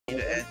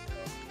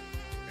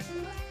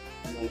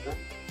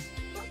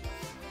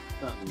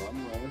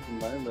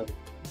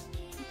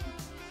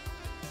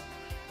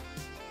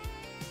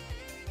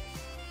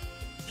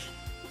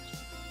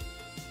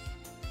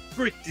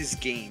Frick this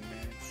game,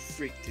 man.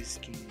 Frick this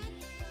game.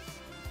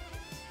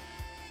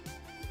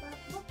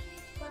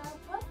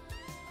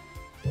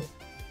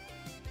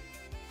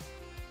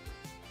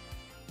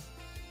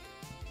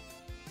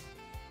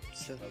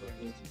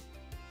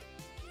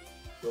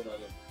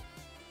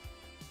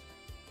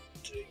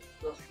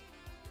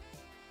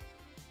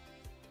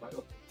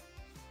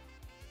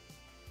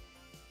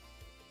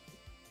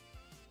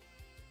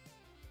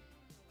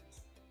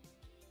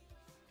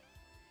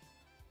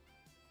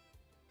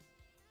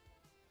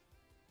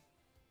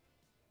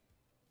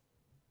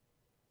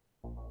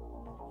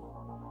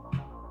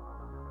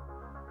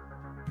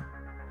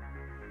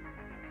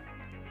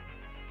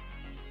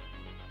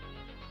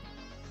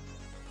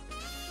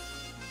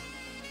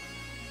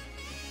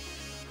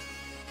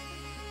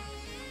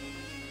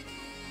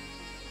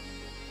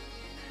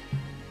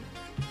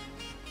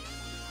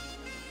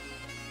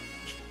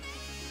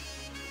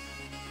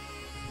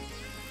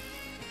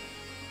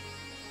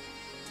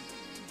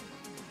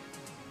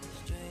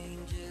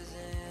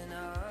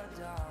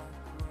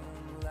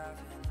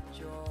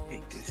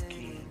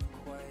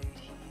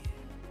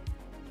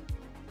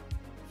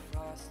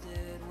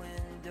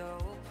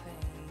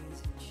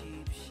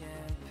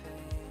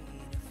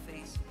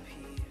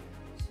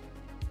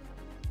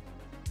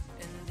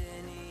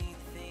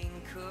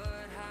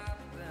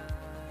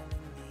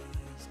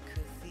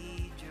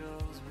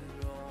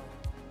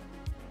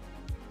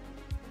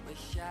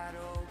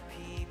 Shadow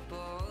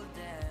people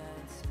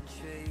dance and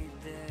trade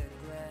their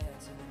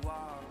glance and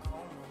walk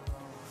home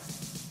alone.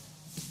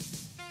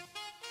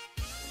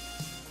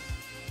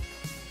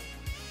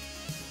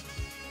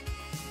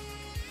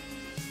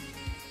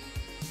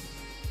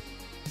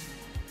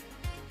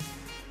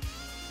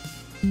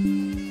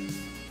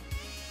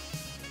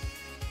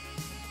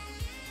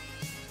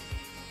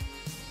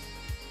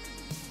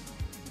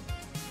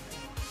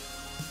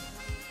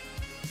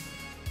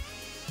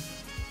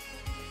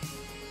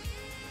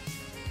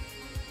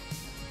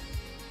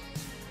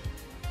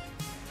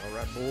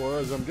 Alright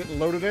boys, I'm getting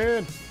loaded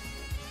in.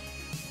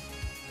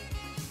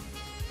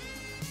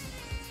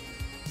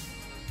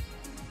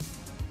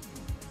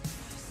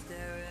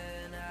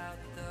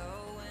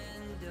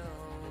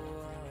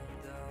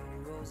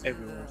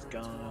 Everyone's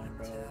gone,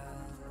 bro.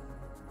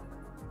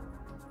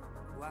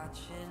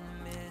 Watching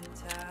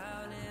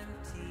Midtown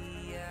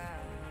empty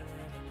out and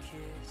a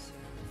kiss of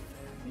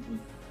faith.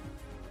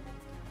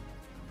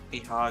 Hey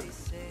Hog,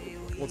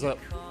 What's up?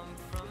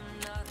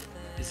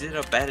 is it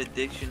a bad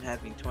addiction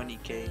having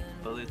 20k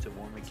bullets of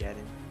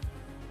Armageddon?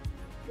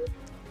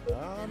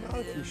 No,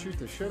 if you shoot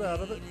the shit out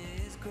of it.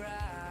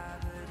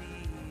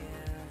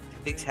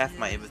 It takes half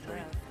my inventory.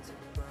 I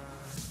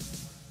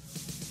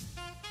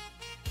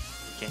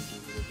can't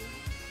get rid of it.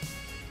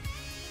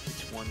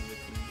 It's one with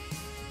me.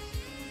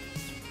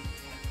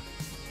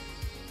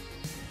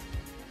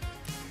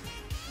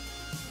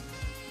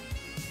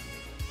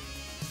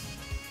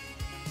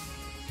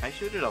 I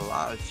shoot it a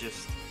lot, it's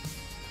just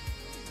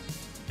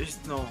there's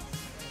no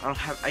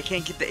I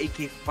can't get the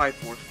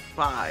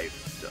AK-545,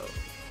 so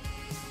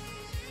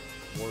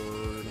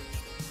Word.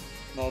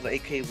 no, the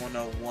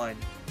AK-101 and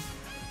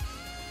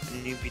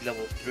then you'd be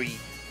level 3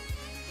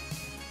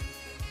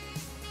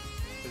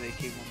 for the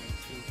AK-102.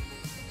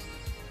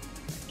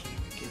 I can't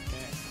even get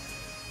that.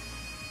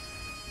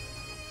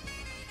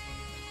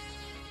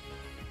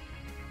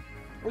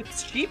 Oh,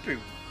 it's cheaper.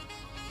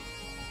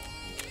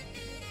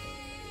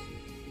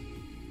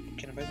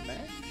 Can I buy the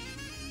mag?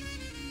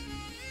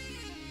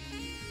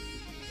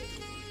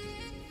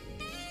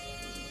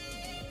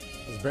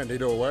 Is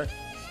Bandito away?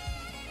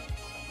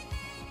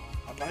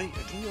 I think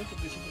you have to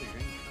do something with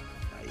your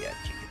Not yet,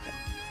 can't get that.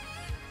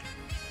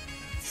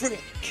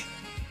 Frick!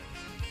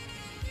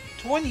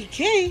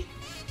 20k?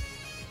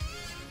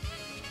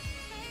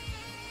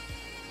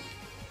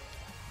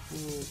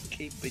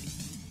 Okay, buddy.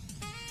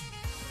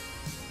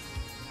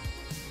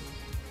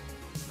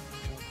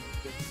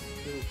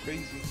 A little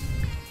crazy.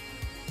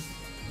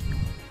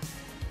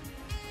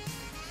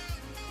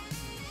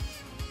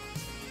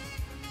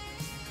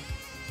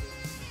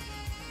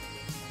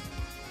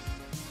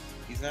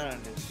 He's not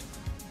on this.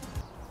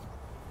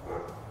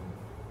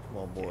 Come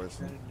on, boys.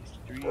 He's not in his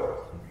stream.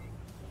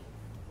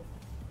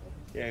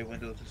 Yeah, he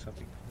went over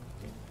something.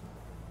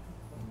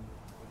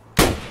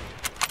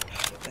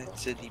 That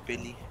silly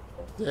Billy.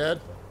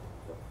 Dead.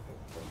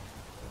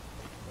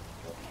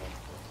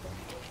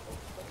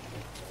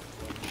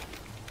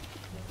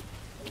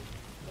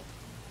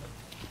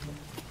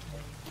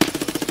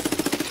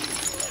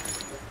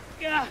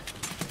 Yeah.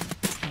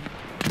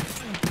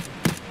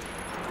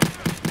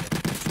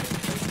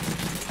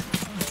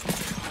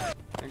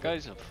 That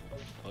guy's a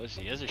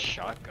pussy. He has a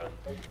shotgun.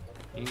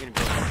 He ain't gonna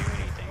be able to do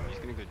anything. He's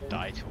gonna go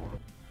die to him.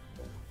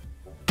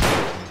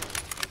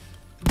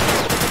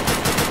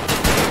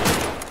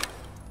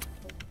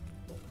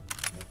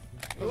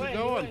 How's it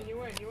going? You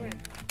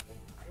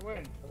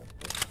win.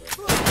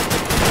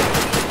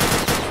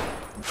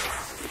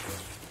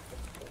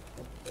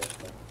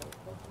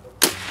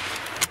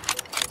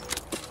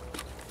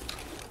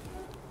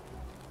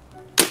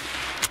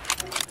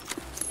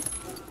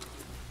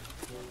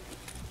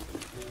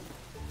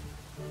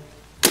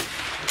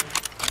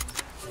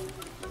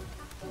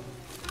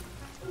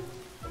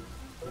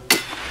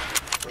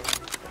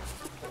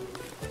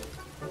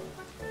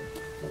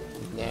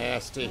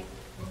 nasty.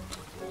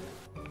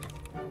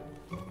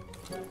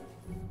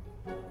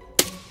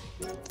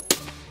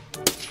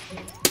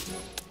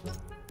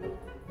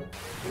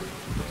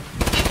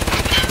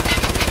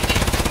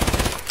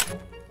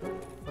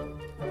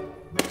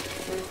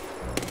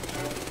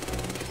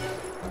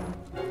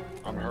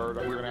 I'm hurt.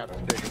 We're gonna have to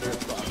take a pit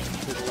stop.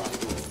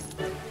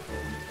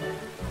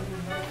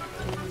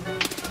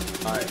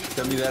 Alright,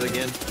 send me that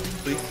again,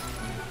 please.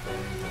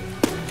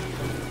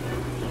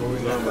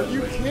 Are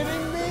you kidding me?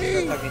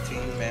 I'm talking to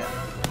you, man.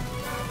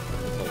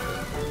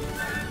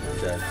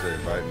 Chad said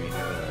invite me.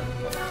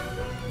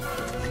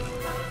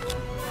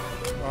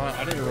 I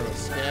need to run a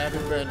scab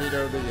and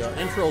bandito.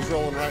 The intro's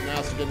rolling right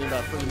now, so give me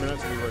about 3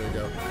 minutes and be ready to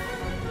go.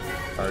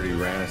 I already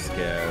ran a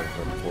scav,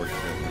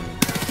 unfortunately.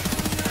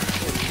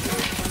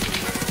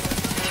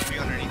 Be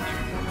underneath you.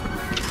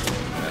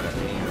 Not at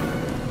me.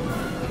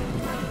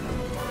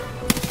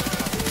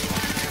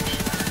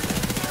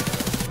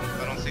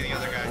 I don't see the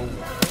other guy.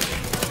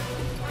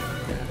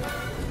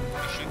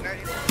 He's shooting at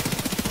you.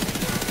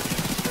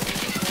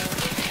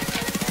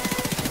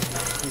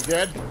 You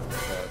dead?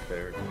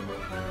 There.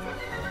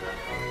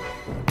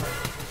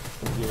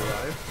 You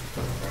alive?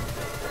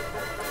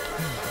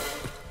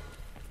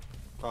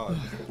 Oh.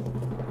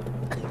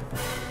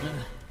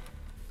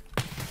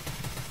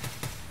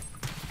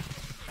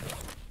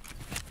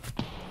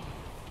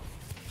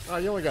 Oh,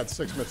 you only got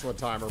 6 minutes on the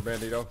timer,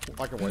 bandito.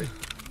 I can wait.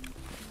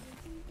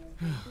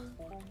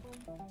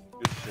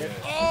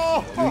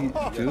 Oh!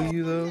 Do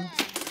you though? Yeah,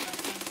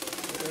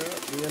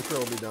 the intro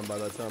will be done by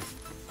that time.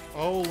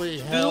 Holy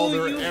hell,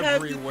 they're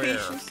everywhere.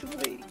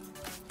 Throwing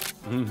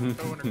a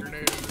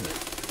grenade.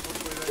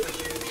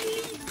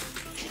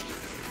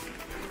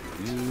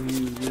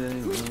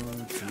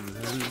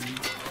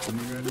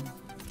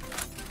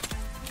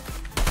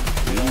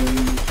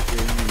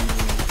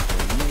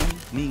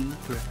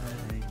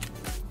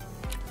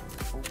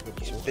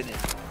 Spinning.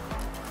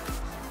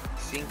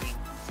 Sinking.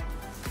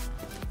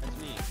 That's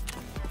me.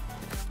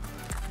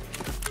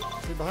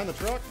 See behind the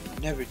truck?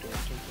 Never do it.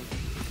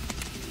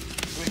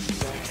 Where you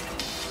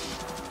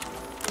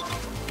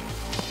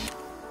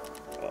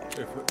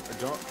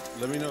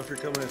Let me know if you're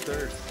coming in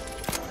third.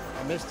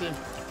 I missed him.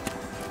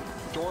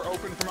 Door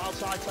open from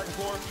outside, second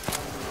floor.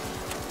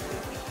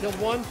 Killed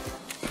one.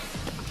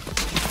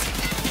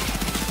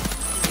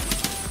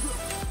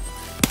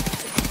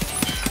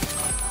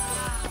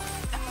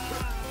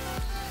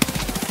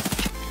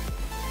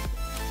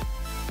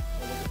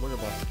 Oh,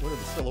 look at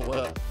the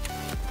silhouette.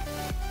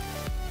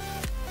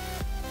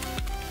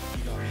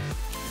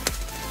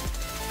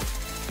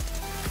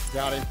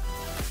 Got him.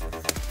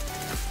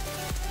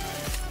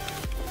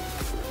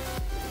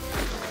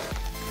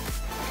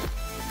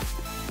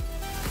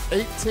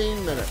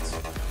 $18 minutes.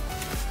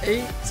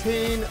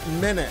 18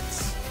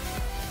 minutes.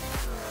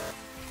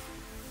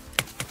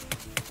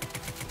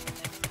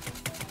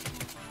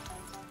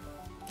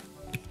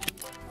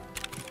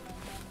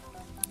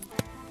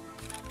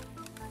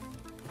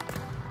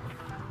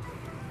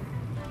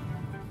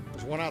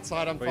 There's one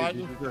outside I'm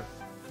fighting.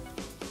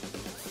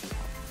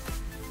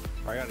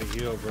 I got to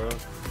heal, bro.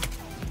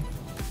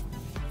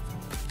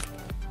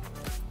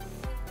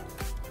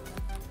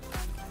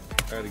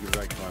 I gotta get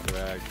back to my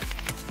bag.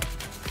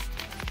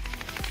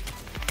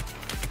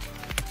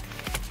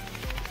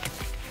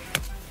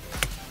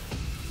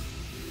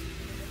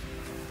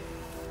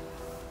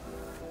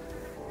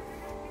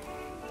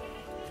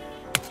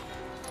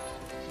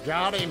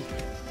 Got him.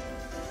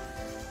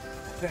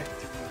 Back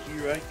to me,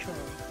 here I come.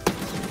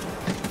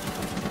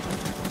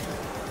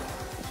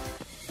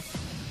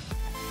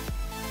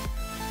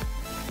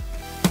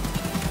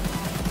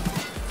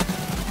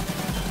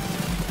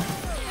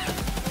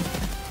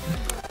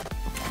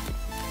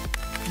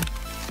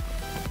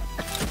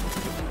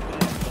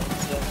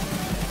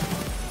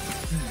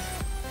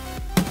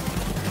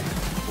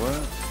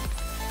 What?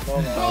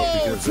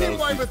 Oh, team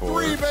wipe of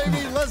 3,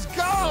 baby. Let's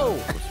go.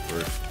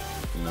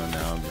 You know,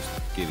 now I'm just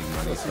getting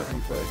money so I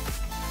can play.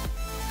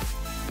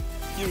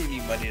 You don't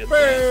need money to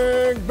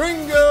play. Bang!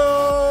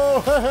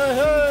 Bingo! Hey, hey,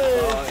 hey!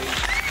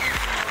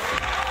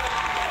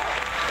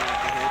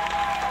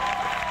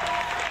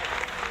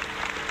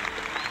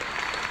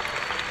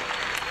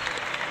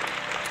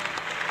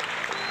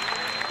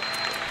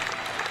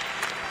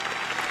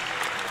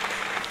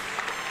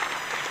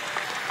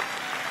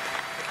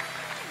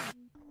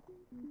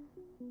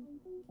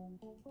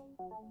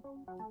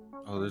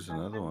 Oh, there's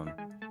another one.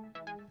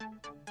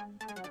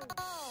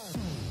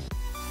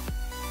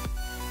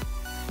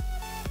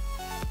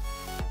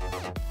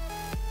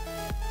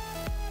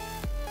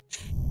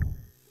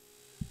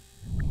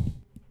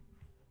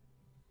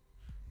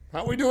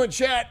 How we doing,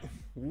 chat?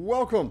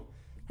 Welcome.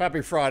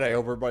 Happy Friday.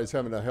 Hope everybody's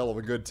having a hell of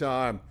a good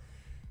time.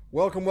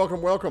 Welcome,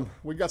 welcome, welcome.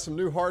 We got some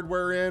new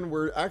hardware in.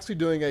 We're actually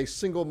doing a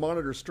single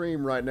monitor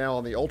stream right now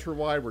on the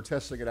Ultrawide. We're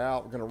testing it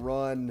out. We're going to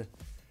run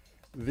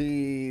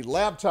the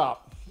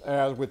laptop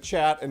with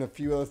chat and a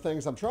few other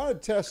things. I'm trying to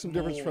test some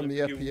difference from the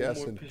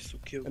FPS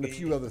and a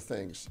few other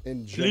things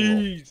in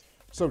general. Please.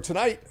 So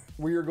tonight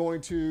we are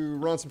going to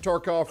run some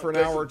Tarkov for an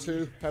hour or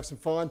two, have some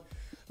fun.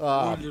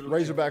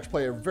 Razorbacks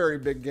play a very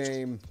big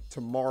game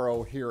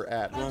tomorrow here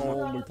at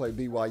home. We play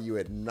BYU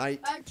at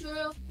night.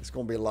 It's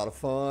going to be a lot of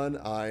fun.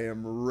 I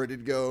am ready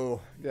to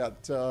go.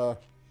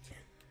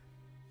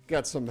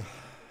 Got some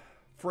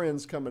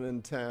friends coming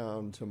in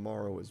town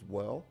tomorrow as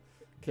well.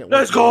 Can't wait.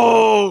 Let's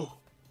go!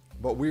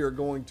 But we are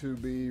going to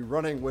be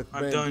running with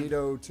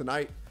Bandito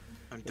tonight.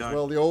 I'm done.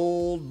 Well, the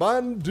old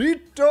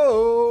Bandito.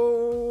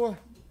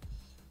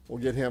 We'll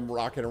get him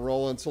rocking and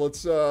rolling. So let's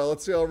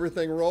see how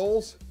everything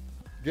rolls.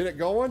 Get it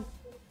going.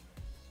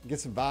 Get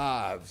some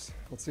vibes.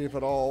 Let's see if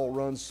it all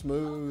runs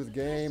smooth.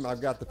 Game. I've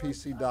got the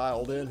PC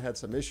dialed in. Had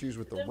some issues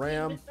with the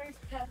RAM.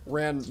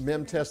 Ran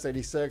mem test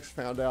 86.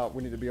 Found out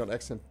we need to be on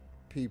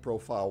XMP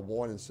profile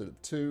 1 instead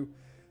of 2.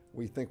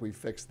 We think we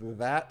fixed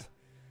that.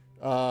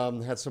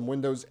 Had some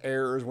Windows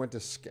errors. Went to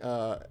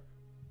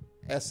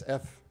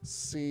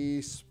SFC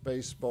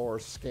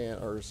spacebar scan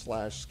or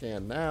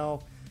 /scan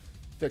now.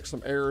 Fixed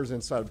some errors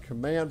inside of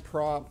command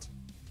prompt.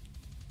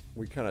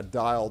 We kind of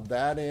dialed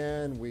that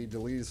in. We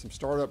deleted some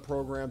startup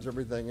programs,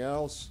 everything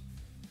else.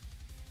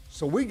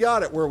 So we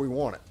got it where we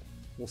want it.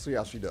 We'll see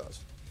how she does.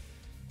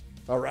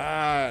 All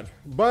right,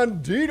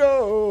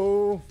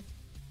 Bandito.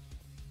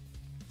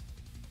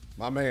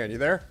 My man, you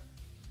there?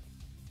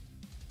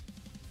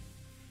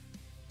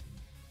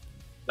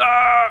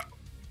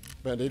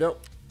 Bandito.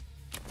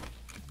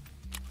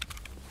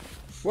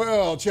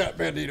 Well, chat,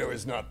 Bandito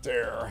is not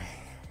there.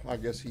 I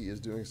guess he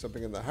is doing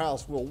something in the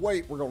house. We'll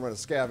wait. We're going to run a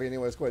scavvy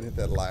anyway. Let's go ahead and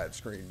hit that live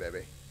screen,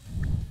 baby.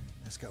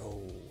 Let's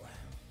go.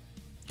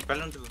 I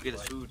don't to go get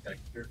his food.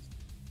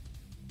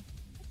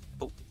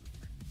 Oh.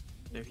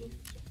 There he is.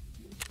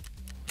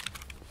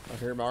 I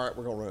hear him. All right,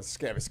 we're going to run a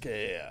scavvy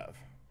scav.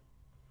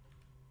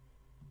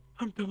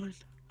 I'm done.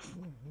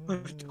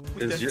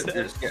 Is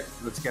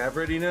the scav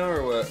ready now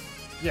or what?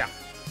 Yeah.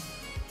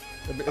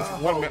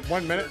 It's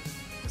 1 minute.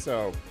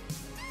 So.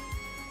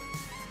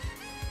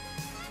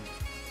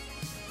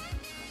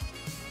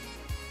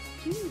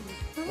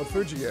 What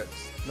food you get?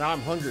 Now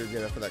I'm hungry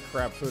again after that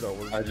crap food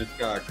over. I just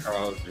got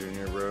Carl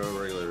Jr. bro,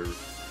 regular.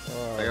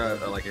 I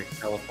got like a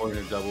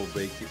California double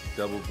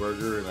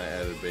burger, and I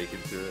added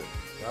bacon to it.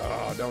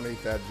 Oh, don't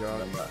eat that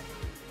junk.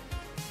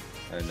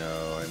 I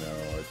know,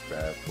 it's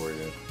bad for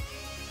you.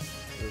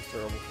 It's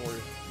terrible for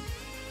you.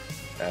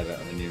 Add an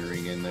onion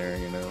ring in there,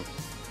 you know,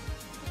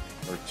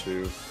 or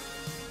 2.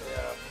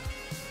 Yeah.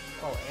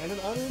 Oh, and an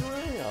onion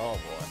ring? Oh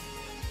boy.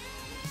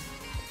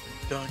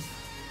 Done.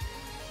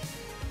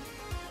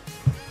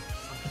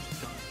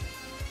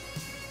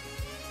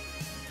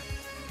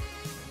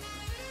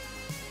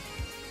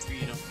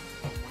 Freedom.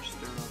 More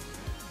stir up.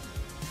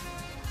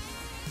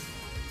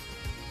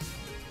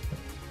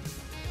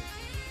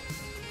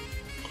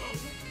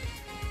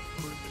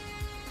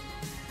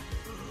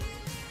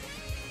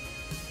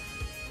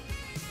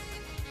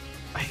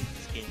 I hate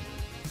this game.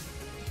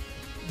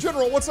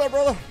 General, what's up,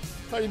 brother?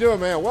 How you doing,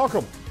 man?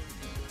 Welcome.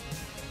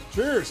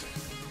 Cheers.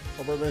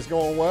 Hope everything's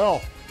going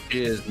well.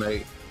 Cheers,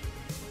 mate.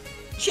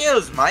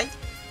 Cheers, mate.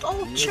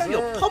 Oh, Yes, cherry,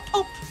 sir. pop,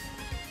 pop.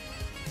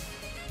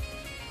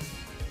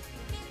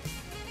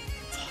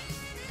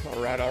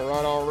 All right.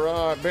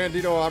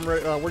 Bandito, I'm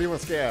ready. Where do you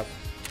want to scav?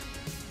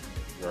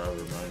 Wherever,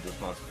 man,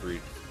 just not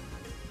street.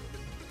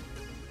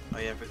 Oh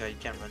yeah, I forgot you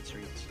can't run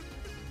streets.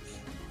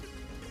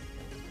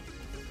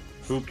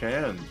 Who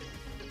can?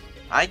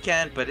 I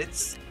can, but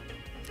it's...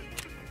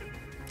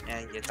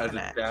 Yeah, it's As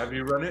kinda... a scav,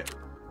 you run it?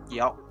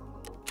 Yup.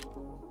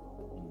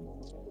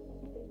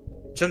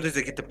 Sometimes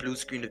I get the blue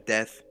screen of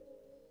death.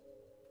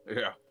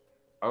 Yeah.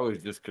 I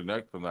always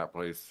disconnect from that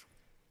place.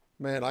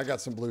 Man, I got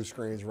some blue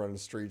screens running the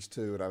streets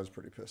too, and I was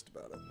pretty pissed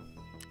about it.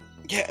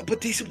 Yeah, but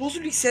they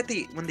supposedly said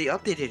when they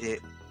updated it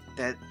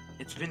that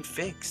it's been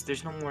fixed.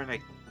 There's no more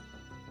like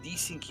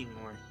desyncing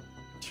more.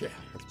 Yeah,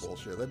 that's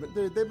bullshit.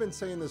 They've been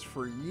saying this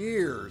for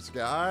years,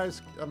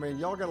 guys. I mean,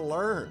 y'all gotta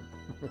learn.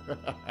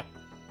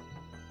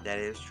 That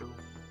is true.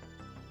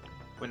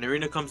 When the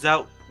arena comes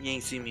out, you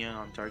ain't see me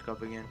on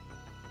Tarkov again.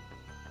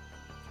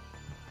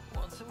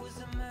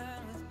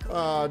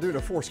 Doing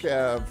a 4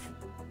 scav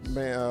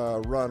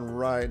run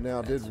right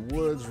now. Did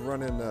Woods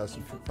running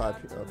some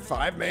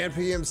 5-man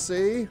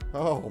PMC?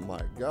 Oh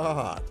my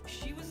god.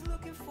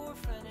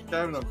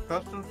 Having a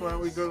customs, why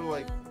don't we go to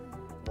like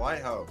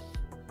White House?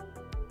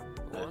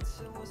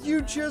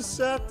 You just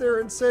sat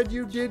there and said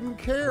you didn't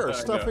care. I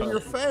Stuff in know.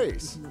 your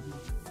face.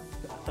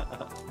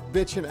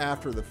 Bitching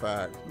after the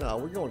fact. No,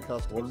 we're going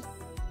customs.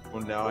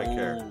 Well, now I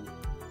care.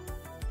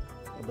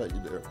 I bet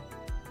you do.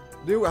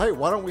 Dude, hey,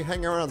 why don't we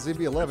hang around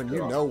ZB11?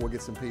 You know we'll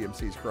get some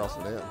PMCs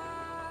crossing in.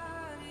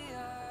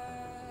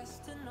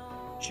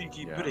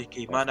 Cheeky Yeah, pretty,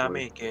 that's man, I good.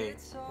 make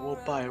it. We'll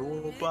buy.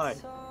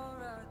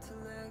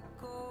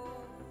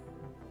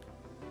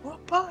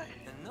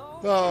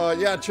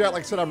 Yeah, chat,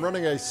 like I said, I'm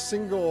running a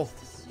single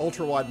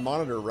ultra-wide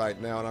monitor right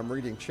now, and I'm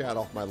reading chat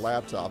off my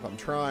laptop. I'm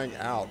trying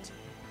out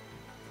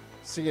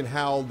seeing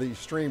how the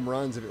stream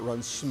runs, if it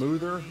runs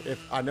smoother.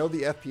 If I know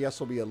the FPS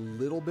will be a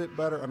little bit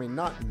better. I mean,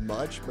 not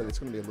much, but it's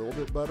going to be a little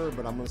bit better.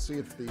 But I'm going to see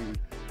if the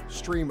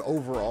stream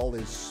overall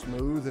is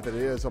smooth. If it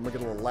is, I'm going to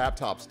get a little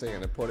laptop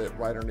stand and put it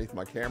right underneath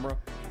my camera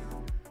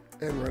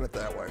and run it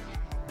that way.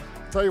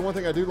 I'll tell you one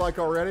thing I do like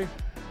already.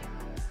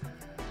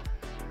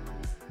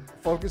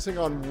 Focusing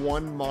on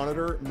one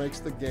monitor makes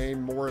the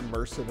game more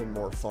immersive and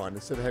more fun.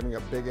 Instead of having a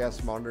big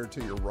ass monitor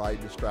to your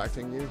right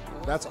distracting you,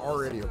 that's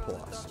already a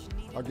plus.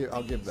 I'll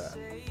give that.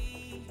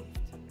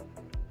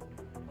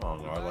 Oh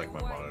no, I like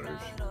my monitors.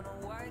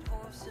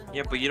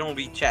 Yeah, but you don't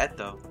read chat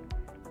though.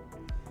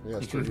 Yeah,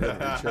 it's true. You don't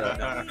read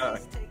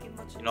chat.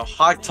 You know,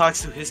 Hawk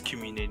talks to his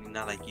community,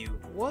 not like you.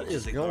 What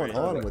is going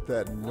on with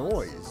that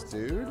noise,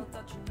 dude?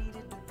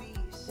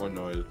 What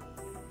noise?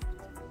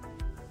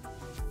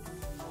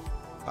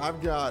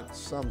 I've got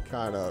some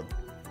kind of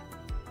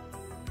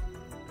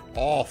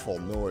awful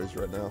noise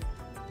right now.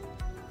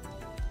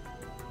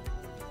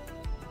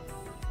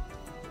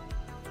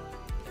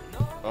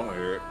 I don't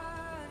hear it.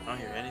 I don't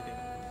hear anything.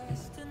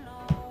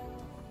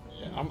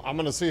 Yeah, I'm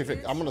gonna see if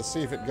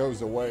it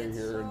goes away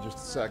here in just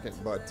a second,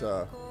 but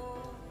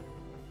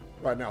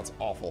right now it's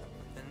awful.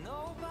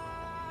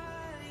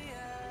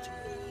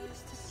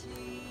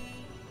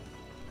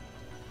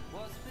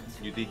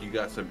 You think you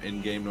got some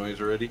in-game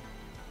noise already?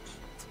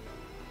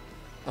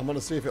 I'm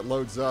gonna see if it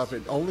loads up.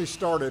 It only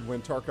started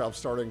when Tarkov's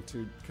starting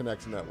to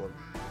connect to network.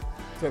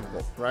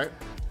 Typical, right?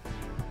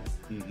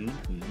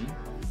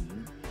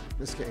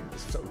 This game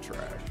is so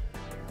trash.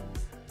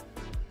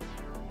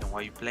 And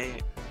why you play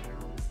it?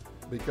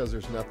 Because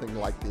there's nothing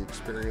like the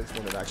experience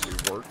when it actually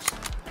works.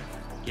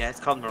 Yeah, it's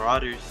called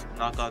Marauders,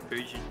 knockout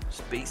version,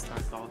 Space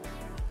Tarkov.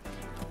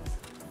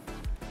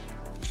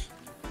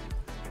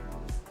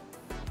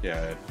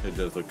 Yeah, it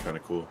does look kind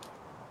of cool.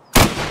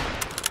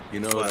 You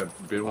know what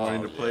I've been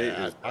wanting to play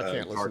is I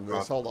can't listen to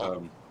this. Hold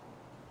on.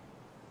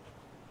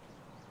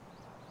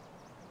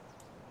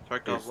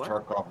 Tarkov what?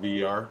 Tarkov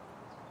VR.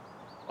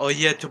 Oh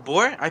yeah,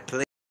 Tabor? I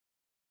play.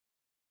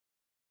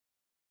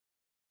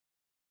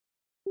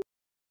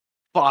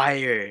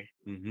 Fire.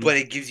 But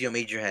it gives you a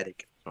major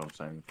headache. That's what I'm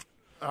saying.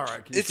 All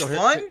right, It's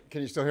fun.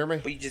 Can you still hear me?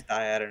 But you just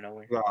die out of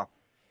nowhere. Yeah.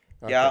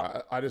 Okay,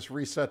 Yeah. I just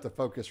reset the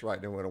focus right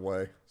and it went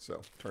away.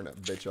 So turn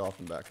that bitch off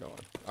and back on.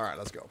 All right,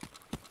 let's go.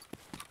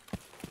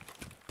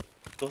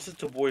 Ghost of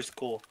Tabor is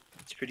cool.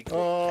 It's pretty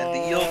cool. And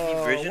the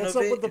ELD version what's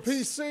of up it, with the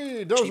it's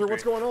PC? Dozer, cheaper.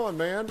 what's going on,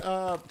 man?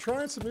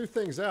 Trying some new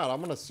things out. I'm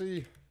going to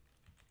see.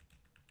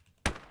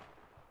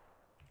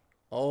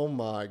 Oh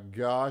my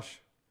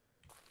gosh.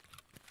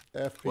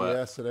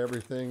 FPS and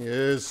everything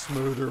is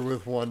smoother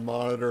with one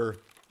monitor.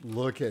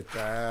 Look at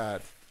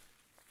that.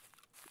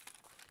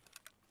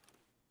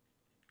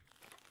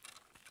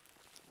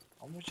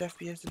 How much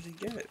FPS does it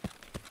get?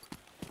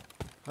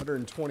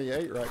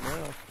 128 right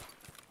now.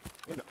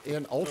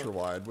 In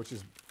ultrawide, which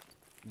is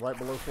right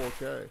below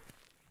 4K.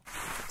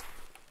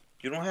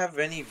 You don't have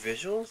any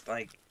visuals?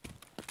 Like,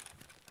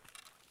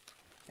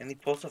 any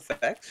post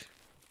effects?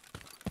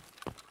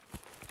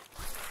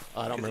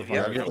 I don't remember. if you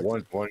If I I get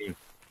 120.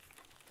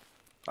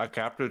 I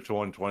capped it to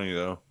 120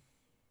 though.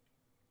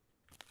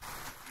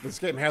 This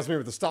game has me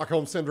with the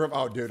Stockholm syndrome.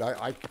 Oh, dude,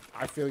 I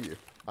feel you.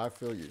 I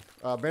feel you.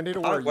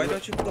 Bandito, where are Why you?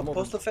 don't you put I'm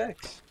post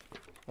effects?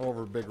 I'm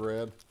over Big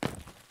Red.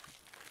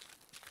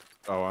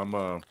 Oh,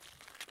 I'm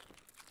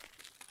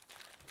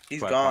He's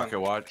by gone. Pocket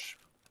Watch.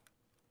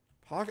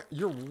 Pocket,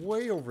 you're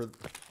way over.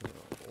 Oh,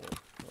 Lord.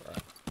 All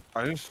right.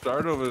 I didn't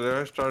start over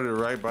there. I started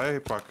right by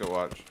Pocket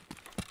Watch.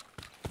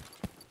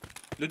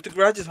 Loot the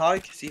garages,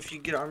 Hog. See if you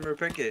can get armor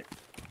repair kit.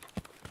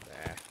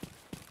 Nah.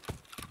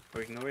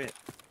 Or ignore it.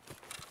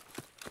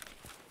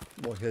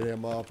 We'll hit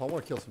him up. I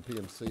want to kill some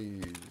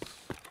PMCs.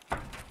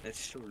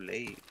 It's too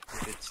late.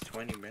 It's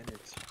 20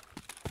 minutes.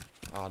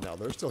 Oh, no,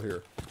 they're still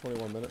here.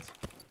 21 minutes.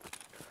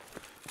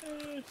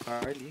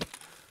 Alrighty.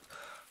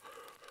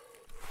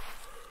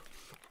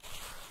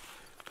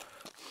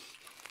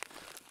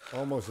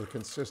 Almost a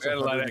consistent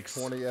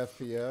Analytics. 120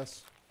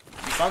 FPS.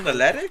 You found the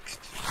Ledix?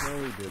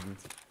 No, you didn't.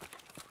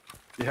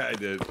 Yeah, I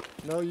did.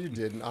 No, you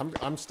didn't.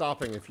 I'm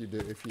stopping if you do.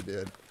 If you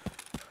did.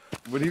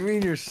 What do you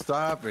mean you're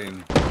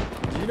stopping?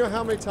 Do you know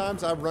how many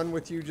times I've run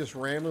with you just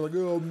randomly? Like,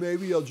 oh,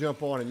 maybe I'll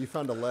jump on, and you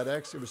found a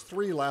LEDX. It was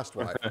 3 last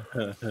wipe,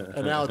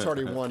 and now it's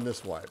already 1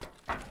 this wipe.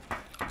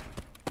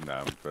 Nah,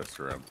 I'm best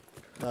around.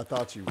 I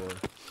thought you were.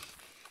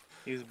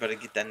 He was about to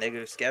get that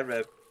negative scat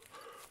rep.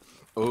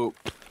 Oh.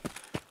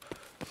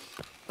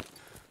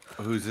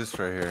 Who's this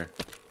right here?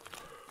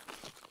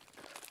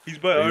 He's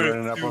by Are you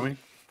running up on me?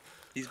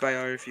 He's by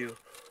RFU.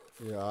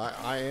 Yeah,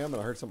 I am,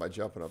 and I heard somebody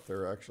jumping up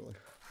there actually.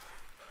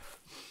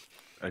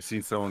 I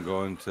seen someone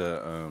going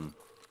to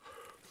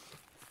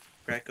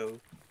Greco.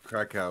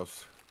 Crack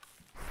House.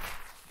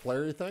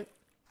 Player, you think?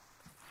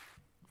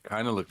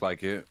 Kind of looked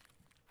like it.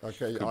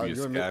 Okay, Could be a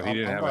you and me. scav. He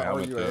didn't I'm have by a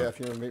helmet, RUAF. though. You want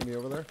to meet me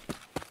over there?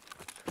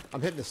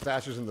 I'm hitting the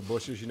stashes in the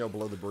bushes, you know,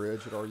 below the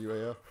bridge at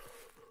RUAF.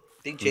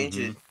 They changed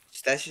it.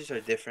 Stashes are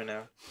different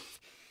now.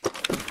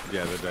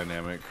 Yeah, the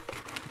dynamic.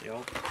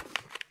 Yup.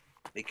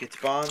 They could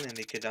spawn and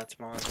they could not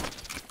spawn.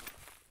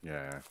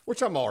 Yeah.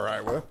 which I'm all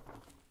right with.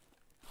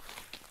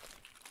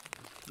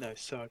 No, it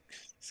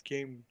sucks. This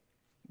game.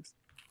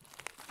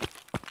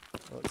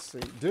 Let's see.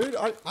 Dude,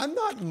 I'm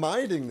not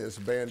minding this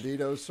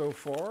Bandito so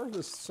far,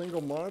 this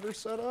single monitor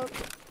setup.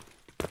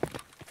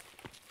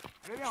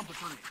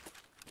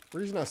 The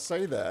reason I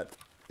say that,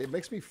 it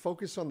makes me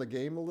focus on the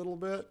game a little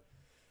bit.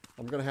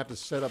 I'm going to have to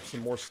set up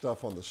some more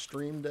stuff on the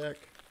Stream Deck.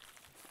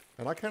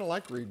 And I kind of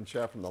like reading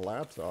chat from the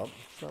laptop.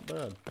 It's not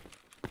bad.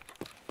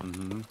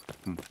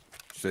 Mm-hmm.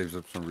 Saves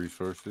up some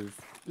resources.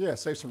 Yeah,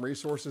 save some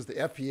resources. The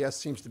FPS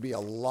seems to be a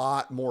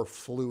lot more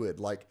fluid.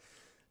 Like,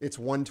 it's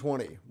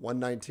 120,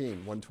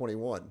 119,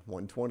 121,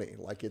 120.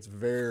 Like, it's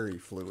very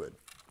fluid.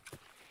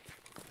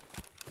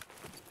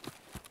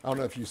 I don't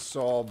know if you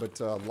saw, but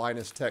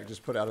Linus Tech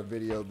just put out a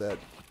video that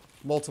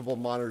multiple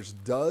monitors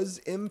does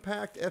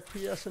impact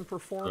FPS and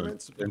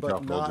performance,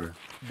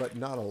 but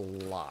not a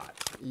lot.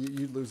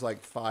 You lose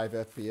like 5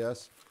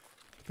 FPS.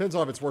 Depends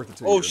on if it's worth it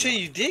to you. Oh shit!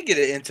 You did get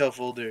an Intel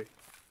folder.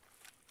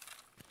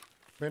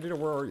 Bandito,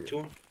 where are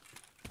you?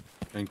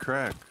 And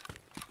crack.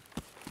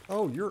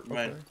 Oh, you're okay.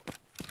 Right.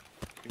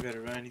 You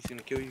better run. He's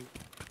gonna kill you.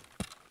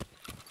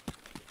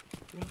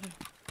 Run.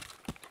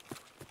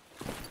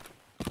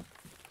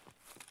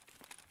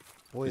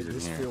 Boy,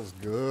 this feels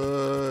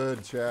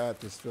good, chat.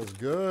 This feels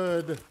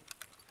good.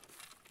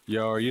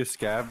 Yo, are you a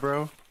scav,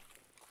 bro?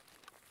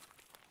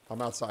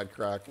 I'm outside,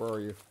 crack. Where are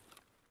you?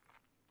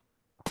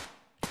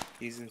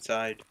 He's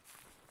inside.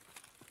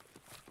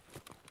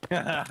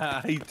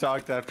 He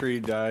talked after he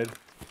died.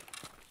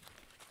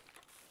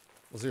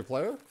 Was he a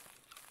player?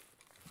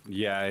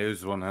 Yeah, he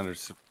was 100.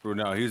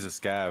 No, he was a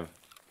scav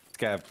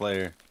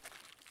player.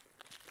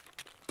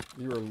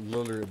 You were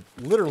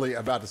literally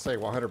about to say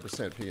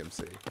 100%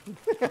 PMC.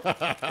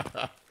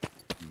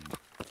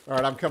 All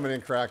right, I'm coming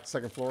in, crack.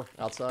 Second floor,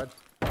 outside.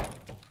 All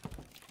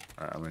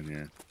right, I'm in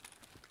here.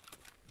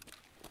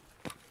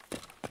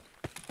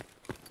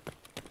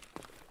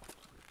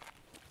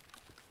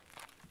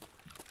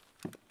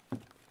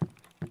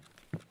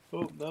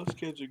 Oh, those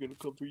kids are gonna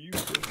come for you.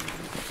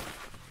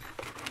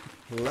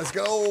 Let's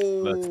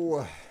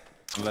go.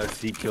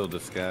 Unless he killed the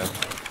scav.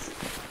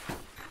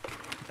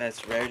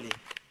 That's rarely.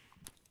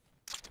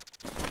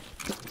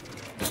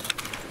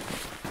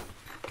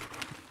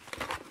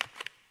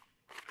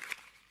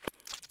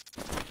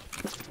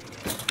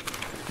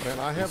 Man,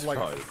 I have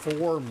like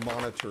 4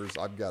 monitors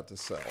I've got to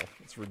sell.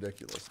 It's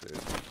ridiculous, dude.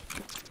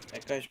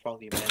 That guy's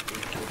probably a mad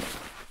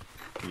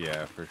dude.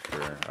 Yeah, for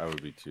sure. I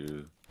would be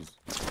too.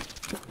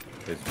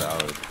 It's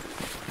valid.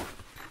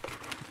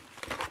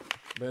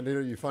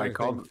 Bandito, you find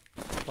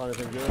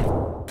anything good?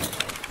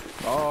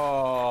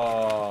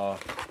 Oh,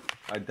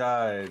 I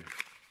died.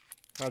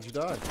 How'd you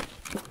die?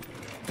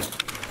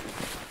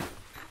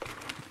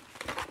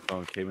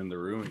 Someone came in the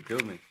room and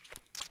killed me.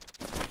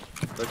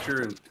 I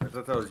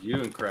thought that was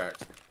you and crack.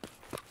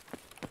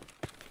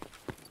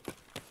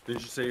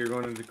 Didn't you say you're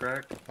going into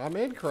crack? I'm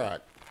in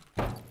crack.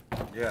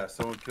 Yeah,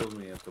 someone killed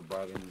me at the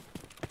bottom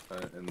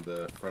in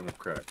the front of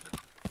crack.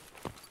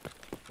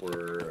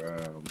 Where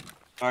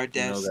Our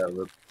desk.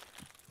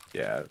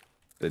 Yeah,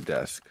 the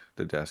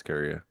desk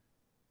area.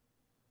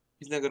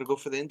 He's not gonna go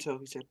for the intel.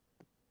 He said.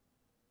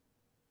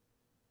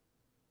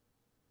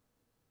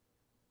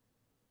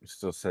 It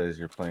still says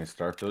you're playing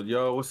Starfield.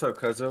 Yo, what's up,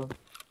 Cuzzo?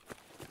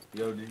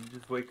 Yo, did you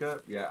just wake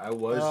up? Yeah, I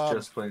was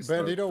just playing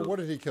Starfield. Bandito, what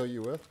did he kill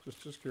you with?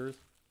 Just curious.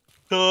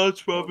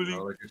 That's probably.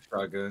 Like a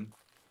shotgun.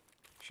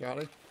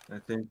 Shotty? I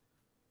think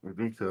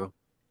so.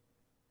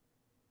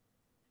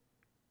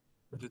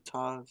 The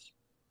Taz.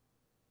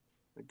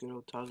 A good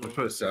old Taz. That's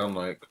what it sound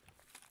like.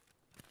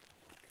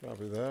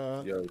 Copy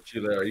that. Yo,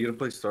 Chile, are you gonna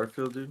play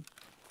Starfield, dude?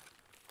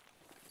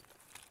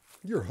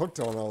 You're hooked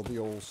on all the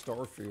old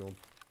Starfield.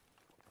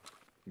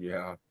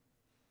 Yeah.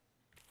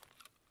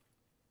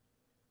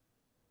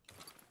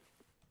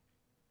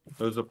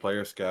 It was a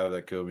player scav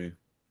that killed me.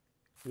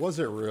 Was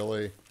it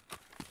really?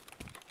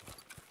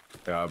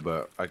 Yeah,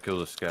 but I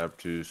killed a scab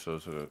too, so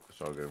it's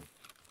all good.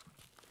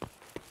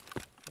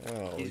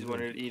 Oh, He's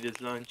wanted to eat his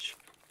lunch.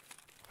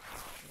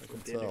 I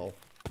can tell.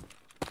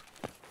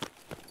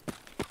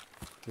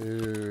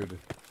 Dude,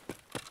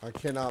 I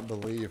cannot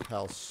believe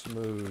how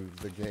smooth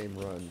the game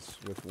runs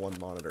with one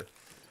monitor.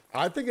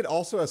 I think it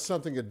also has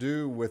something to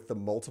do with the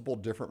multiple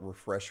different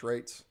refresh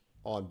rates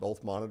on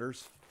both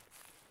monitors.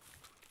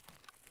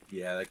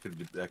 Yeah, that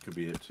could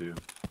be it too.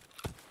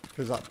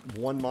 Because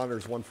one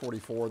monitor's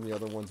 144 and the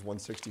other one's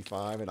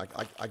 165, and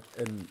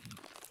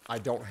I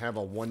don't have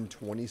a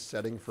 120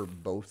 setting for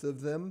both of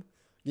them,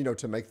 you know,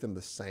 to make them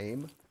the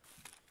same.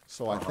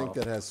 So I think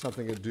that has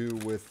something to do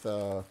with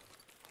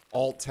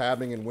alt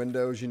tabbing in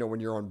Windows, you know, when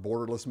you're on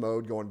borderless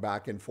mode, going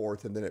back and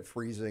forth, and then it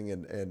freezing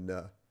and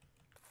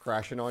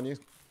crashing on you.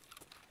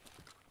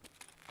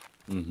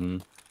 Mm-hmm.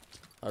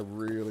 I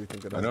really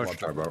think that has I know a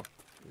what lot you're talking about.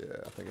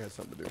 Yeah, I think it has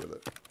something to do with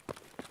it.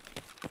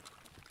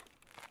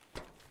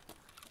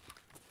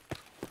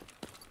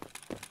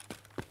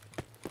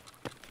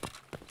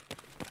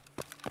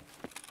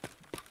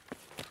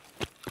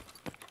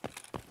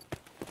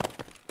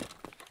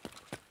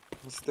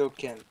 He still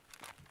can.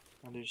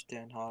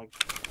 understand, Hog,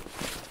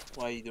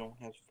 why you don't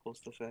have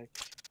post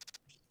effects.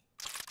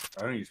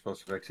 I don't use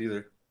post effects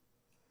either.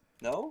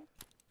 No?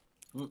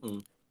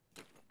 Mm-mm.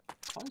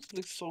 How does it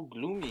look so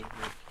gloomy?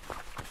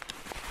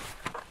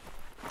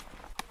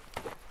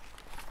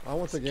 I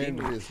want the game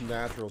to be as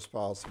natural as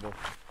possible.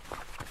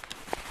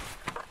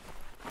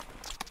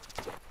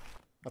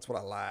 That's what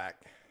I like.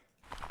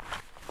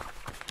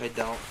 I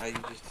don't. I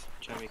just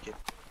try to make it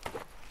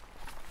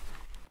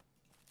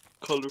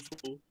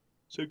colorful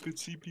so I could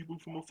see people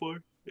from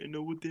afar and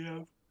know what they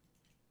have.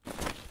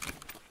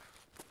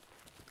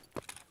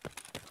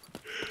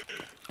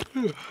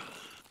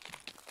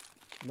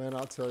 Man,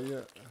 I'll tell you,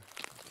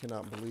 I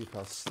cannot believe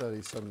how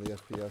steady some of the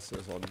FPS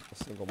is on a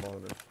single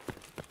monitor.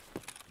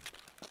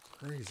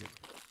 Crazy.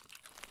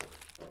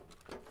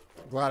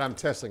 Glad I'm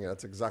testing it.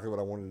 That's exactly what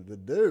I wanted to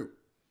do.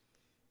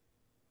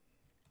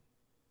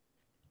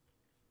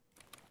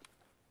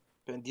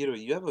 Bandito,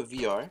 you have a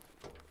VR?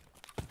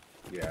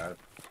 Yeah.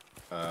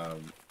 I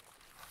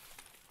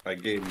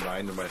gave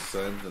mine to my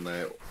sons, and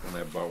I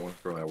bought one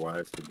for my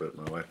wife, but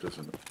my wife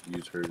doesn't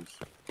use hers.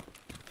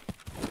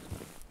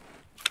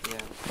 Yeah.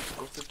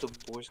 Ghost of the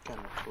Boar's kind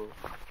of cool.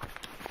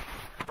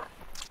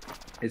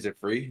 Is it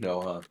free?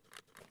 No, huh?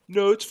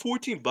 No, it's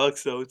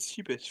 $14 though. It's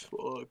cheap as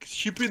fuck. It's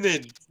cheaper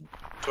than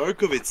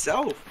Tarkov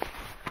itself.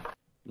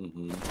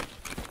 Mm-hmm.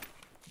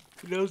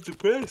 And I was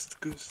depressed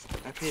because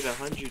I paid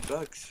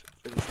 $100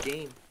 for this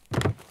game.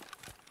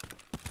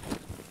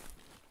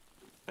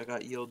 I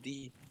got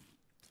ELD.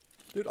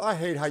 Dude, I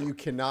hate how you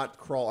cannot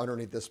crawl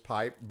underneath this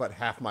pipe, but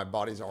half my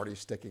body's already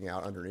sticking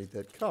out underneath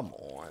it. Come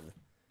on.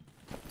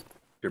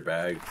 Your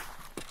bag.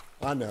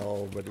 I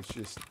know, but it's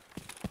just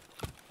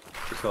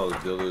It's all the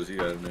dildos you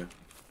got in there.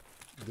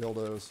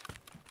 dildos.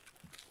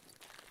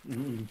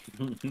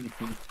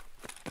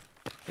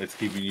 It's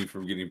keeping you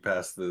from getting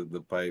past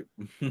the pipe.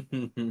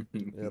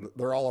 Yeah,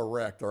 they're all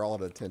erect. They're all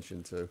at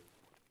attention too.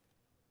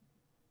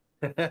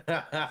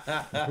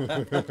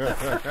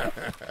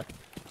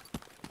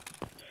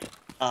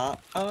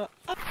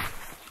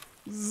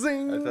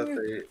 Zing! I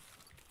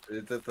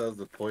thought that was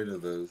the point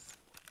of those.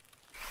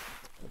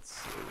 Let's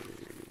see.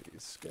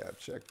 Scav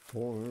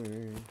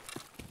checkpoint.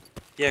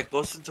 Yeah,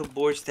 Ghost of the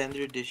Boar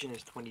Standard Edition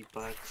is $20.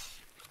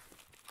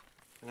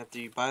 And after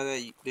you buy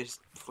that, there's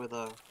for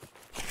the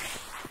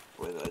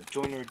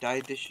Join or Die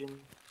Edition.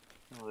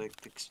 You know, like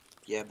the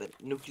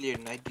Nuclear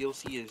Night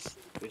DLC is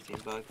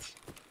 $15.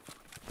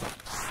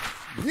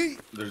 Yeet!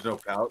 There's no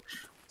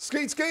pouch.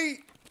 Skate,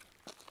 skate!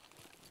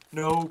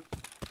 No,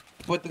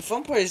 but the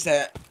fun part is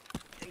that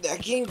in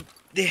that game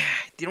they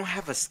don't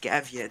have a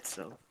scav yet,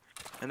 so,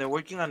 and they're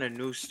working on a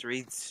new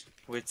streets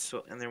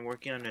and they're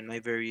working on a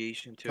night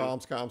variation too.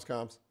 Comms.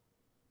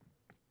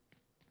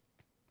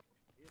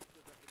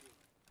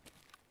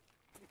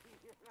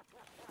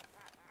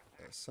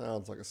 It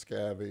sounds like a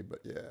scabby, but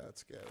yeah,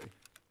 it's scabby.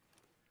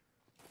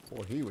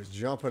 Boy, he was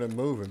jumping and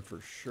moving for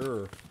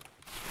sure.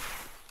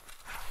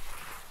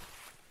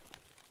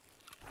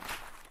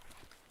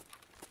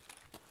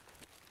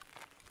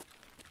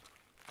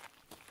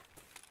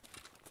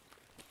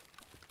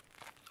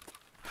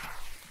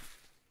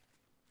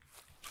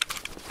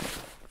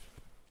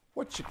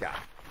 What you got?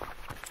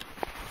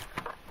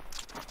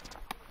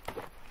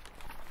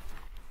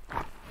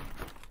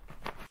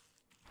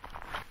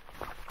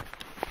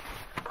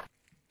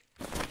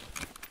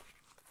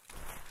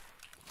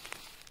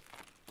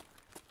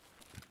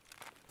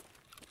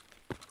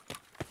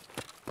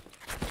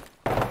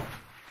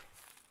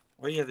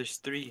 Oh yeah, there's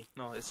 3.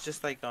 No, it's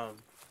just like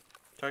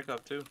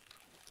Tarkov 2.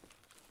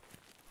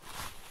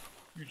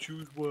 You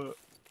choose what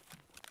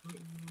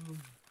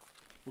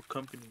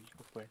company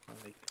you play.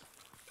 Like.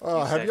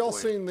 Have y'all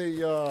seen the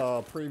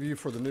preview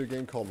for the new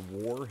game called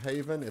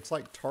Warhaven? It's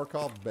like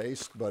Tarkov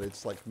based, but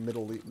it's like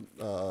medieval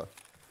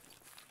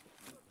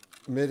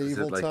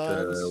like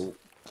times,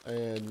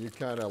 and you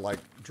kind of like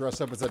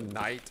dress up as a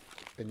knight,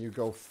 and you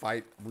go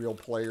fight real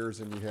players,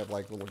 and you have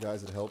like little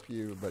guys that help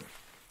you, but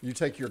you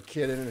take your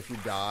kid in, and if you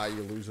die,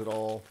 you lose it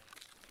all.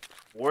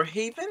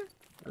 Warhaven?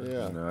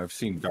 Yeah. No, I've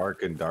seen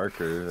Dark and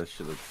Darker. That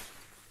shit looks.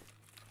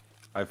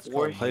 I've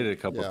played it a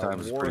couple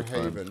times. It's pretty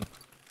fun. Warhaven.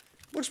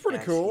 Looks pretty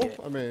Yeah, I cool. see it.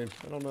 I mean,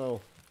 I don't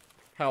know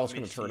how it's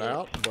going to turn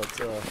out,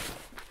 but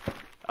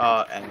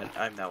and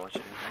I'm not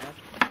watching an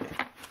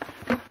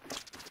ad. Okay.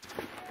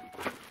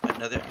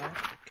 Another ad?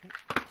 Okay.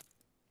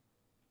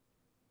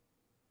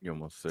 You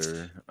almost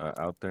there,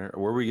 out there.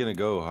 Where are we gonna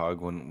go,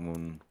 Hog?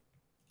 When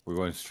we're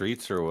going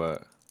streets or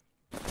what?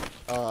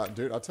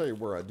 dude, I'll tell you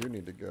where I do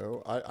need to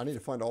go. I need to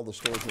find all the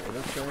stores in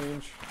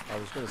Interchange. I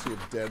was going to see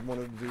if Dead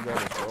wanted to do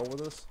that as well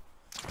with us.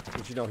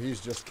 But you know,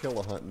 he's just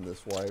killer hunting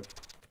this wipe.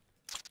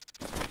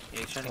 Yeah,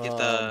 he's trying to get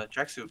the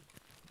tracksuit.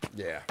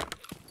 Yeah.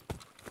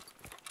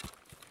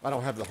 I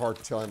don't have the heart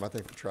to tell him I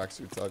think the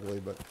tracksuit's ugly,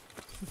 but...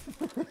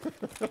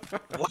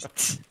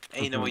 What?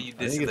 Ain't no way you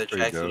I think dissing the it's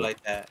pretty tracksuit dope.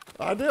 like that.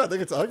 I do. I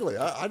think it's ugly.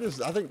 I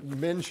think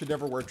men should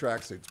never wear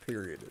tracksuits,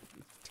 period.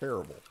 It's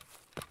terrible.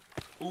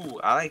 Ooh,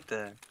 I like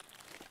the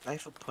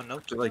Life of Pinocchio.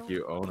 I feel like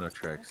you own a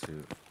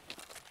tracksuit.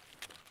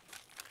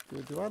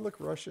 Dude, do I look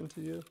Russian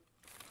to you?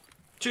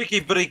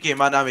 Tricky breaky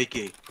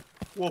manamiki.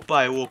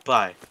 Whoop-bye,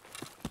 whoop-bye.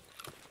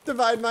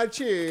 Divide my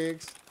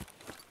cheeks.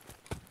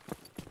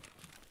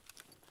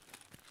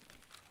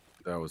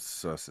 That was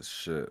sus as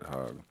shit,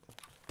 Hog.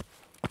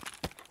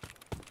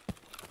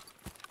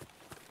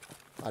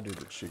 I do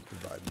the cheek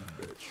dividing,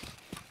 bitch.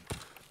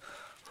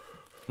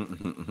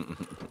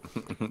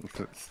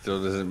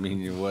 Still doesn't mean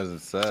you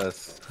wasn't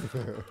sus.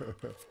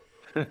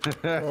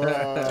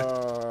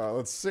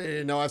 Let's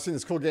see. No, I've seen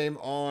this cool game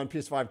on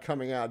PS5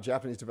 coming out.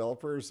 Japanese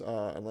developers,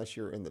 unless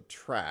you're in the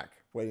track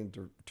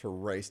waiting to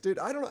race. Dude,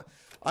 I don't know.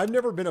 I've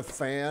never been a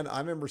fan. I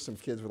remember some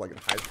kids were like in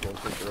high school.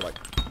 They were like,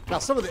 now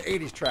some of the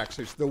 80s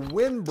tracksuits, the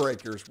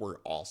Windbreakers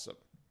were awesome.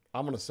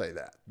 I'm going to say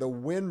that. The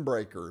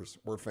Windbreakers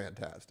were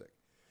fantastic.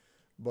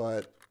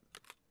 But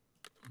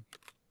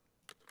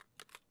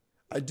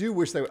I do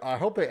wish I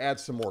hope they add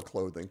some more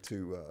clothing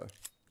to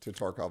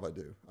Tarkov. I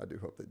do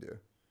hope they do.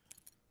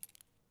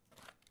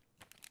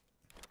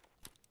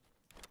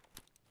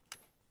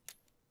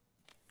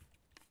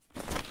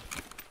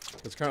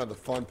 It's kind of the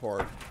fun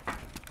part.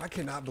 I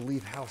cannot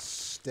believe how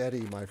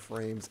steady my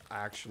frames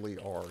actually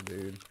are,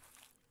 dude.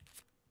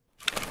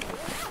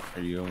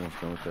 Are you almost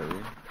done with that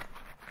read?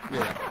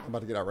 Yeah, I'm about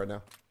to get out right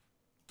now.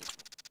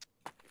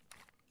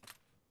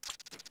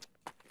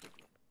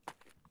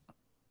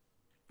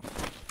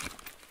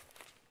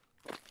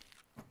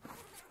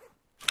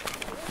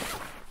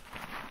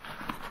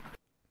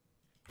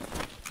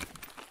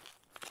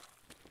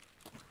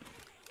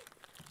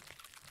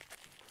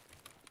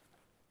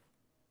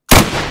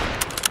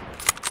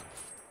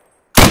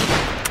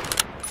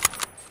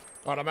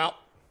 All right, I'm out.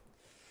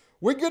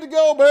 We good to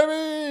go,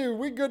 baby.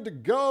 We good to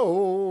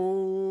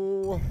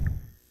go.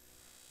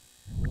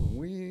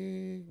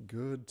 We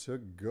good to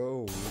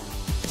go.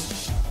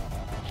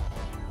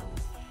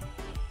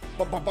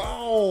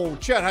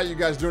 Chat, how you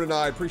guys doing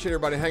tonight? Appreciate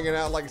everybody hanging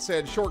out. Like I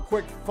said, short,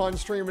 quick, fun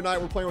stream tonight.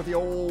 We're playing with the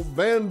old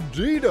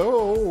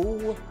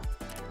Bandito.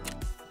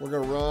 We're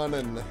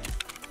gonna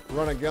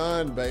run a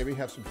gun, baby.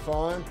 Have some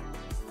fun.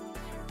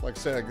 Like I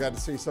said, I got to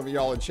see some of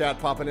y'all in chat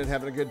popping in,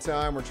 having a good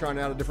time. We're trying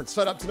out a different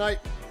setup tonight.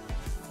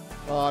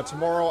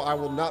 Tomorrow I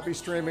will not be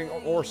streaming,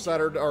 or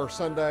Saturday or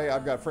Sunday.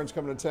 I've got friends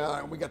coming to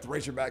town. We got the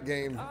Razorback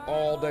game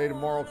all day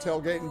tomorrow.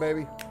 Tailgating,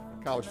 baby.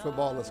 College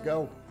football. Let's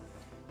go.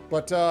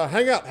 But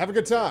hang out. Have a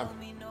good time.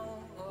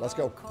 Let's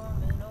go.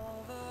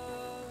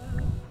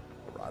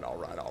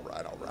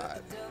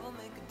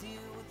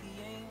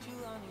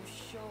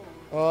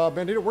 All right.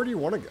 Bandito, where do you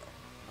want to go?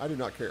 I do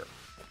not care.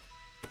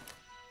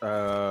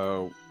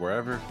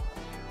 Wherever.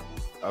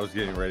 I was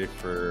getting ready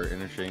for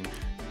interchange.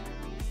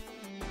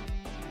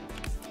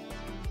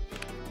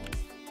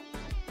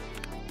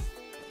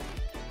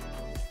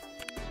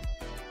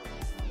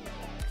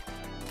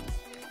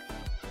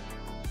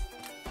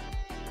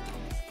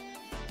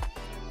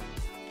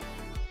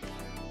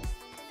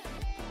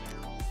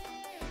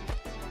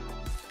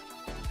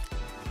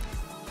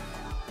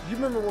 You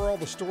remember where all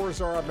the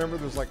stores are? I remember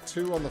there's like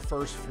 2 on the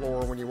first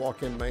floor when you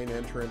walk in main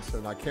entrance,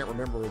 and I can't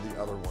remember where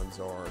the other ones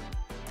are.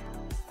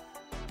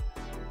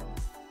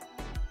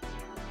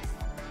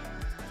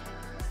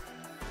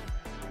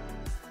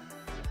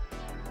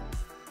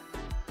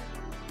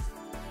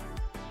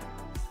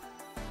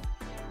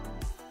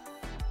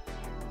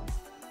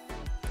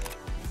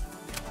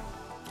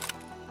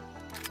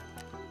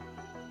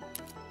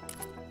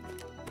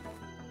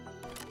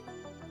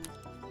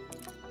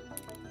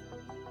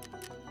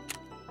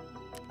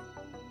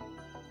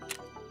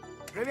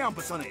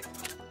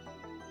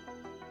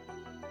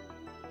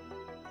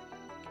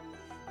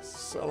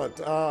 Sell it.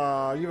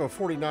 You have a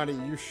 4090.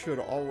 You should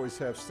always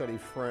have steady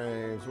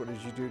frames. What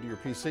did you do to your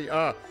PC?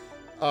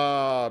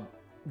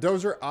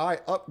 Dozer, I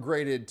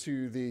upgraded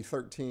to the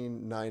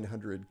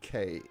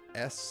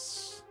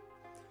 13900KS.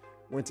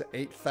 Went to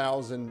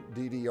 8000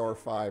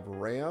 DDR5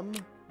 RAM.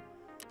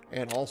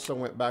 And also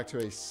went back to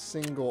a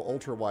single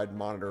ultra-wide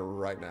monitor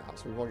right now.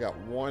 So we've only got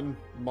one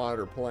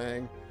monitor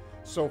playing.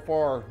 So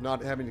far,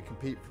 not having to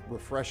compete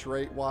refresh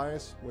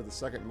rate-wise with a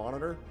second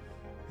monitor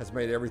has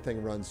made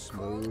everything run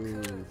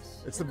smooth.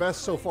 It's the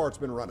best so far it's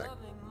been running,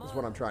 is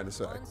what I'm trying to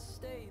say.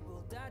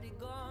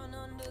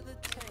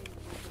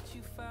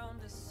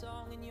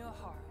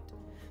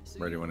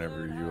 Ready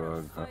whenever you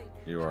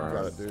are.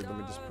 Got it, dude. Let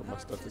me just put my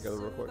stuff together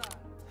real quick.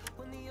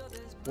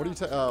 What are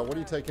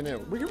you taking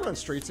in? We can run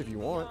streets if you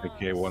want.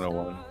 AK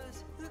 101.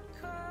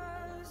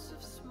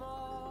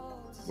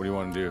 What do you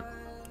want to do?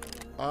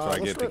 So I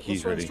get the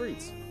keys ready.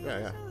 Streets.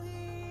 Yeah.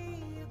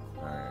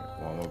 Alright,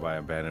 well I'm gonna buy a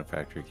abandoned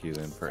factory key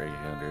then for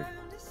 800.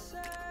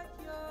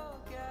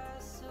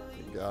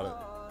 You got it.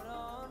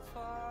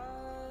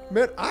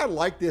 Man, I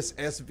like this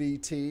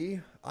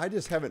SVT. I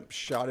just haven't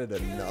shot it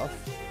enough.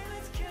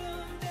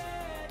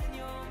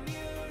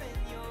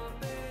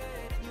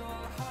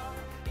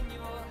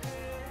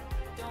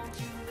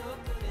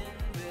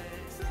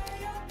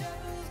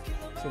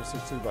 So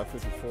 62 by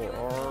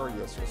 54R,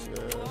 yes.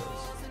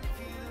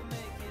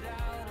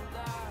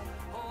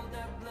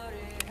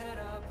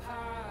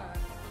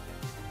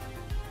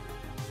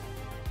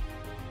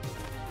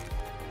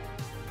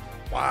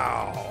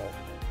 Wow.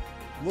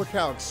 Look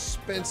how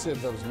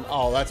expensive those.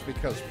 Oh, that's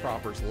because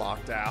proper's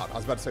locked out. I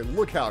was about to say,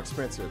 look how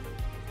expensive.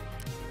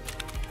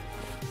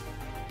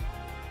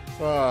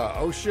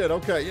 Oh shit.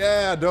 Okay.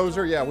 Yeah,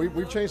 Dozer. Yeah,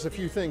 we've changed a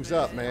few things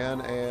up,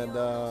 man, and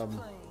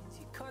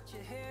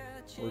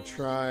we're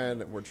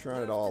trying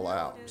it all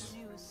out.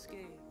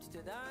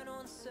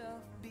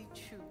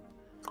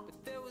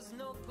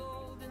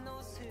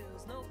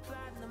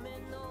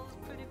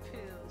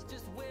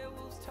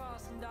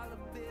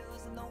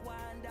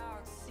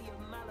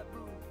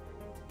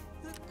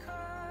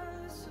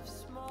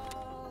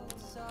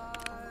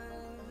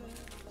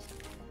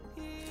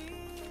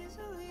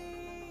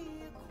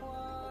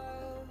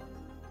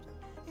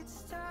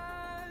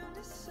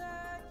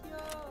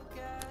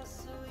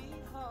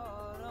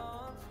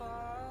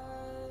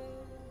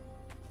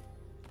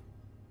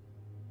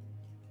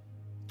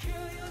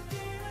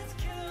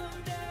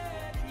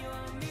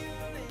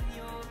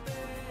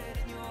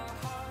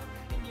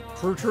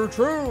 True, true,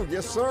 true.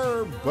 Yes,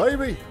 sir,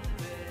 baby.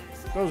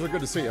 Those are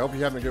good to see. I hope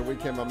you're having a good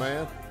weekend, my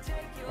man.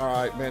 All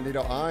right,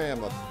 Bandito, I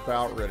am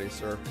about ready,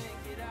 sir.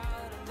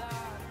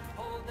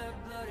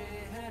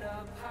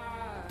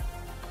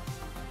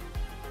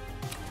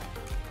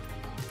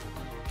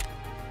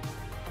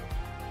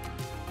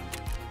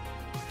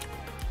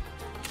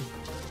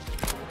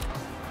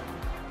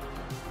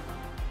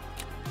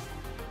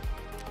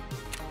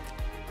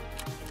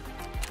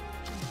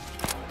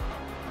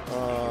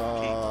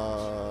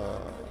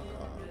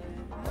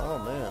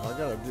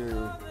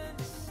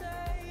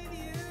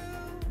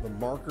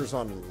 Markers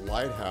on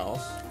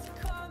Lighthouse.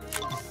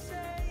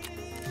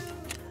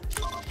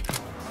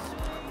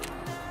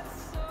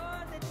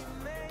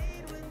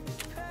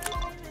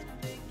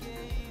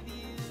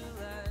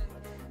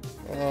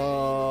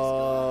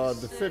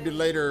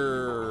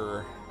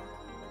 Defibrillator.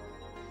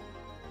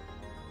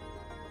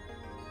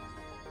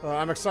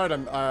 I'm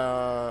excited.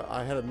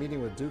 I had a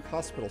meeting with Duke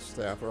Hospital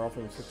staff. They're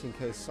offering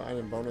 $15K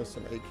sign-in bonus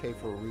and $8K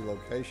for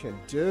relocation.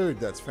 Dude,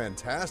 that's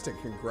fantastic.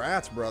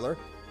 Congrats, brother.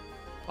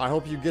 I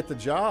hope you get the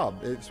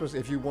job, especially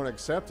if you want to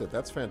accept it.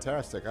 That's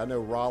fantastic. I know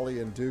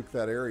Raleigh and Duke,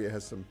 that area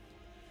has some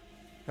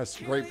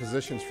great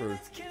positions for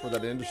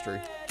that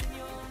industry.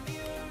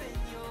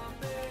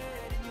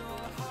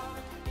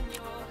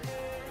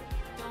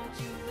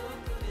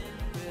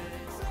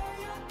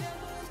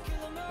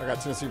 I got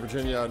Tennessee,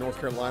 Virginia, North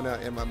Carolina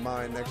in my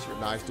mind next year.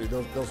 Nice, dude.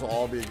 Those will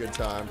all be a good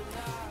time.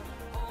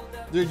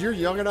 Dude, you're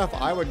young enough,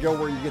 I would go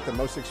where you get the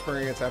most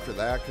experience after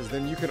that, because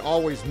then you can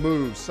always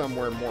move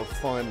somewhere more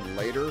fun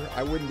later.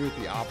 I wouldn't do it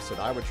the opposite.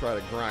 I would try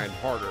to grind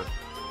harder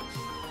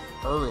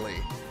early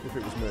if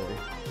it was me.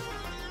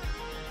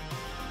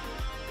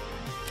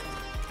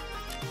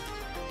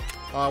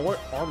 What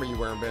armor are you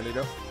wearing,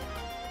 Bandito?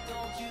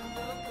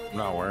 I'm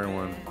not wearing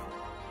one.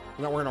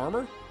 You're not wearing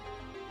armor?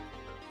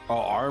 Oh,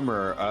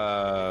 armor.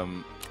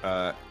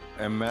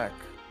 MMAC.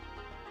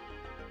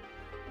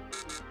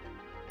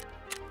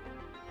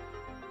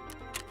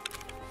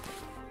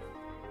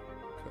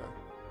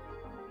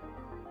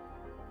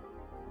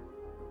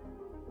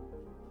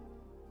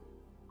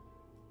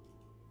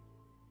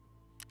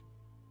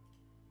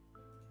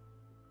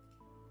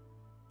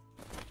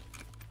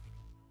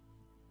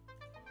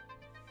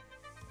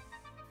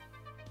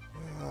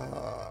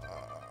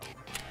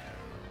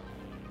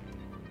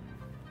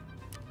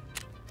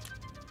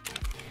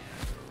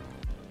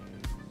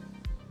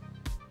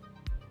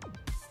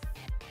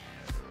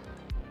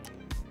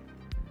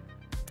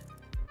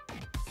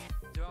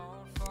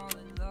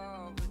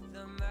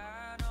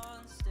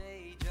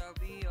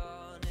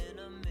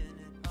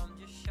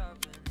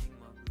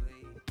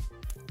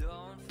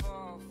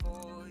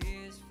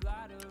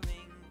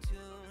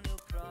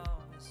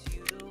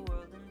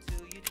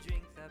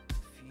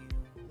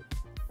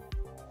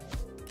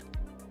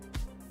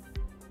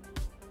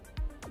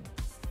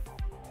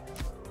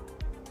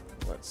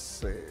 Let's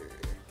see.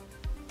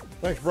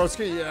 Thanks,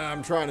 broski. Yeah,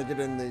 I'm trying to get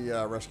in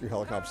the rescue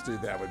helicopters,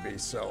 dude. That would be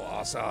so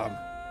awesome.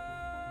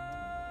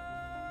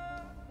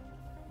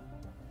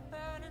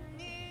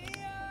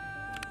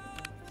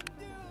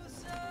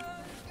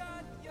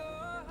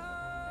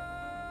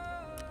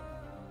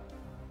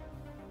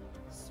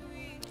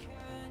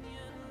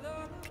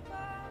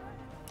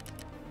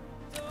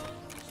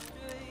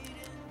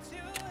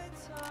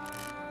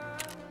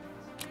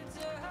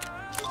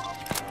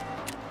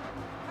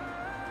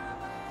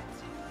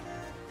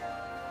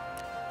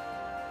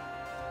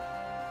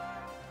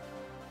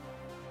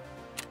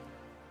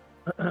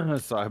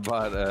 So I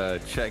bought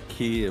a check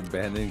key,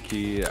 abandoned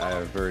key.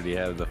 I've already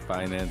have the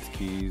finance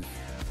keys.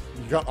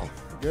 Oh,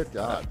 good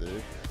God,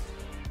 dude.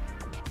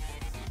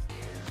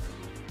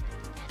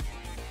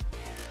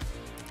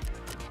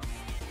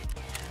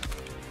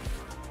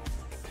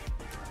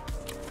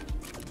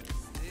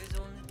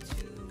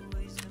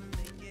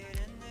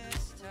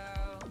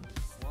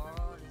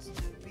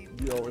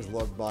 You always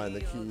loved buying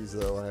the keys,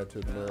 though, I have to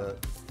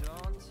admit.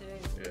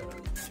 Yeah.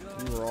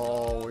 You were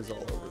always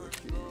all over the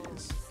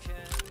keys.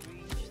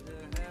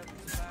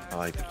 I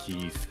like the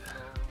keys.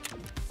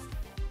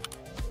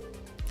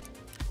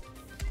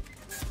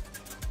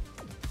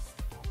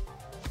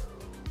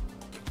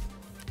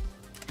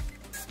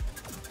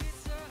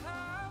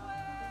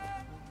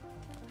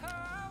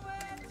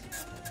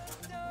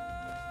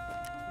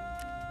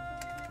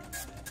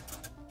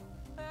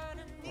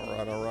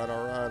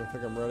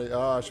 think I'm ready.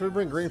 Should we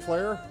bring green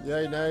flare?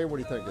 Yay, nay? What are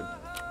you thinking?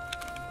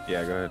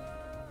 Yeah, go ahead.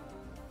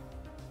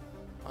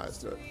 All right, let's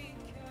do it.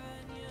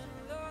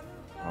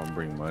 I'll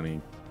bring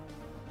money.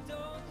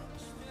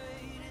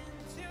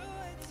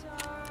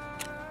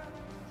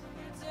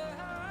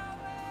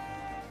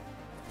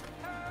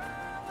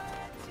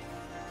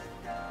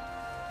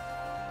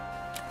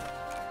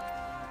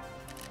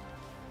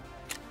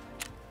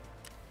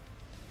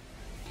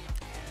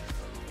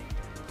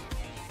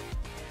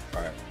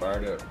 All right,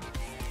 fired up.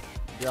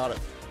 Got it.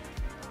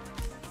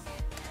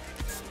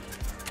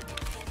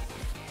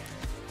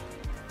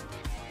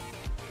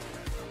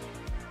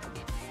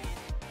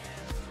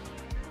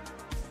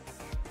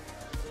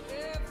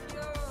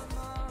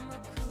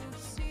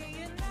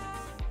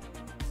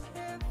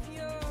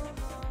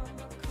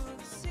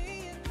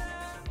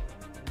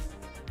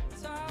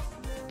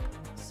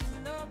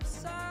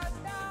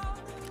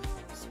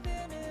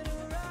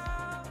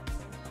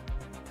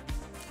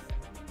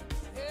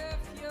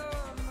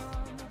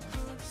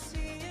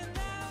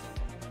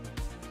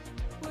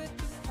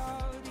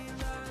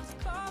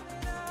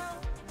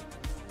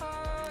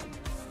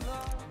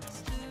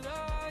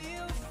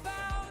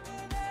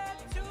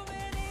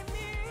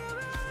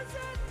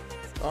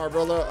 All right,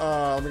 brother.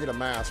 Let me get a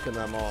mask and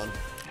I'm on.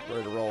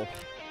 Ready to roll.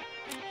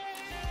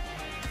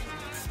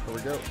 Here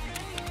we go.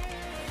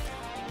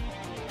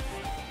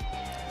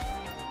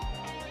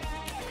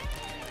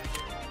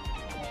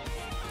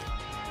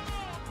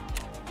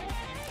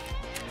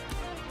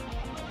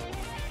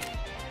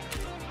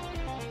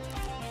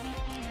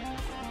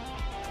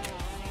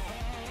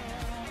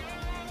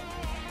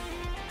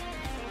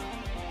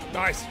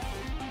 Nice.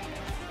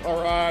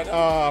 All right.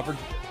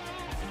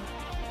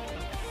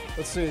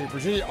 Let's see.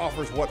 Virginia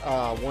offers what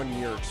 1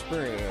 year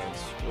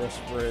experience.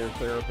 Respirator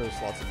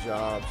therapist, lots of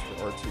jobs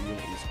for R2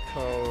 unit East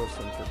Coast,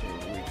 and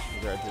 15 weeks.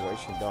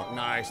 Congratulations, doc.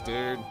 Nice,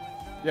 dude.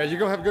 Yeah, you're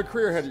gonna have a good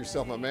career ahead of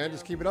yourself, my man.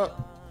 Just keep it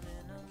up.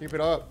 Keep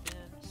it up.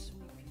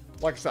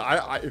 Like I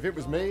said, if it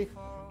was me,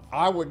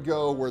 I would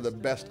go where the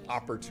best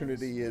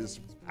opportunity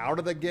is out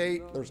of the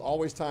gate. There's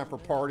always time for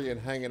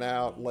partying, hanging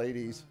out,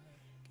 ladies.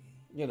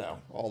 You know,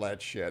 all that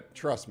shit.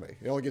 Trust me,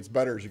 it only gets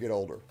better as you get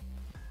older.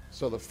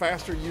 So the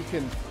faster you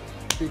can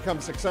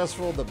become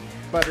successful, the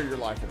better your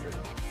life will be.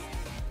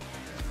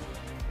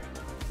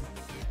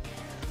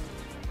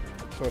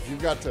 So if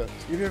you've got to,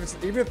 even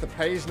if the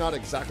pay is not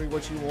exactly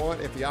what you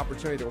want, if the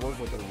opportunity to work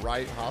with the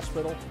right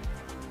hospital,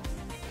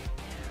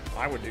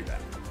 I would do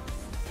that.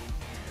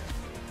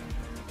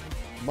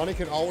 Money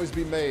can always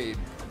be made.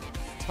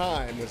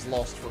 Time is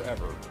lost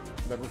forever.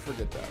 Never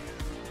forget that.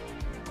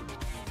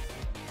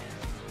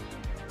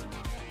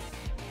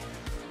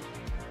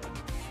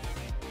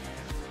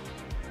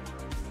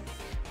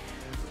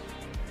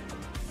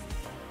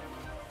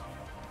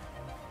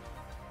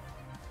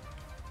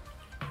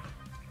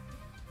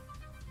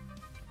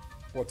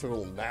 What, took a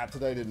little nap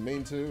today, didn't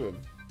mean to, and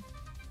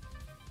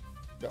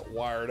got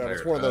wired up.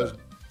 It's one of those,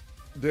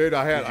 dude,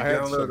 I had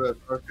download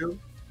some, Starfield?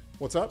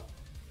 What's up?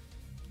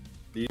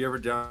 Do you ever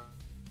download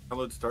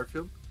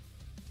Starfield?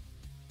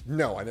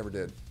 No, I never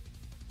did.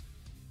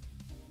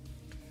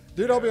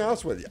 Dude, I'll be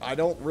honest with you. I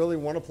don't really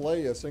want to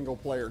play a single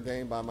player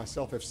game by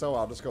myself. If so,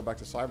 I'll just go back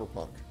to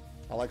Cyberpunk.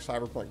 I like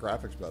Cyberpunk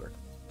graphics better.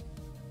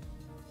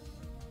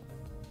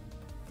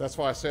 That's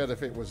why I said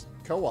if it was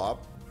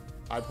co-op,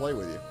 I'd play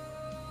with you.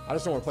 I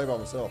just don't want to play by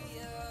myself.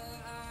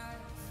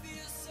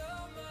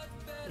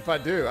 If I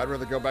do, I'd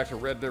rather go back to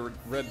Red Dead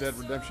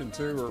Redemption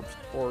 2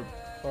 or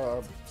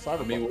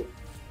Cyberpunk.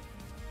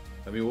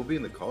 I mean, we'll be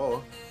in the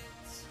call.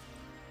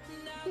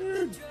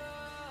 Dude.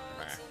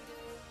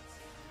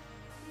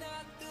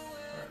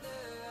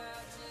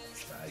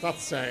 It's not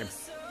the same.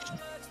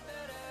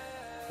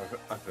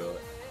 I feel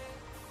it.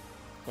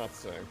 Not the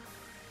same.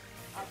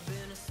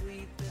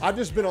 I've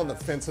just been on the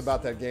fence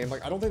about that game.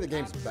 Like, I don't think the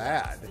game's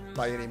bad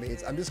by any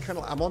means. I'm just kind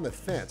of, I'm on the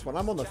fence. When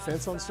I'm on the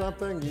fence on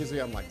something,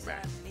 usually I'm like,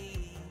 man.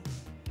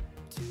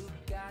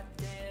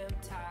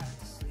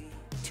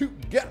 Too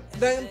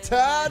goddamn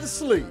tired to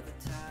sleep.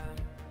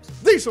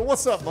 Diesel,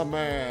 what's up, my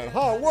man?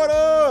 Huh, what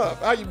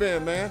up? How you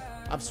been, man?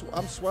 I'm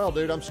swell,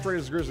 dude. I'm straight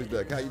as a grizzly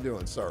dick. How you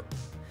doing, sir?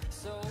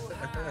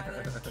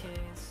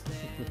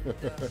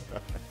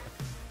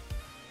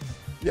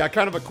 Yeah,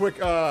 kind of a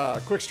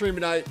quick stream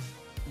tonight,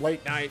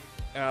 late night.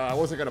 I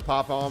wasn't gonna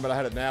pop on, but I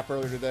had a nap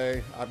earlier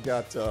today. I've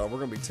got we're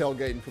gonna be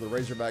tailgating for the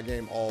Razorback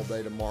game all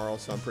day tomorrow,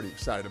 so I'm pretty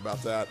excited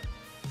about that.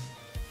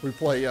 We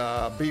play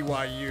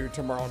BYU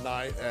tomorrow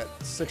night at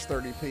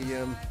 6:30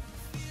 p.m.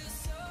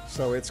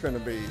 So it's gonna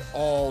be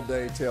all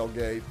day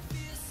tailgate.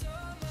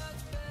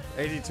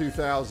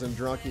 82,000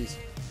 drunkies.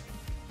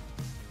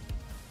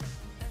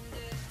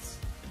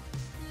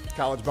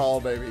 College ball,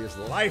 baby, is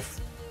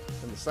life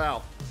in the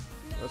South.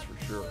 That's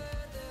for sure.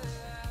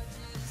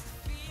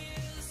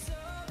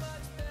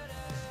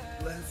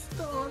 Let's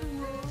start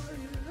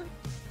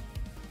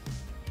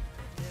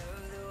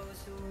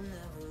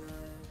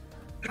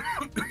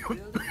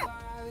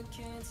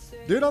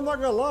Dude, I'm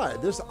not gonna lie.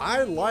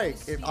 I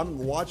like it. I'm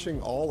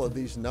watching all of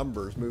these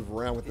numbers move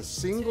around with a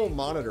single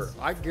monitor.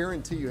 I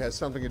guarantee you has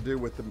something to do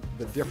with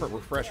the different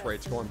refresh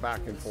rates going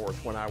back and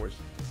forth when I was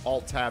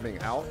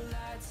alt-tabbing out.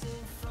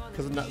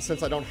 Because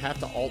since I don't have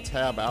to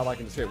alt-tab out, I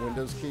can just hit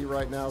Windows key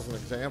right now as an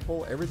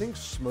example. Everything's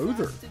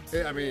smoother.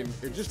 I mean,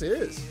 it just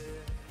is.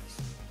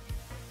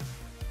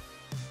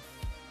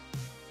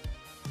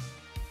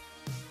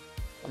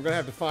 I'm gonna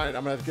have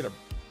to get a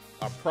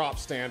prop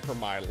stand for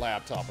my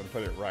laptop and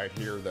put it right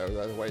here, though.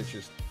 Otherwise, it's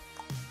just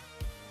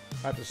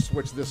I have to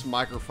switch this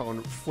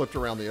microphone flipped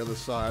around the other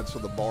side so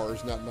the bar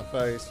is not in my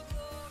face.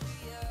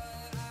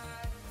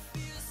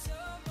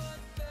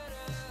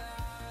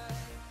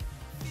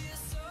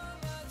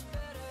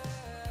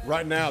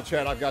 Right now,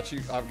 Chad, I've got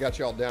you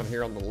all down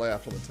here on the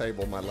left on the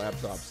table, my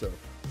laptop, so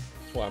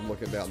that's why I'm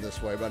looking down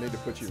this way. But I need to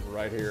put you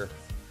right here.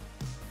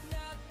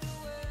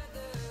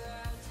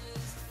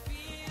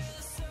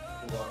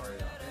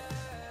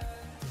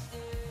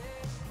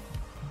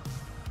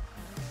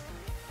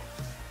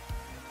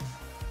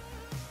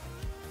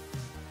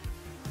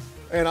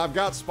 And I've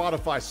got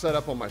Spotify set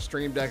up on my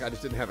Stream Deck. I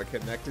just didn't have it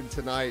connected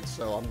tonight,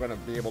 so I'm going to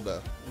be able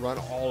to run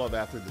all of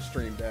that through the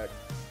Stream Deck.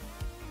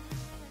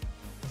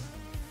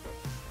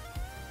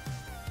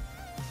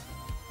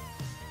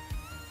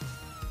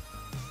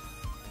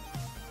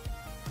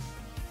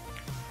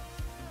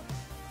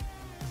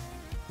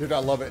 Dude, I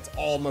love it. It's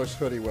almost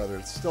hoodie weather.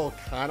 It's still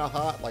kind of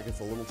hot, like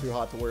it's a little too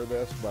hot to wear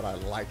this, but I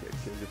like it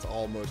because it's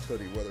almost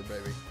hoodie weather,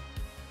 baby.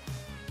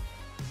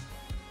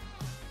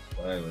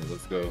 Finally,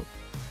 let's go.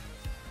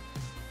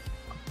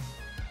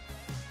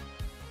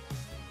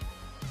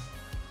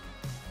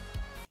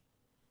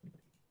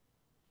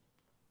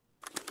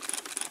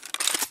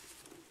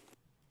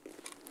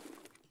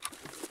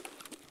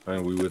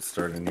 And we would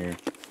start in here.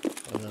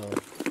 I know.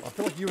 I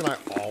feel like you and I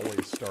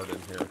always start in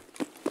here.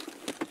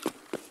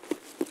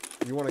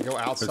 You want to go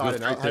outside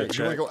and out? Hey,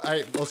 you want to go?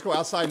 Hey, let's go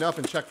outside enough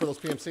and check for those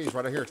PMCs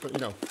right here. You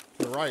know,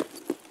 to the right.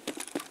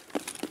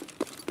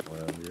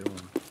 Whatever you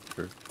want.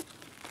 Sure.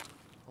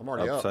 I'm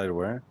already up. Outside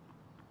where?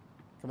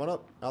 Come on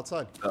up.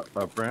 Outside.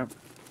 Up ramp?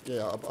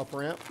 Yeah, up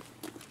ramp.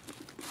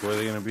 Where are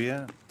they gonna be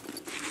at?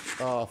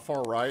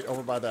 Far right,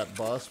 over by that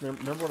bus.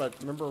 Remember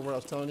what I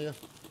was telling you?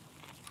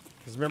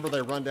 Because remember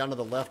they run down to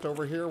the left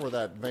over here where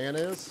that van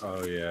is?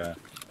 Oh yeah.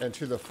 And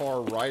to the far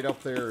right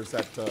up there is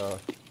that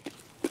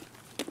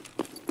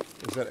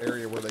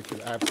area where they could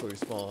absolutely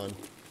spawn.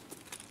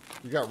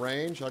 You got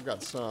range? I've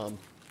got some.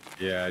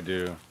 Yeah, I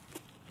do.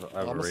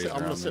 I'm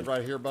gonna sit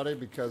right here, buddy,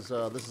 because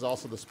this is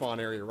also the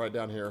spawn area right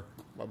down here,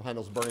 right behind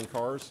those burning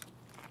cars.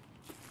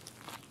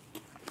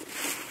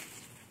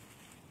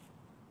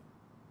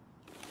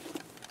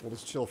 We'll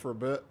just chill for a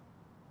bit.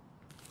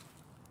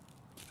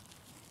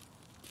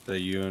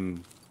 That you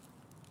and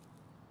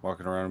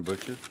walking around in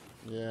bushes?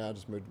 Yeah, I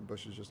just moved in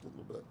bushes just a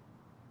little bit.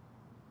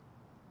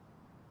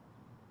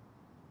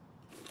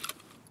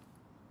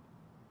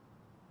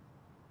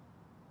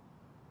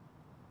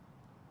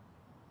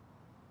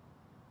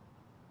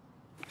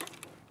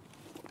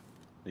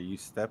 Are you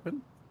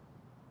stepping?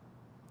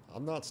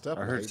 I'm not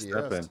stepping. I heard ADS.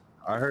 stepping.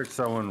 I heard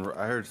someone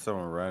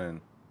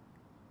running.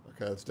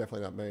 Okay, that's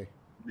definitely not me.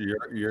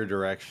 Your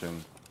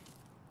direction.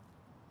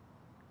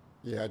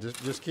 Yeah,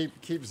 just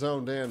keep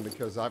zoned in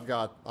because I've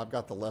got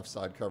the left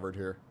side covered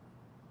here.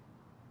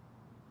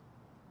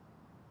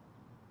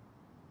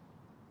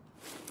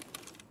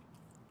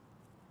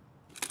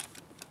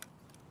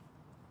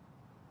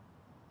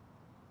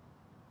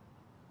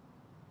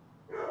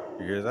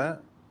 You hear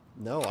that?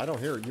 No, I don't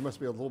hear it. You must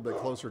be a little bit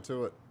closer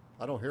to it.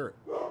 I don't hear it.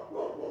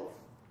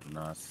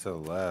 No, it's to the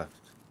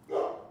left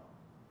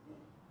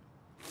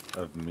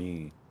of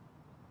me.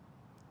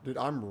 Dude,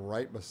 I'm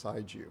right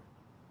beside you.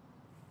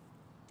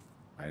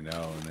 I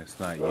know, and it's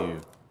not you.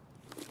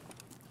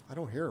 I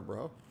don't hear it,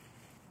 bro.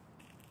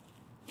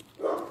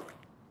 I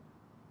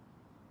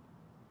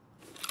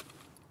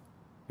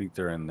think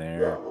they're in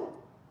there.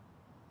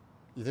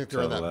 You think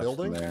they're in that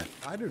building? There.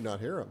 I do not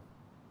hear them.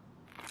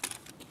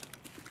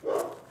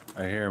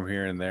 I hear them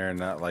here and there, and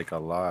not like a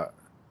lot.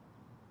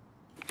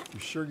 You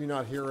sure you're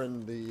not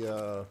hearing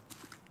the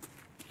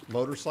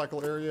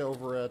motorcycle area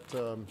over at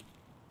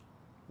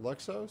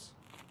Lexos?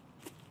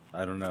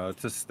 I don't know.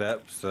 It's a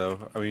step,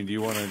 so I mean, do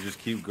you want to just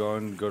keep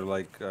going? Go to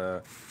like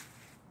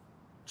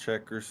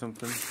check or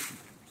something?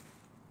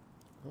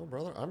 Oh,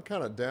 brother, I'm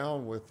kind of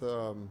down with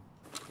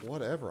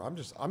whatever.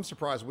 I'm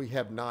surprised we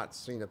have not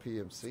seen a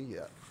PMC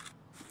yet.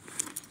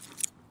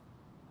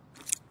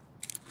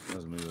 That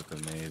was me with the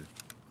nade.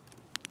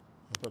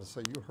 I was about to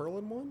say, you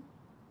hurling one?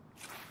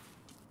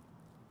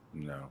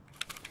 No.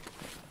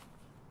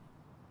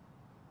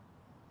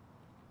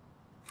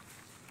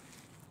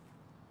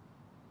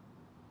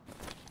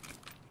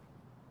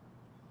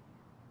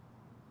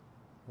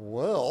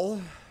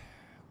 Well,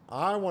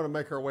 I want to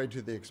make our way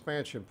to the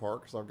expansion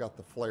part because I've got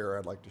the flare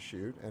I'd like to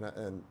shoot, and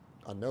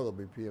I know there'll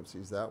be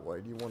PMCs that way.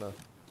 Do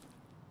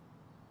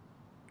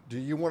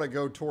you want to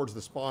go towards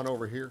the spawn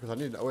over here? Because I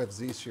need an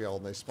OFZ shell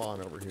and they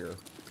spawn over here.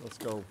 Let's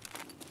go.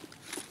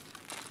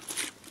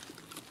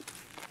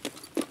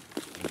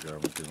 go.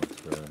 Let's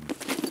go.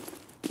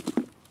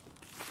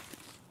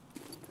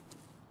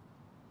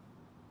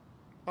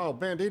 Oh,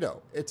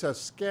 Bandito. It's a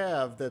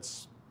scav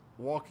that's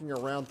walking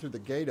around through the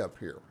gate up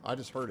here. I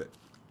just heard it.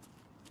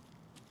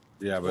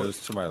 Yeah, but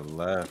it's to my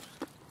left.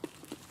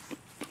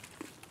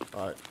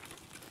 All right.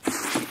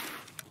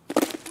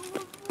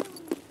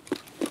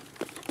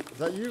 Is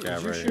that you? Scav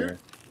Did you right shoot? here.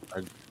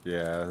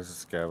 Yeah, there's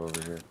a scav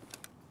over here.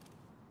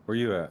 Where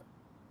you at?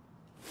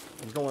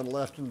 I'm going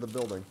left into the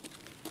building.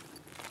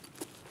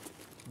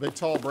 Big,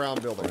 tall, brown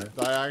building. Where?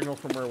 Diagonal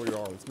from where we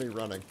are. It's me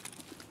running.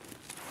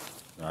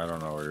 I don't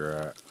know where you're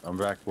at. I'm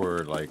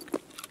backward, like,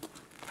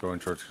 going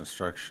towards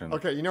construction.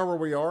 Okay, you know where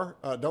we are?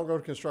 Don't go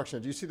to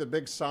construction. Do you see the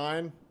big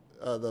sign?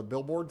 The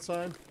billboard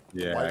sign?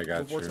 Yeah, White I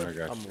got you. billboard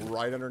sign? I'm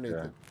right underneath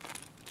Yeah. it.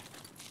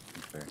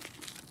 Okay.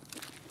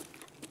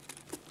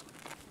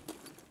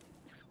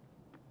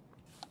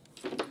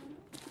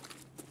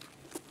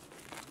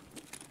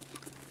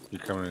 You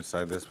coming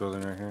inside this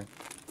building right here?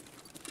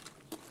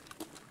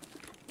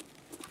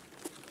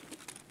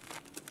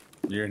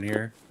 You're in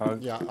here,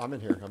 Hog? Yeah, I'm in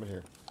here. I'm in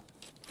here.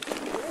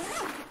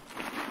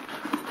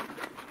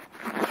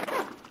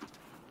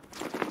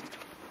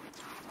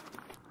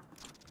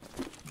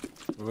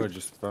 Oh, I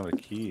just found a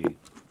key.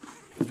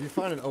 If you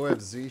find an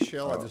OFZ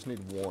shell, I just need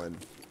one.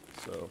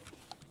 So.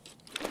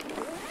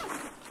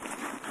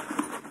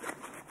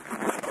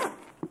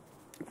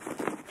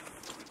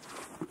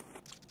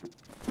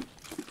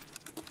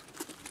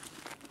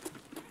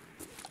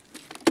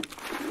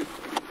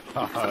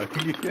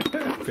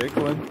 Pick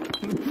one.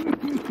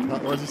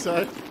 What'd you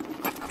say?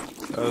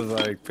 I was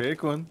like,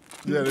 pick one.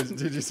 Yeah,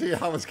 did you see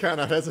I was kind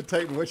of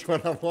hesitating which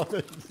one I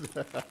wanted?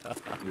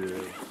 Yeah.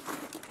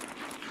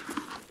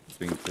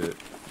 Think it.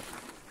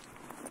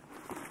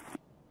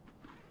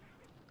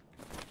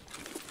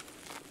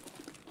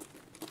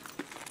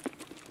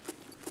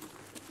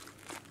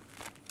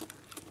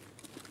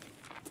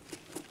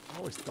 I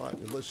always thought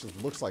it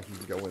just looks like you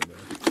can go in there.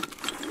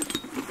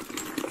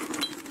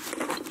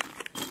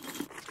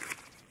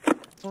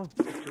 Oh,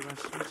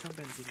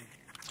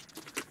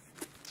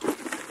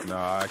 No,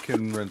 I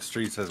can run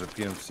streets as a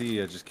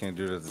PMC. I just can't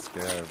do it as a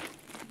scav.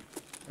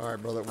 All right,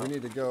 brother. We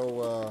need to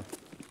go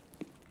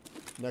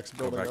next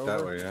Go building back over.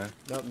 that way, yeah?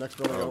 No, next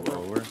building Oh, over.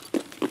 over?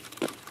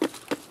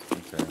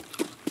 Okay.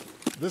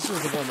 This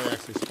is the one they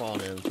actually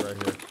spawn in. It's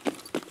right here.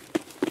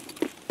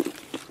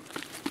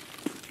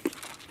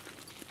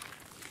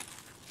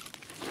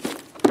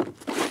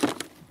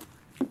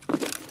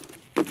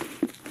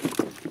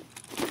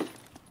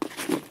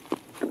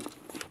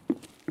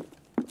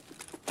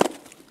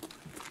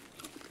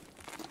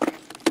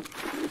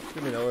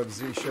 Give me an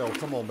OFZ shell.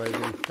 Come on, baby.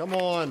 Come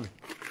on.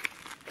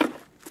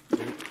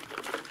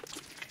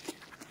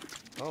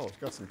 Oh, it's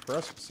got some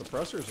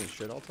suppressors and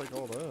shit. I'll take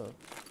all that.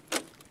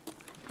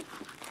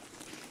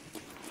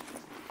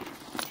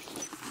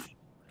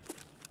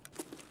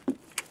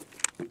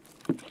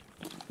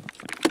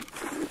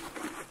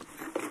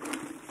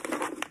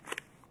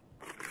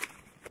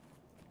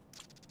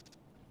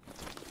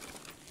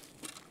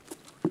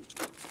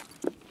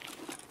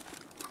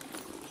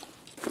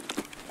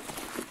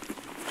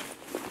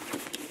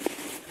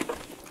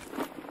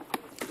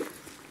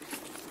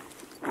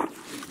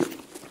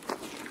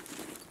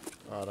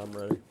 Alright, I'm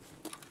ready.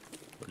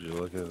 Would you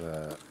look at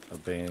that? A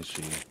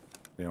Banshee.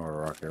 You know,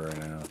 we're rocking right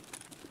now.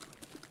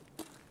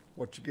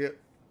 What you get?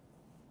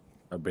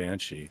 A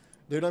Banshee.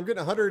 Dude, I'm getting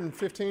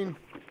 115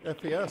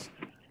 FPS.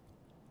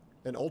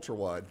 And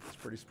ultra-wide.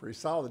 It's pretty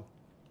solid.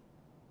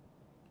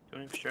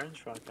 Doing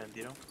insurance rock,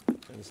 Bandito.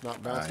 And it's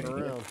not bouncing Aye.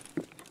 around.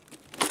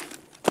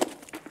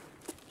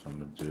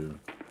 Something to do.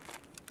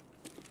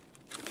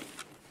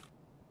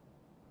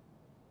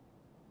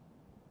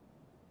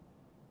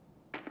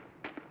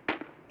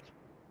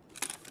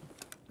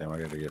 Damn, I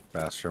gotta get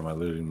faster. My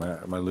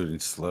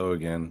looting's slow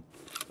again.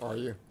 Are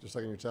you? Just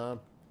taking your time?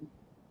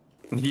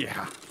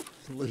 Yeah.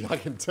 I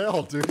can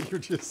tell, dude. You're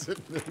just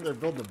sitting in there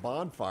building a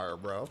bonfire,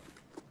 bro.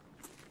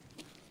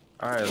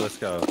 All right, let's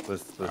go.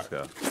 Let's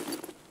go.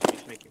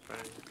 He's making fun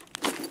of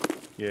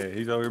you. Yeah,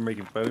 he's over here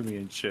making fun of me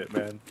and shit,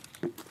 man.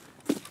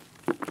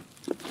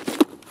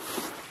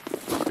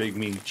 Big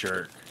mean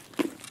jerk.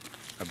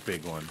 A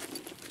big one.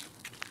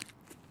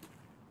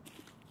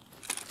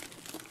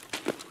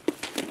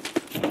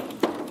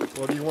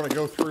 Well, do you want to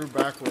go through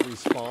back where we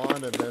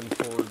spawned and then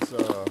towards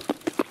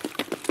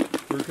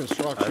through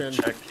construction?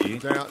 Check key.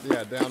 Down,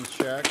 yeah, down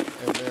check,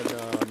 and then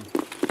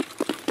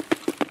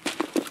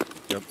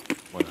Yep,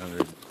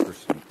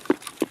 100%.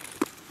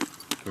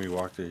 Can we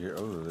walk to here?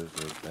 Oh, there's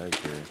a bag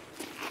here.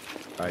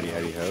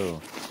 Hidey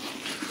ho.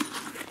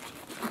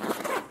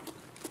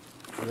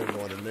 and then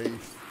go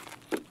underneath.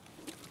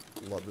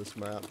 Love this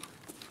map.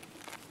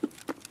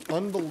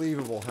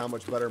 Unbelievable how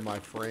much better my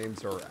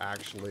frames are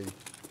actually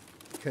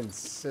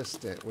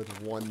consistent with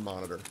one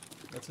monitor.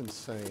 That's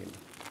insane.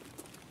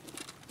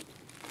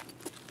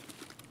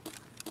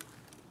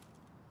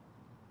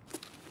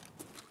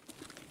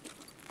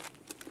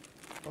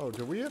 Oh,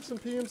 do we have some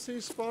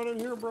PMC spawn in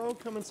here, bro?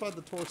 Come inside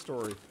the toy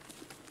story.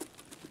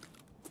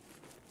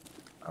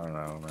 I don't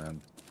know,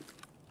 man.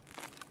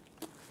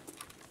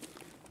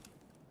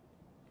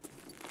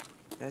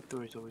 That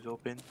door is always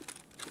open.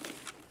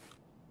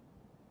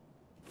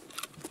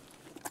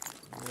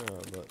 Yeah,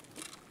 but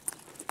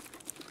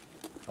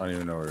I don't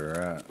even know where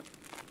you're at.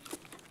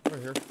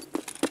 right here.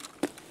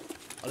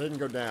 I didn't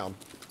go down.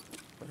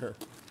 Right here.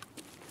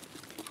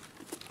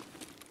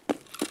 I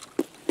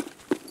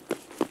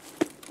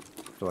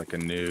feel like a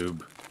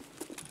noob.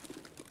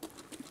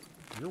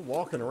 You're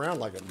walking around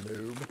like a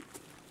noob.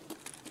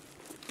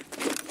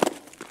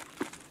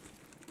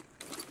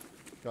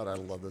 God, I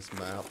love this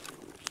map.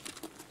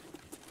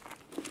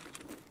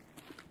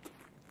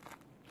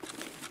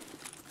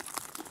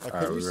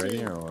 Alright, we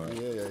ready or what?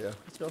 Yeah.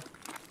 Let's go. What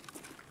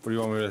do you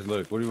want me to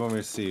look? What do you want me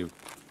to see?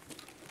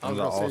 I'm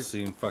the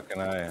all-seeing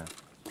fucking eye.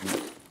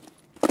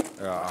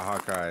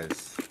 Hawk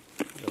eyes.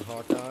 Got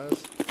hawk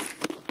eyes.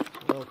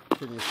 Well,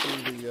 can you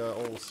see the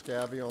old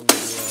scabby on the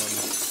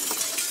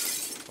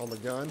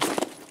gun?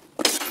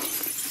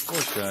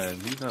 What gun?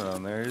 He's not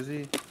on there, is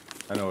he?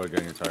 I know what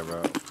gun you're talking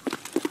about.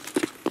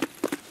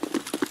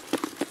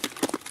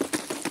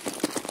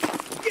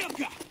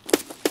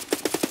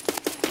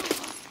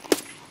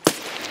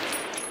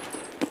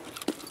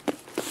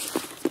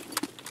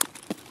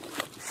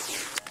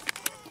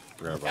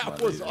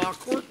 That was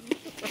awkward.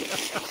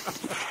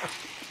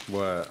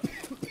 What?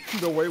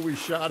 The way we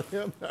shot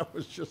him, that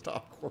was just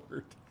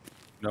awkward.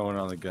 No one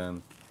on the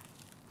gun.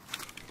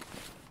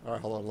 All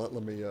right, hold on.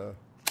 Let me.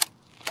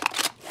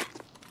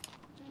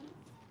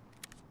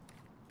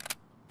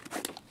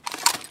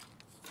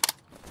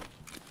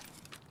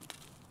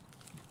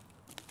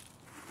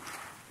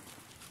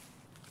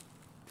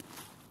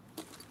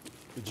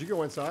 Did you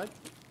go inside?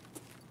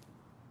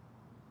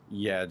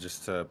 Yeah,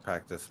 just to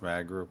pack this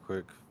mag real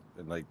quick.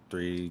 In like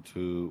 3,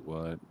 2,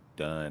 1,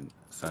 done.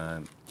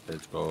 Son,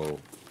 let's go.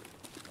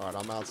 All right,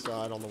 I'm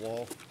outside on the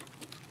wall.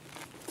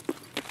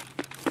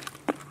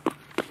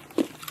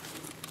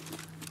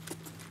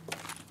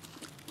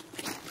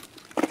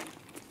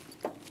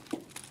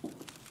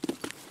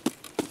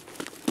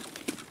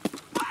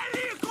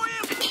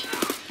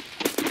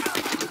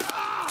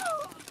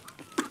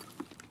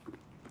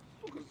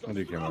 And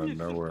he came out of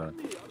nowhere.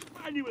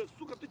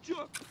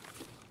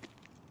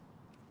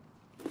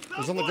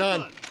 He's on the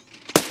gun.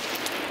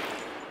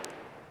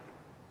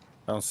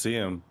 I don't see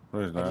him.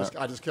 Where's that?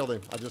 I just killed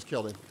him. I just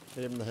killed him.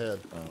 Hit him in the head.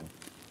 Oh.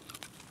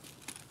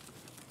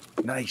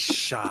 Nice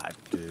shot,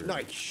 dude.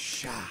 Nice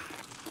shot.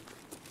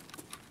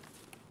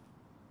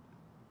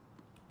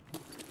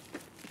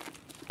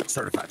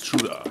 Certified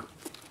shooter.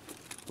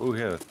 Ooh,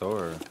 he had a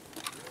Thor.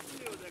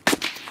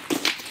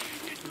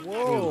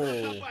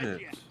 Whoa.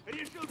 Shit.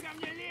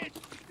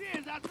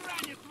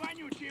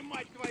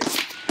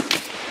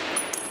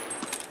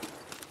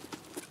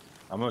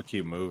 I'm gonna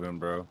keep moving,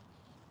 bro.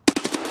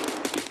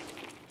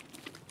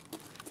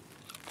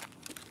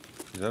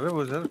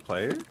 Was that a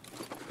player?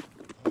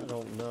 I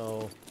don't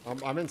know.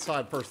 I'm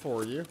inside first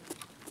floor. Are you?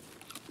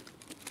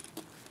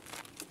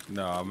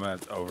 No, I'm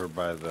over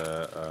by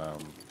the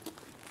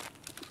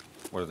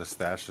where the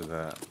stash is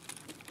at.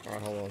 All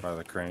right, hold on. By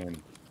the crane.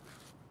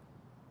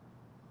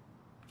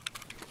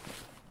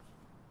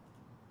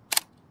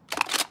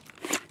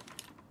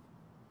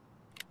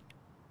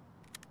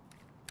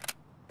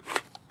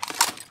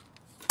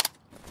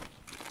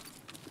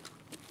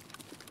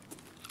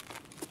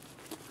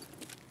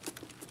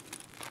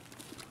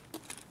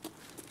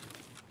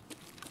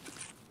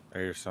 I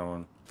hear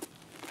someone.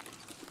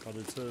 I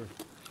do too.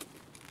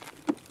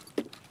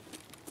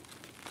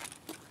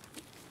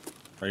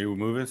 Are you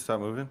moving? Stop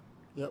moving.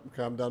 Yep.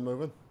 Okay, I'm done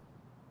moving.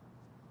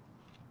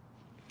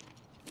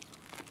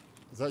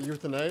 Is that you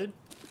with the nade?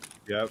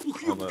 Yep.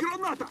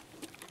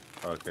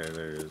 Okay,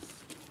 there he is. Is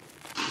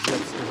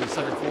he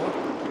second floor?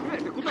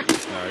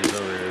 No, he's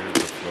over here at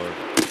the floor.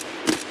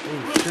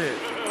 Oh shit!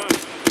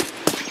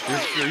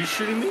 Are you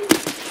shooting me?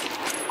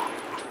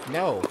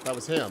 No, that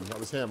was him. That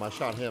was him. I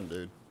shot him,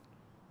 dude.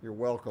 You're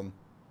welcome.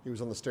 He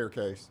was on the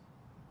staircase.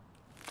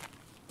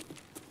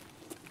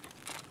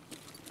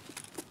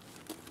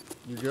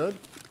 You good?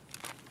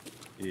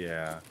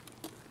 Yeah.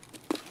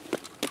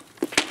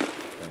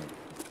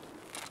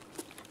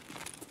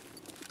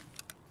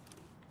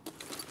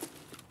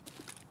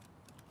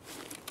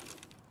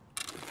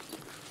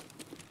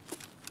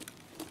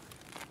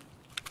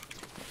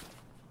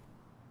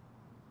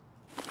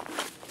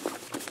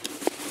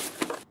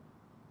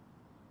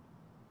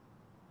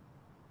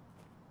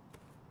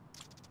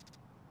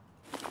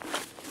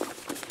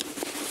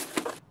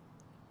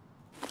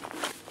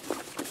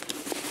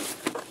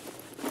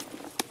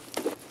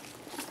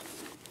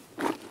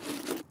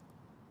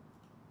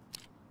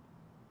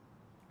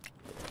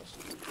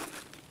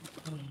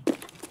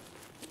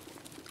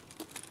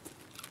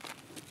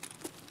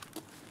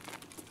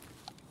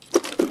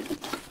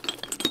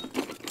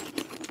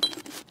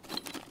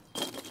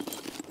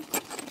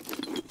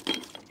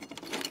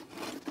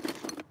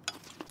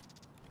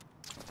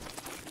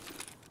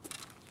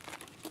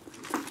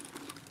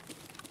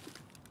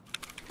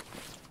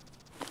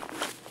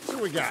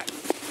 What we got?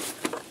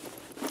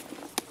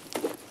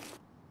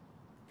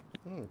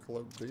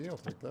 Cloak B, I'll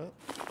take that.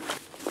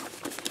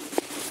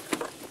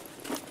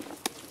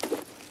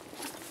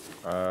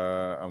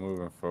 I'm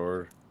moving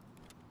forward.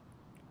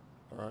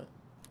 All right.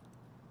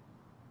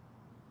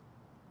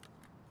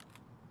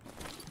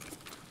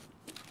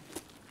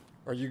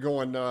 Are you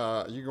going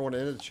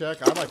into the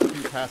check? I'd like to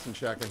keep passing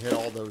check and hit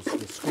all the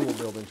school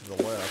building to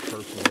the left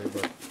personally,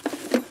 but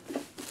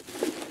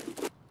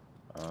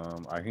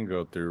I can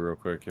go through real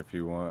quick if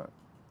you want.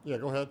 yeah,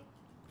 go ahead.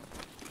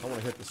 I want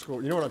to hit the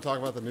school. You know what I'm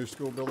talking about? The new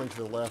school building to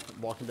the left,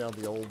 walking down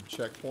the old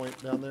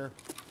checkpoint down there.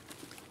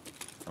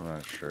 I'm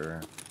not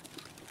sure.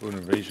 Ooh, an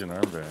invasion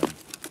armband.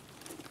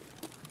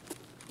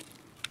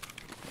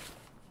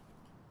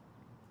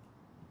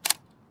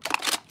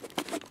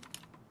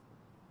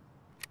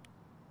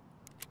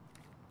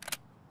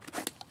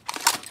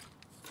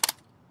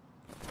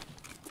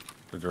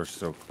 The door's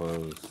still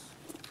closed.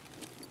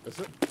 Is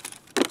it?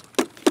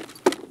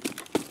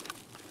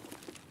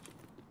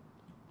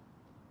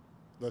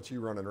 That's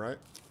you running, right?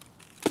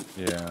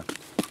 Yeah.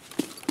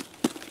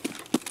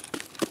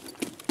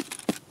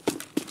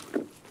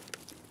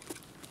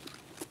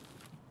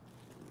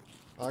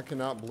 I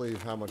cannot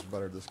believe how much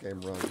better this game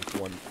runs with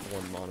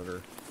one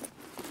monitor.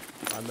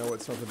 I know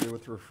it's something to do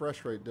with the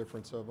refresh rate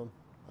difference of them.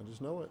 I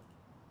just know it.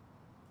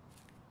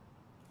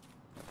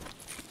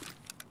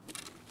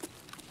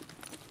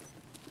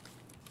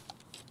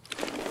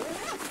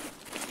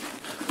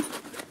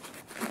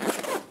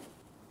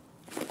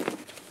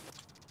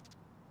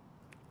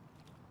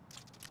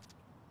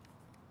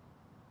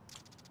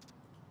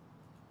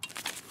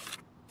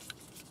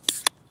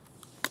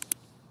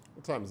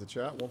 What time is the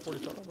chat?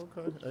 1:45?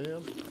 Okay.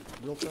 AM?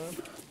 Real time?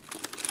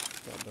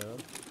 Not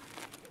bad.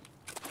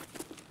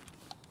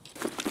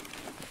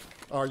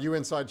 Are you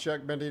inside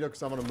check, Bandito?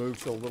 Because I'm going to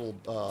move to a little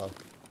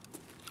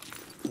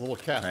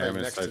cafe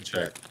next to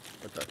check.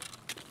 Okay.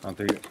 I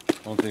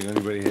don't think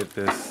anybody hit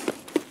this.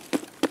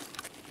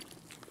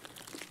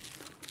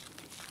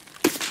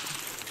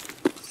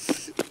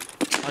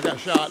 I got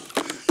shot.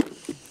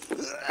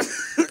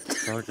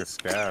 I like a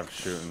scav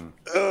shooting.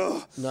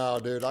 No,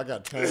 dude, I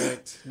got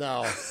tanked.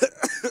 No.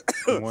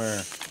 From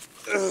where?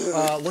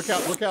 Look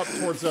out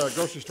towards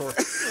grocery store.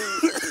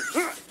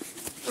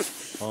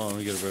 Hold on, let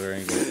me get a better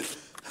angle.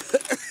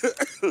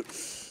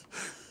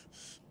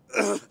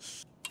 Oh,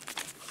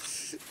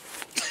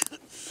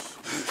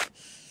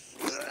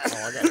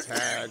 I got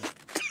tagged.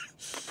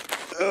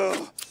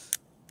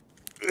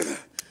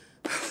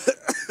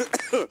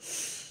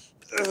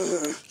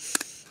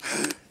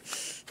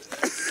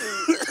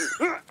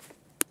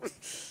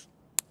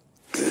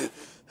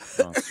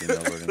 I don't see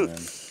nobody,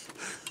 man.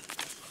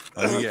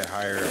 Let me get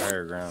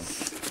higher ground.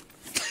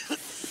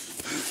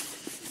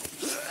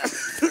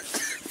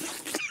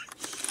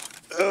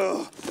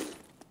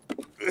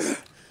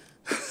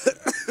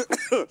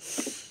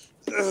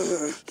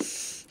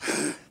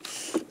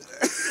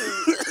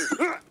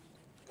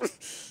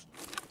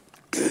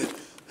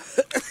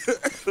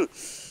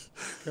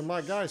 Can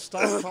my guy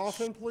stop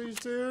coughing, please,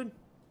 dude?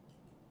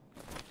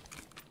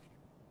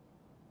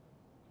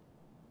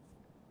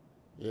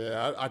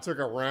 Yeah, I took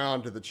a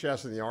round to the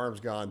chest and the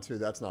arm's gone, too.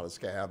 That's not a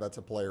scab. That's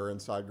a player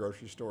inside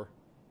grocery store.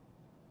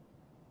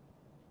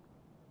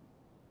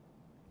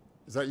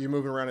 Is that you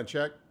moving around and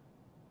check?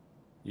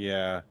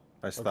 Yeah,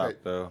 I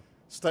stopped though.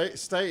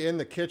 Stay in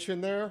the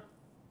kitchen there.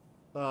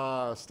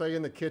 Stay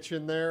in the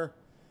kitchen there.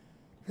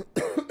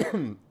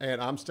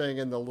 And I'm staying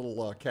in the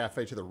little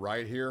cafe to the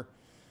right here.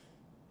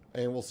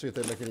 And we'll see if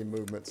they make any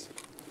movements.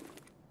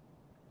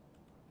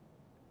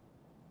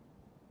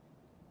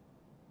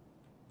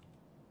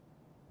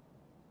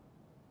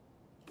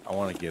 I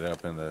want to get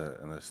up in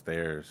the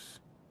stairs.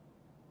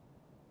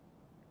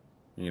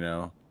 You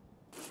know,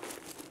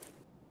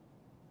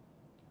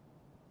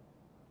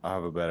 I'll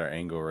have a better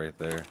angle right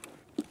there.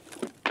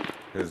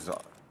 Cause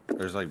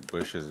there's like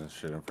bushes and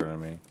shit in front of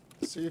me.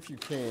 See if you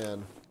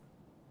can.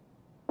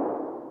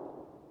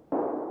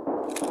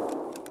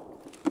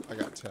 I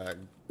got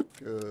tagged.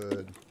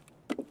 Good.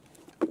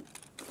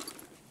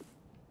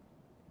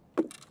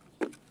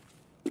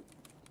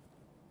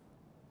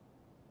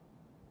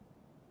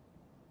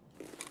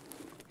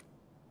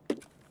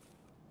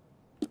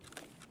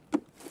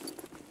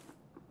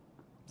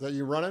 Is that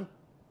you running?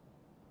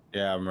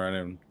 Yeah, I'm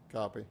running.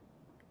 Copy.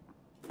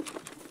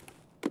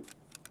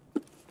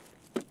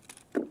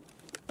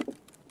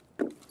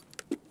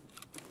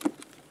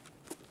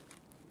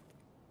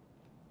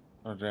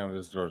 Oh damn,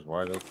 this door's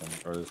wide open,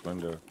 or this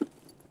window.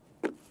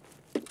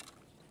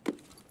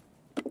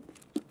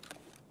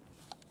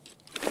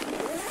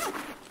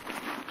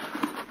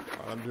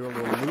 I'm doing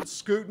a little loot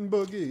scooting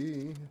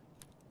boogie.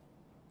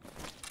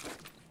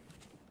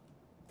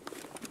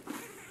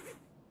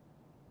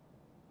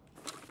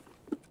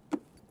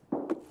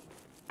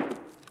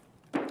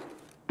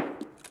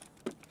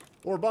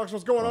 Lord Box,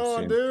 what's going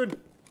on, dude?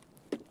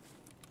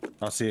 I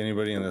don't see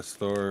anybody in the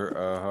store,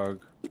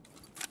 Hug.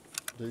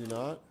 Do you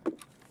not?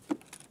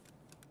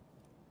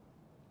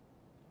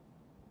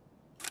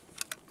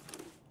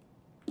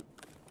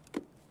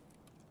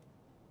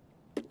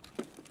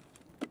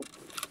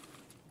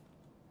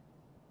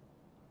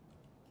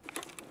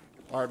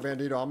 All right,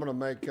 Bandito, I'm going to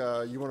make,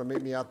 you want to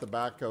meet me out the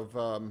back of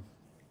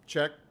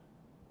Check.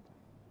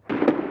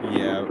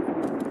 Yeah.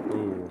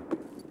 Ooh.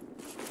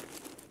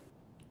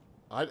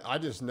 I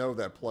just know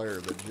that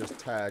player that just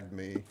tagged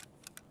me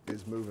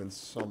is moving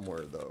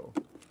somewhere though.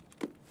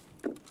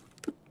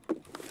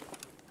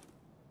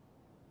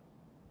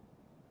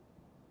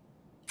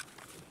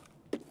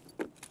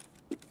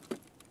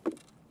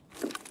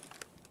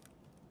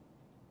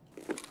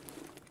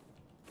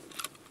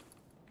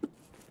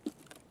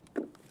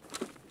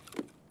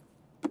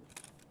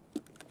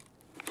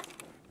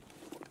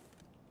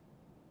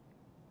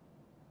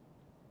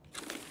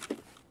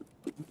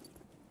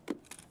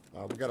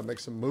 We got to make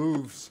some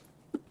moves.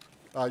 You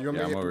want Yeah, me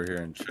I'm over here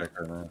and check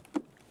right now.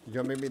 You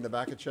gonna meet me in the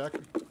back and check?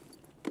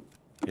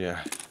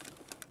 Yeah.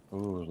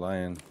 Ooh,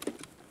 lion.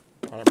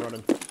 All right, I'm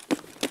running.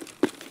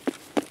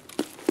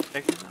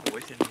 Check is not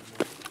with it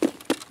anymore.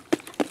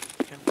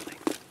 Kind of like,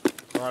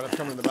 All right, I'm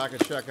coming in the back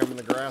and check. I'm in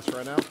the grass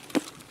right now.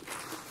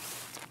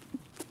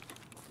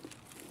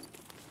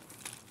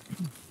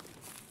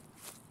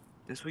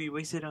 this what you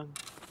wasted on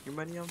your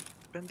money on,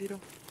 Bandito?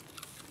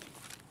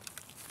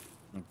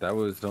 That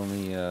was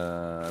only,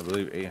 I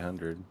believe,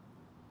 800.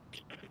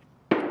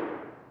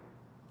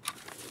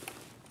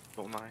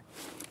 Don't lie.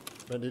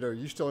 Bandito, are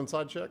you still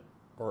inside check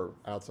or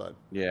outside?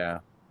 Yeah.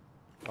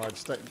 All right,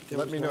 stay. That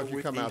Let was me know not if you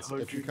with come out. If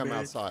you 800, come man.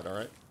 outside, all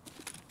right.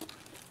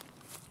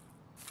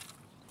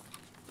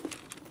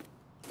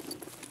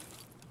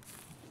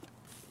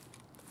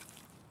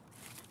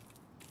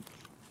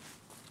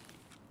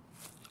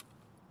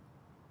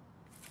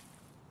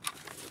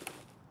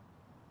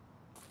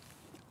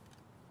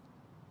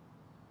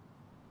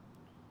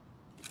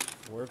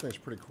 Well, everything's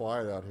pretty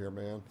quiet out here,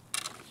 man.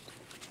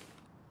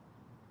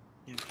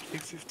 Yeah,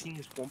 615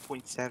 is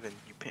 1.7.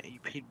 You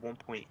paid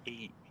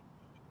 1.8.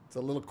 It's a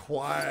little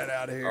quiet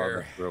out Oh,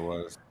 here. that's where it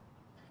was.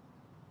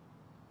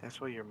 That's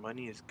why your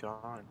money is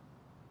gone.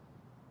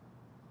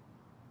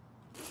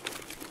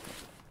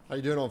 How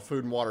you doing on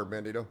food and water,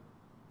 Bandito?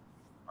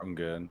 I'm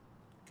good.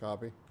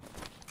 Copy.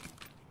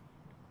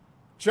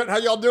 Chet, how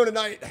y'all doing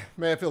tonight?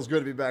 Man, it feels good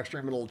to be back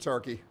streaming a little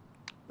turkey.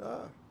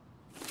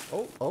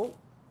 Oh.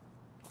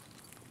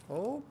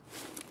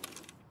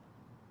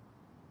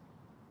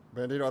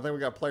 Bandito, I think we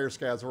got player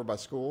scads over by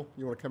school.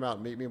 You want to come out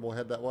and meet me and we'll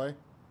head that way?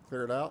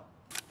 Clear it out?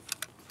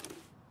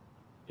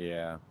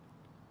 Yeah.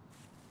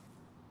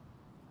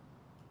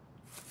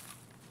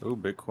 Ooh,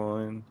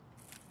 Bitcoin.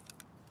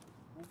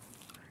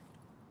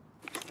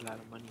 That's a lot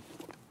of money.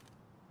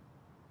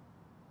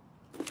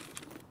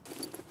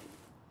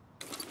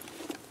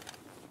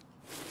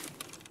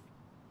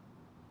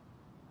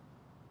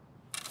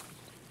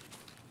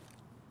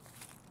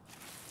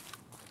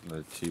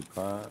 The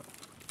teapot.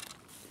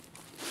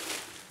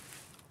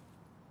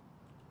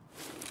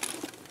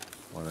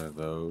 One of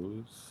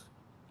those.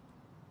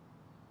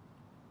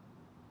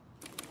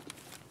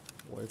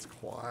 Boy, it's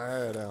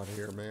quiet out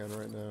here, man,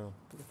 right now.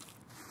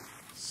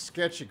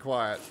 Sketchy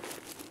quiet.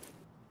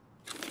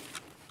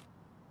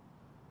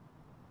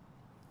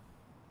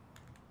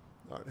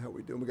 All right, how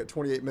we doing? We got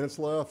 28 minutes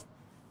left.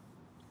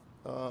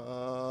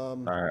 All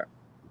right.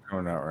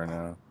 Coming out right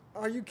now.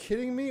 Are you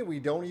kidding me? We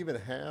don't even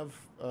have...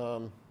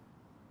 Well,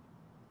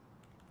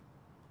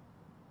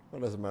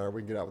 it doesn't matter.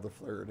 We can get out with a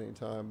flare at any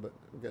time, but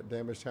we got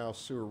damaged house,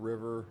 sewer,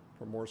 river,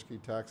 Primorsky,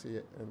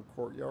 taxi, and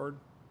courtyard.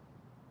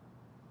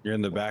 You're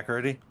in the back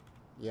already?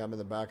 Yeah, I'm in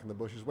the back in the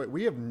bushes. Wait,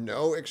 we have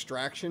no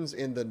extractions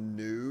in the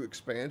new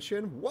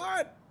expansion?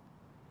 What?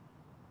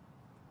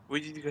 Where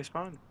did you guys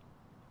spawn?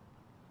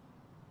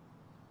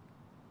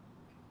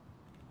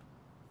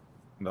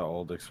 The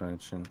old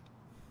expansion.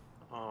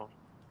 Oh,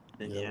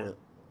 then yeah.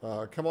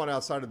 Come on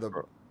outside of the...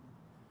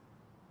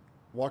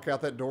 Walk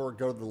out that door,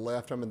 go to the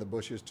left. I'm in the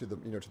bushes to the,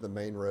 to the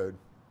main road.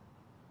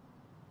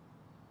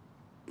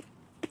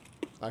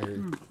 I hear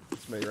you.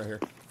 It's me right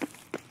here.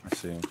 I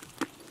see him.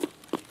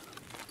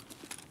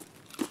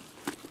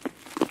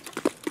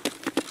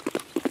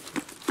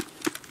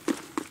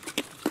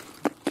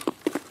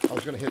 I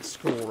was going to hit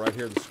school right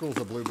here. The school's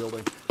a blue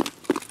building.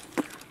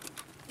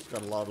 It's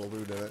got a lot of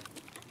loot in it.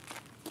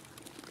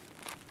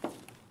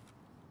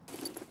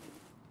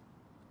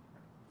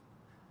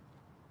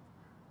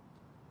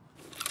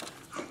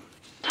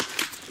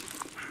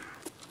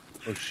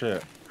 Oh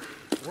shit.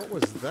 What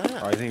was that?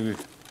 I think we.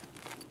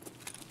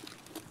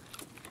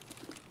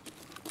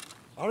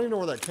 I don't even know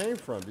where that came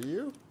from. Do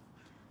you?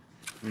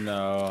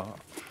 No.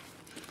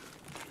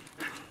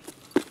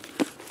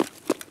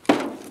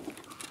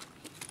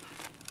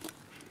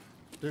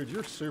 Dude,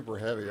 you're super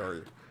heavy, are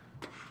you?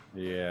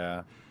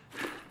 Yeah.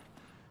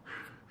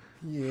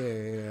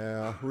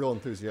 Yeah. Real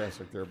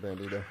enthusiastic there,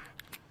 Bandito.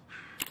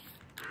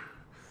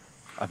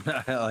 I'm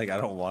not like I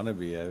don't want to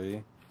be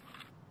heavy.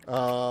 Do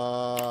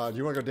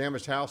you want to go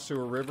damaged house,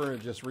 sewer, river,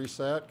 and just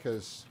reset?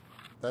 Because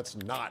that's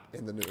not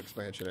in the new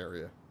expansion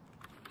area.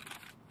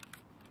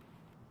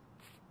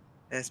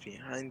 That's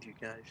behind you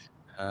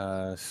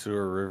guys.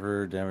 Sewer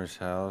river, damaged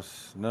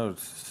house. No,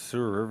 it's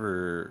sewer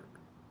river.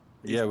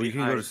 It's Yeah, we can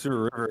go to behind.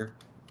 sewer river.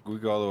 We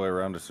go all the way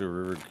around to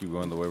sewer river. Keep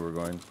going the way we're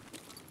going.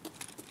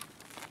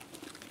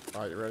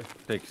 All right, you ready?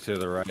 Take to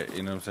the right.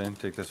 You know what I'm saying?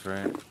 Take this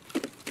right.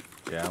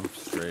 Yeah, I'm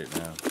straight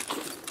now.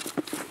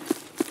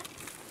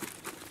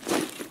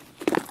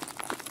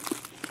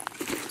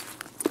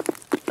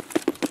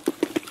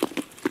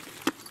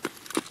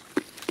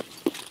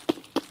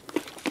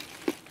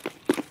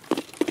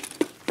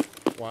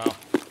 Wow.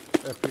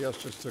 FPS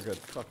just took a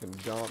fucking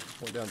dump.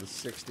 Went down to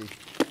 60.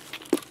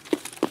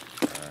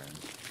 Alright.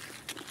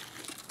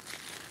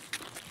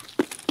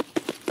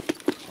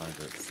 Mine's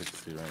at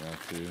 60 right now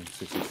too.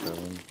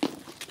 67.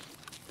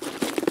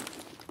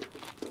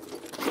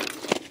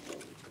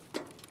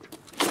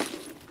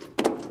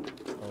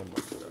 Oh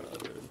my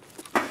god, dude.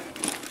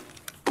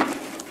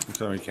 You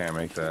tell me you can't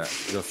make that.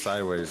 Go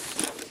sideways.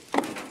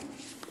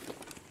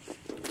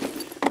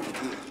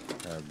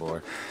 Alright,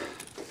 boy.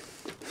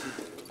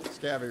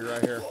 Scabby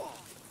right here.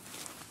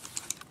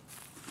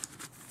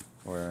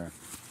 Where?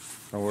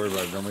 Don't worry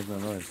about it. Don't make no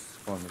noise.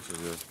 Come on, this is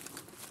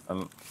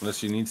good.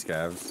 Unless you need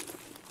scabs.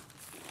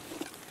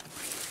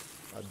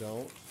 I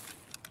don't.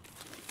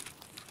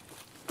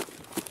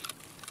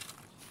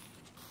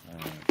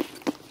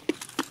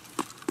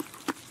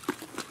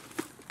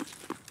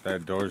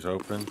 That door's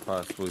open.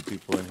 Possibly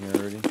people in here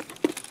already.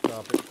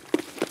 Stop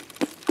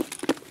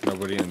it.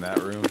 Nobody in that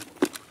room.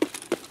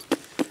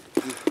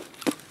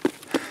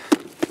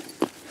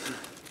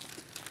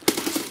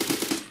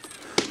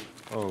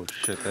 Oh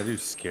shit, that dude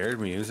scared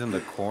me. He was in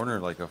the corner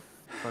like a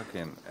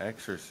fucking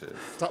exorcist.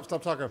 Stop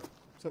talking.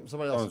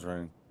 Somebody else. Someone's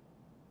running.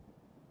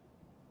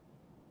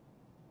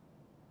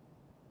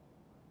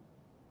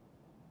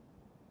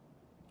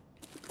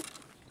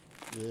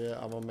 Yeah,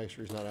 I'm gonna make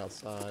sure he's not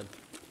outside.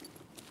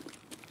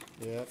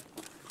 Yep,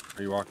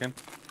 Are you walking?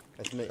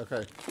 that's me.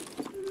 Okay.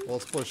 Well,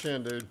 let's push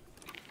in, dude.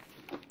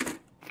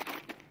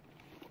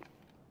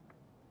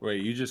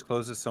 Wait, you just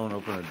closed it, someone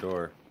opened a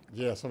door.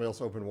 Yeah, somebody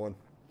else opened one.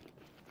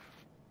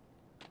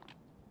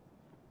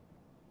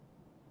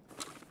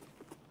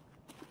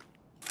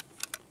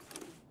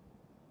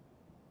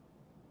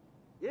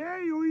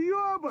 Эй,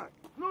 уёбок!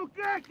 Ну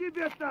как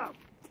тебе там?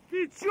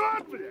 Ты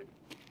чё, блядь?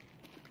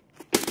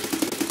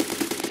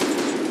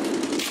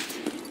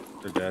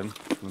 They're dead.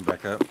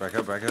 Back up, back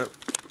up, back up.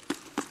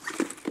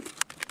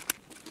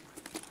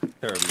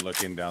 They're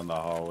looking down the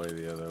hallway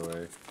the other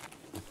way.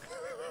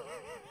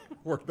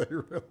 Were they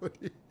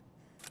really?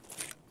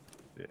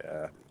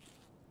 Yeah.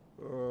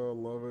 Oh,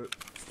 love it.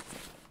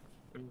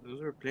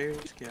 Those were player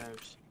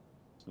scabs.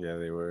 Yeah,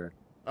 they were.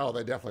 Oh,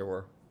 they definitely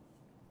were.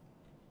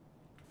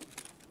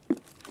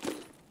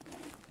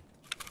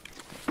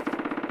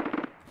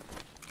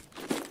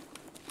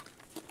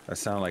 I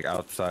sound like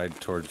outside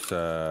towards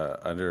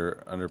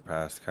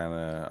underpass, kind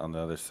of on the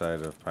other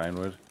side of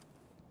Pinewood.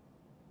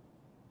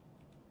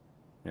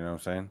 You know what I'm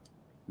saying?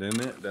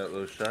 Didn't it? That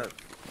little shot?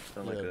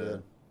 Sound Yeah, like it a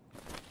did.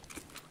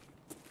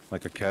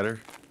 like a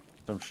cutter,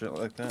 some shit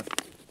like that.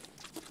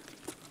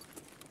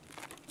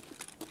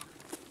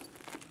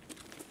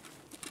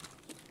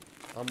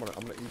 I'm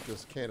gonna eat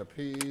this can of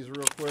peas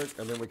real quick,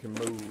 and then we can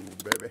move,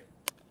 baby.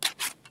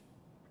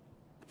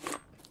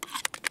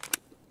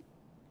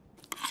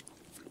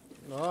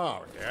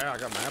 Oh yeah, I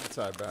got my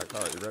appetite back.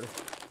 All right, you ready?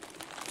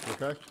 You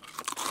okay?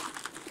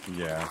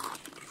 Yeah.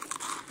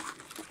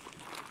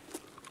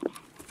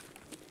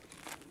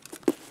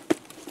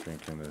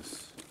 Drinking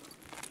this.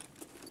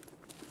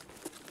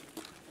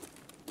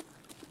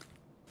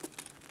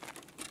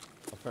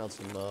 I found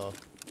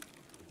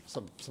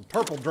some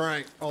purple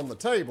drink on the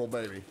table,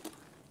 baby.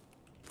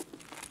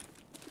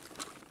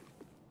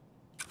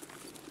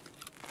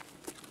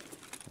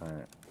 All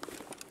right.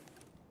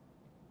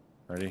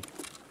 Ready?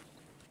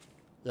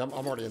 Yeah, I'm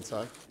already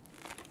inside.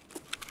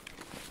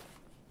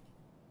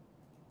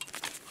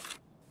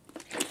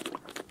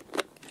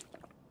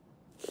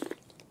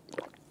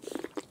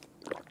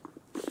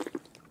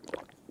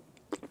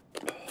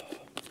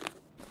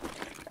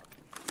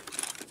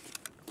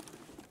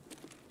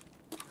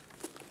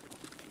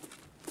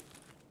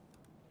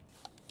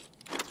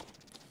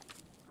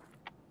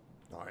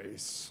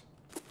 Nice.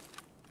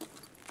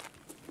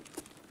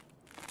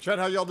 Chad,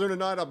 how y'all doing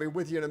tonight? I'll be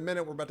with you in a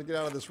minute. We're about to get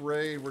out of this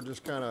raid. We're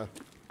just kind of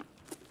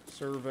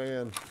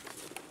surveying.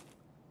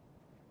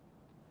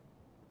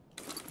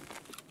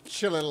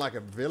 Chilling like a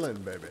villain,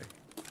 baby.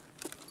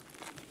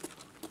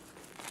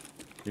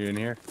 You in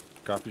here?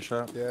 Coffee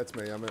shop? Yeah, it's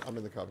me. I'm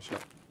in the coffee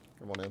shop.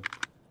 Come on in.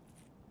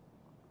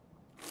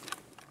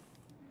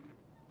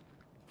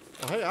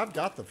 Well, hey, I've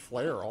got the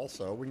flare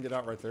also. We can get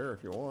out right there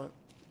if you want.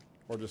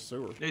 Or just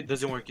sewer. It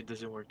doesn't work. It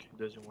doesn't work. It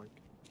doesn't work.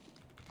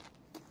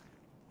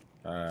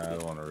 I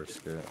don't want to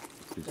risk it.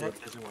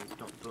 That doesn't work.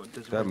 Don't. It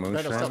doesn't That work.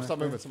 moonshine? No, stop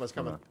moving. Somebody's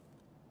coming.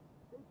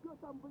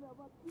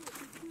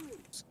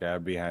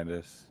 Scab behind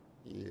us.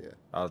 Yeah.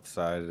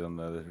 Outside on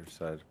the other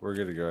side. We're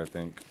good to go, I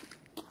think.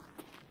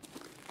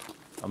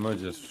 I'm gonna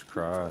just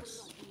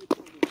cross.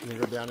 You gonna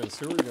go down in the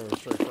sewer or you gonna go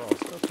straight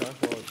across? Okay,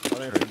 well,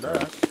 I answered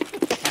that.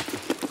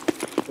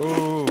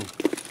 Ooh!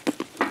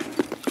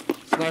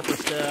 Sniper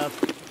scab.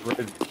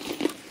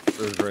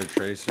 There's red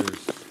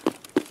tracers.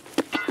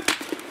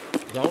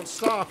 Don't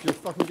stop. You'll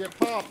fucking get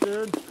popped,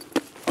 dude.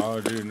 Oh,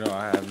 dude, no,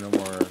 I have no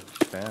more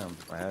spam.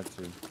 I had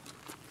to.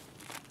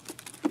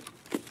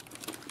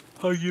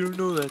 Oh, you don't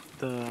know that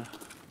the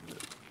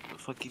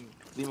fucking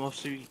flame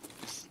officer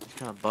is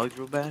kind of bugged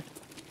real bad?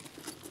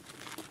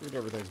 Dude,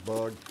 everything's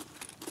bugged.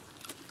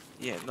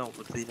 Yeah, no,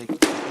 but they like.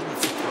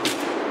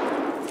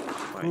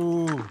 Right.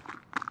 Ooh.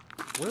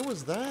 Where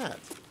was that?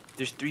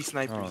 There's 3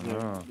 snipers Oh, there.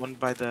 no. One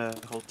by the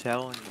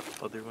hotel and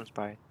the other one's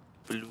by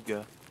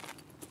Beluga.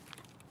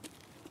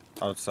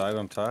 Outside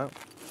on top?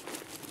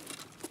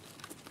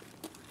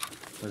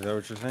 Is that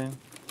what you're saying?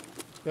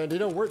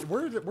 Bandito,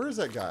 where is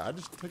that guy? I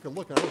just take a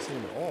look and I don't see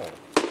him at all.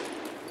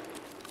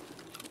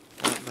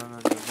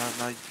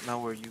 No,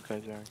 not where you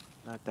guys are.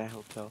 Not that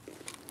hotel.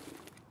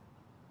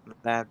 The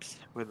labs,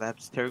 where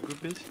Labs Terror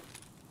Group is,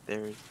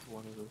 there is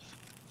one of those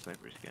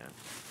snipers again.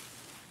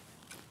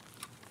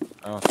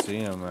 I don't see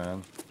him,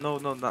 man. No,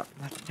 not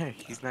there.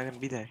 He's not gonna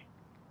be there.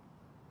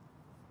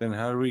 Then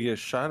how do we get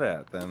shot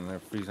at then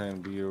if he's gonna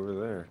be over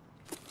there?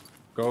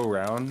 Go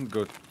around,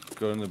 go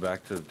in the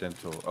back to the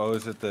dental. Oh,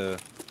 is it the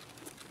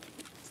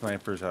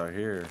snipers out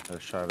here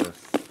that shot us?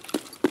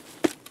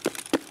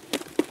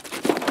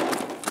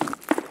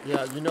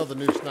 Yeah, you know the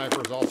new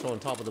sniper is also on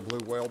top of the Blue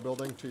Whale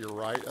building to your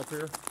right up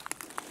here?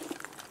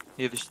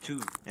 Yeah, there's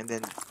 2, and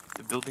then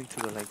the building to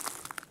the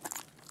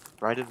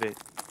right of it,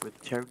 where the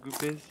Terror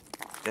Group is,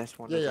 that's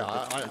one. Yeah,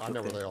 I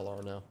know where they all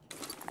are now.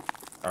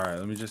 Alright,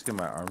 let me just get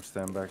my arm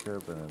stand back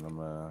up and then I'm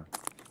I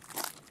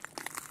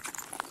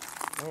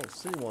don't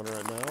see one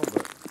right now,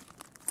 but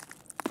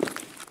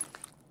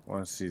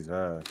one sees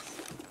us.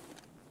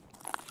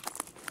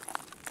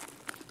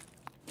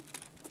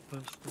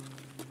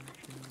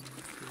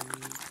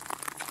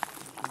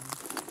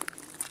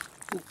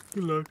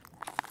 Good luck.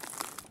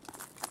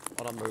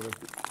 but I'm moving.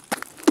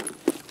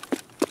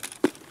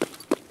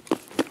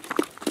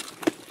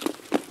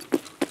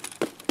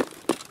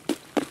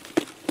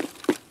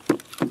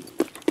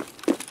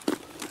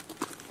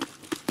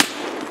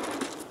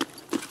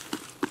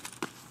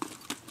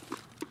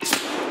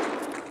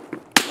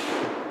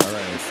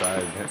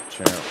 Inside, hit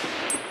champ.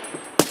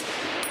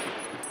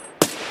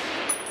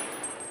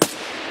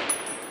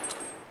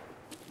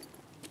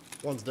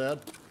 One's dead.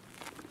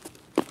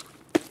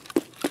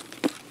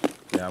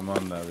 Yeah, I'm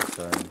on the other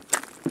side.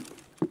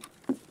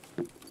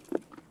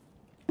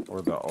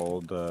 Or the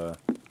old,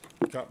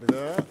 Copy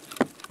that.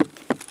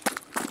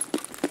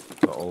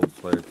 the old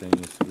flare thing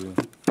used to be.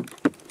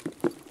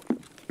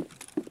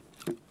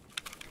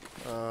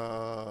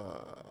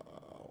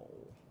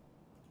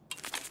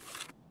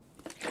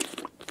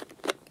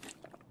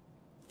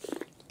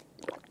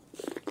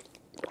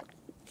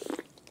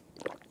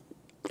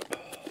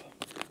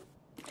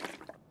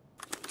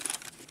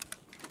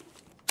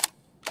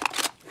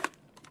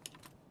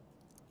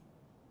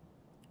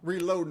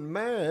 Reloading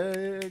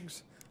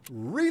mags.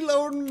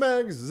 Reloading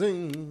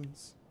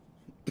magazines.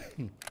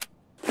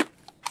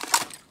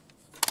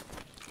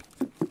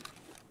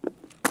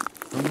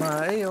 From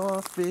my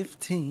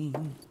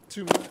AR-15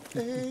 To my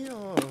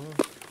AR-15.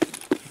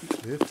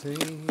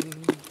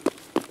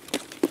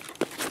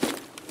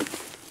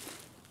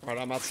 Alright,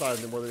 I'm outside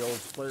where the old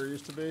flare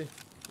used to be.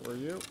 Where are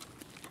you?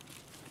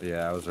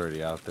 Yeah, I was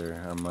already out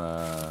there. I'm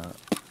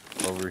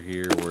over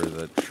here where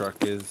the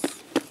truck is.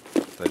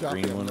 That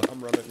Copy, green one.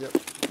 I'm running, yep.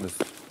 This,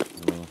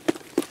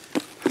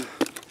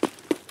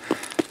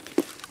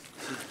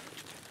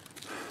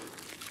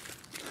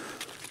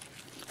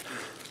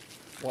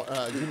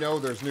 Well, you know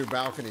there's new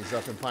balconies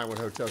up in Pinewood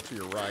Hotel to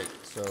your right,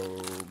 so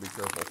be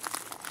careful.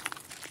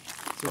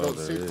 See, Oh,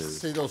 those, there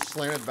is. see those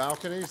slanted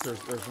balconies?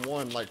 There's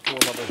one like 4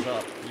 levels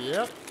up.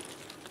 Yep.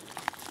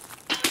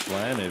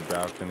 slanted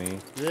balcony.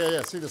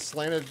 Yeah. See the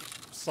slanted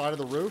side of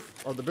the roof?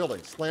 Or the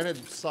building.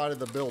 Slanted side of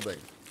the building.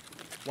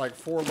 Like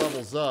 4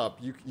 levels up,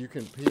 you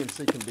can,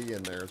 PNC can be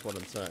in there is what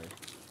I'm saying.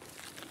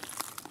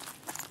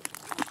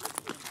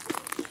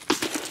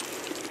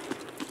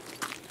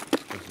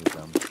 This is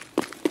dumb.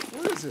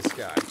 Where is this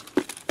guy?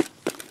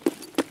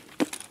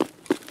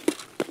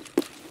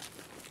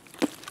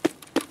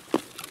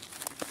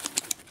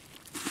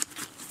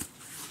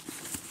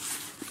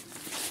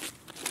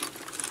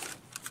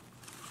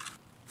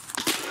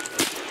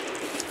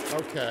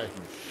 Okay.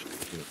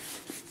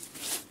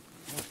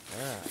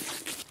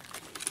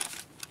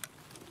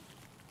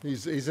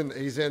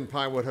 He's in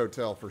Pinewood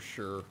Hotel for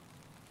sure.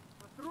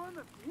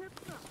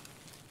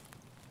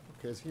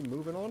 Okay, is he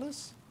moving on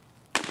us?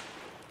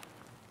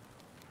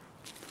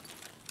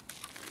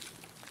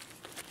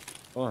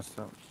 Oh,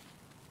 stop.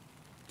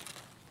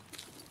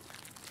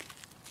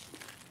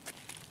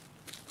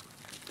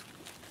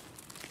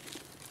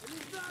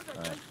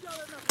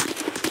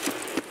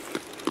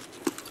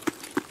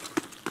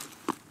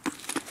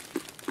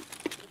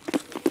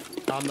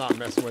 I'm not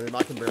messing with him.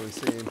 I can barely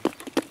see him.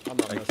 I'm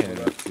not I messing can't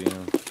with even him. see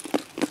him.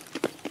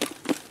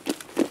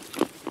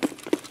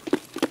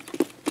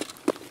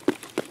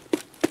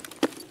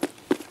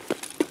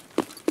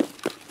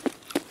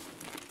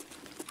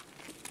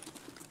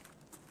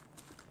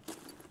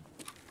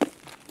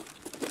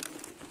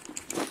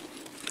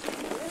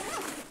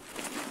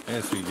 I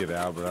guess we could get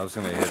out, but I was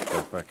gonna hit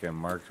the fucking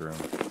marked room.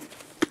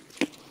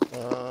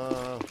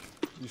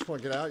 You just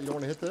want to get out? You don't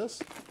want to hit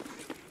this?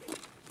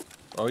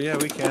 Oh yeah,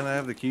 we can. I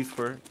have the keys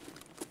for it.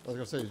 I was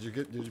gonna say,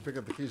 did you pick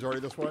up the keys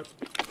already this way?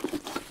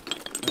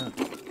 Yeah.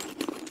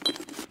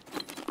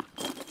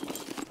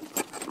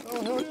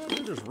 Oh hell yeah,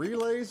 dude, there's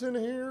relays in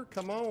here.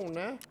 Come on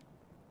now.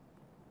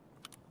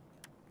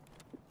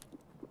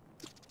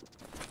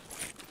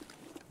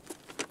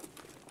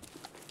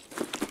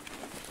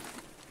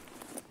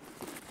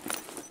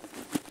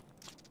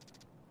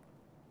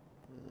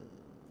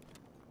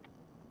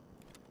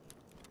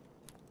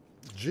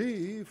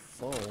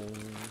 G-phone.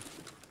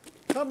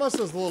 How much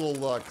does the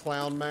little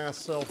clown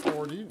mask sell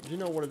for? Do you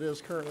know what it is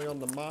currently on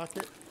the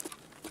market?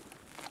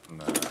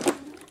 Nah.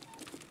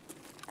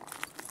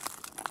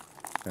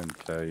 Can't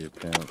tell you,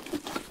 pimp.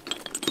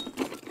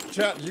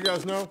 Chat, you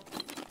guys know?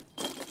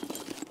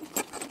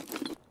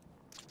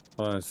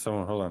 Hold on,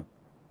 someone, hold on.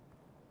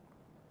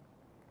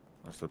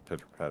 That's the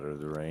pitter patter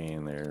of the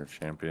rain there,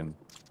 champion.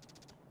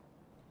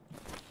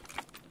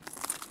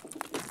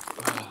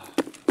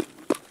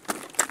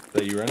 Is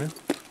that you running?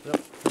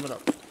 Yep, coming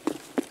up.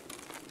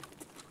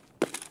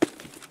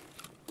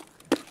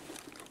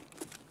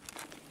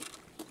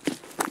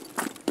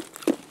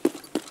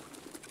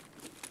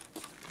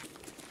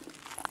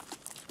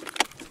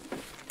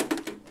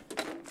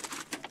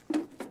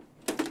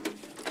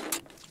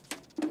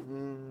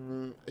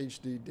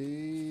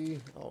 HDD.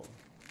 Oh.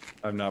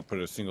 I've not put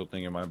a single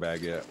thing in my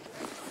bag yet.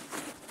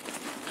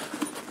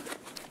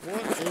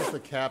 What is the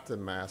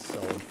captain mask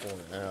selling for?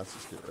 Yeah, let's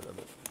just get rid of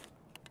it.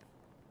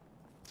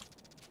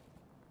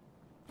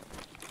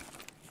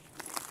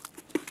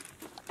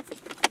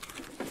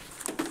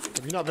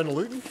 Have you not been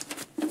looting?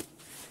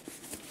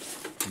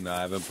 No,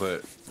 I haven't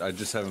put. I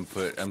just haven't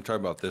put. I'm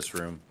talking about this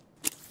room.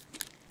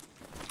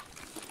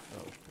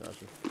 Oh,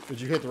 gotcha. Did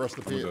you hit the rest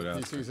of the I'm gonna go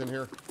down. PCs in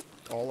here?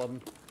 All of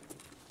them?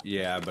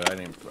 Yeah, but I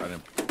didn't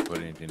put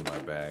anything in my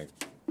bag.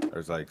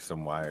 There's like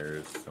some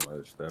wires, some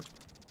other stuff.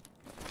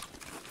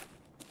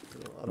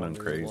 I don't need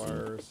crazy.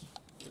 wires.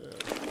 Yeah.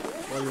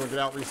 Well, you want to get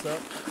out,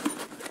 reset?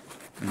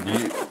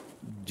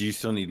 Do you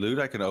still need loot?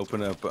 I can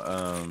open up.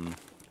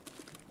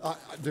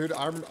 Dude,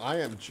 I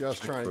am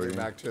just trying to get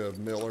back to a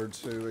mill or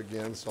two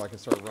again, so I can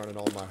start running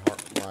all my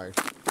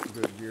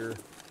good gear.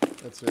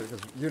 That's it, because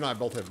you and I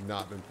both have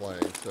not been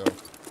playing, so.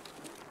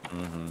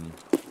 Mm-hmm.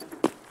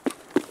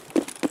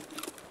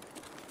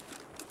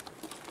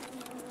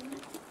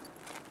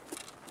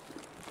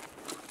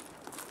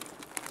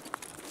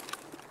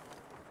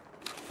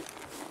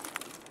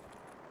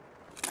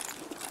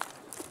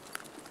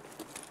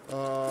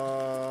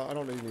 I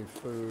don't need any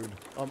food.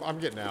 I'm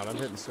getting out. I'm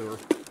hitting sewer.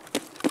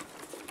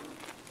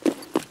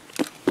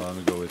 Well, I'm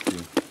gonna go with you.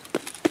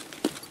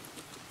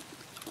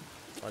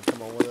 Alright,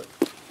 come on with it.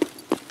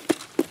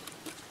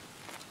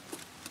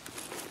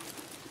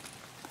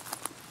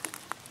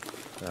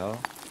 No.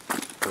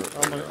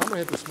 I'm gonna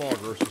hit the small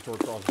grocery store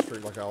across the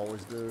street like I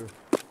always do.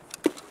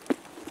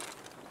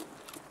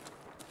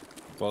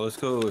 Well, let's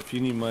go. If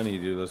you need money,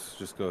 dude, let's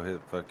just go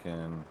hit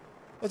fucking.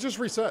 Let's just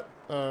reset.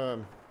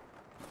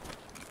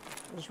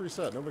 Just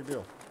reset. No big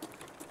deal.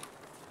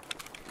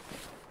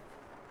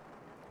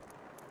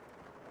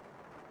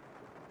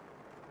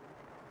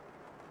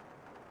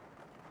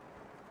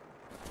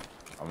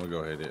 I'm gonna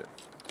go hit it.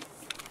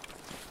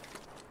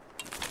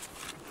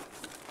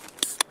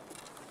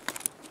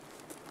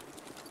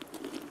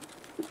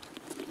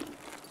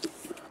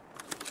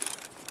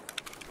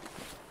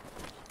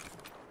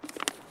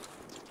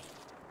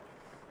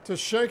 To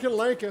Shank and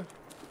Lanka.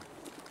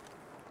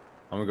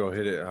 I'm gonna go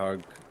hit it,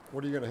 Hog.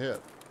 What are you gonna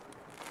hit?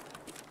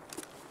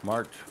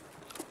 Marked.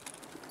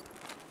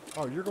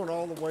 Oh, you're going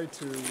all the way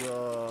to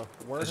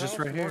warehouse? It's just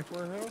right here. Marked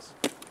warehouse?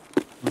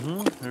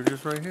 Mm-hmm. They're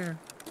just right here.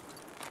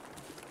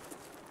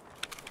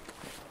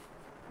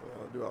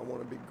 Do I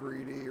want to be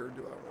greedy or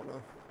do I want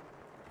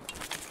to?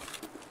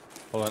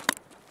 Hold on.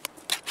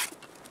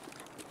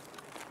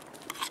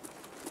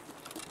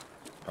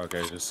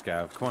 Okay, just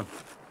scav. Come on.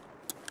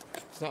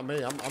 It's not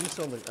me. I'm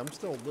still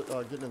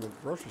getting in the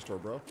grocery store,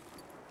 bro.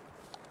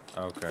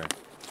 Okay.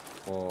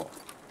 Well.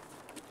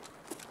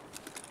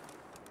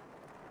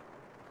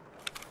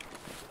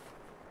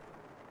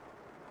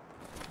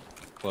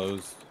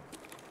 Closed.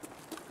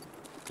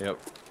 Yep.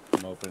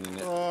 I'm opening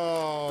it.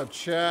 Oh,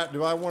 chat.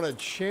 Do I want to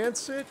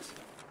chance it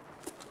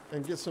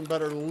and get some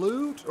better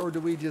loot, or do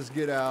we just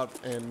get out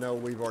and know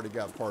we've already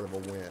got part of a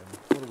win?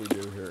 What do we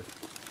do here?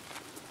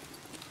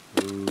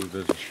 Ooh,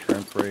 there's a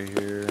shrimp right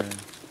here.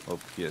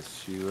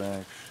 OPSU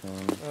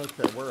action.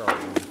 Okay, where are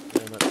we?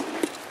 Damn it.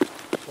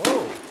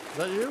 Whoa, is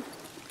that you?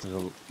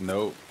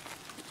 Nope.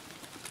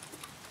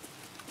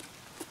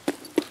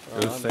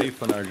 It was safe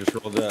when I just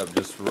rolled up,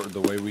 just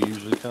the way we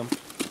usually come.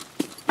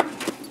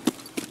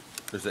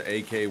 There's an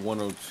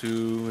AK-102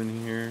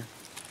 in here.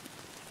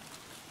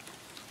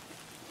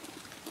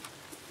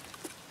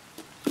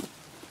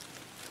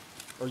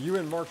 Are you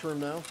in Mark's room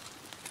now?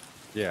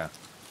 Yeah.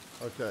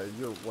 Okay,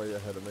 you're way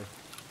ahead of me.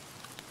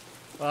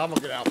 I'm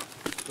gonna get out.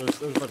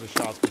 There's a bunch of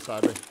shots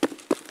beside me.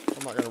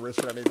 I'm not gonna risk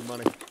it. I need the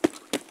money.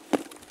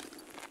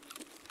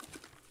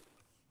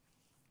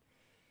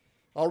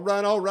 All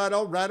right.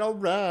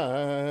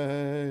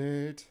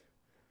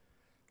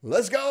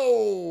 Let's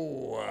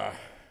go.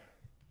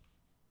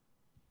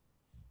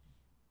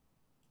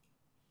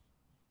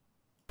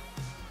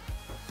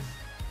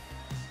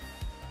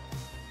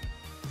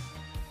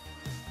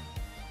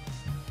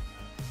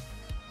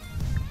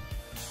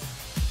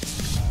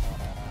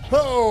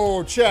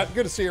 Oh, chat.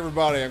 Good to see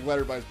everybody. I'm glad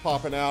everybody's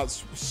popping out,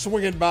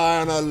 swinging by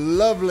on a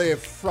lovely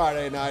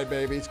Friday night,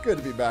 baby. It's good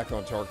to be back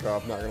on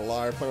Tarkov, not going to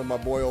lie. I'm playing with my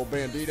boy, old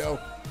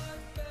Bandito.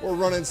 We're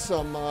running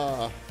some,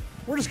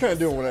 we're just kind of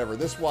doing whatever.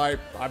 This wipe,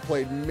 I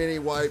played mini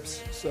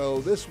wipes,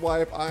 so this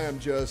wipe, I am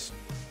just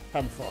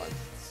having fun.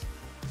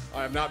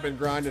 I have not been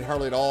grinding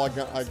hardly at all.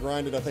 I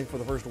grinded, I think, for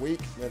the first week,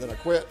 and then I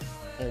quit.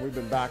 And we've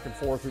been back and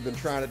forth. We've been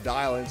trying to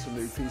dial in some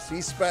new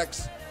PC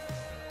specs.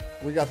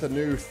 We got the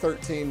new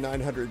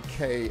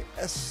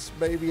 13900KS,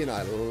 baby, and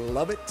I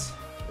love it.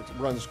 It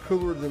runs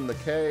cooler than the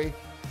K.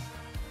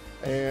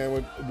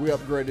 And we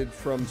upgraded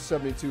from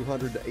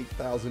 7200 to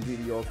 8000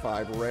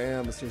 DDR5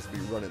 RAM. It seems to be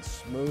running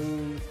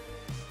smooth.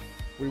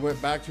 We went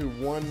back to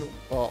one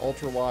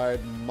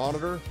ultra-wide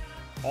monitor.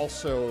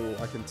 Also,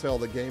 I can tell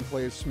the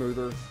gameplay is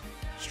smoother.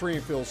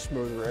 Stream feels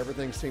smoother.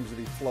 Everything seems to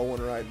be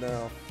flowing right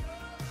now.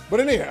 But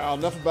anyhow,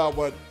 enough about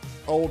what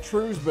old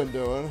True's been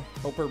doing.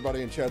 Hope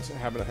everybody in chat's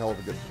having a hell of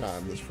a good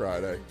time this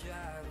Friday.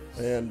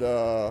 And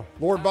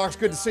Lord Box,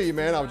 good to see you,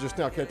 man. I was just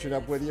now catching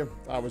up with you.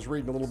 I was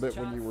reading a little bit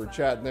when you were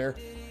chatting there.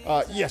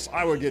 Yes,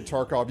 I would get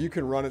Tarkov. You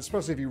can run it,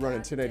 especially if you run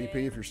in 1080p.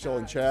 If you're still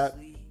in chat,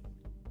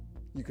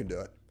 you can do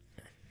it.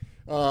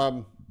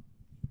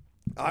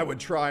 I would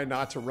try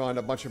not to run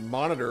a bunch of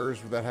monitors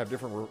that have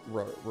different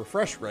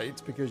refresh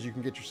rates because you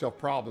can get yourself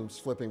problems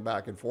flipping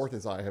back and forth,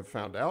 as I have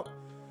found out.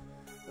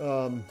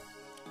 Yeah,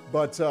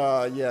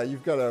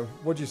 you've got a,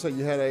 what'd you say?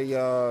 You had a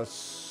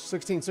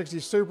 1660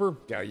 Super?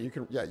 Yeah, you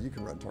can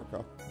run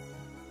Tarkov.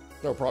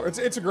 No problem.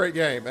 It's a great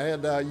game,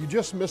 and you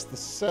just missed the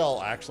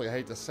sell, actually. I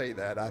hate to say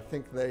that. I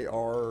think they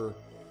are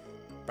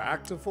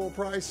back to full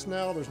price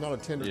now. There's not a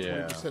 10 to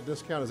 20%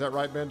 discount. Is that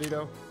right,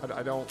 Bandito?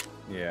 I don't...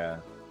 Yeah.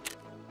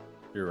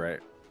 You're right.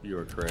 You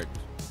are correct.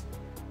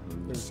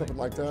 There's something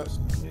like that?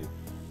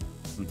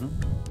 Mm-hmm.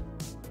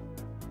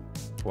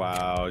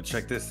 Wow,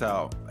 check this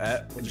out.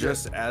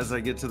 Just as I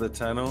get to the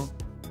tunnel,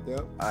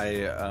 yep.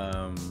 I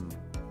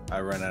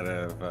ran out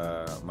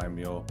of my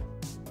mule,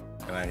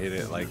 and I hit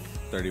it like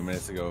 30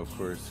 minutes ago, of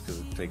course,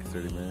 because it takes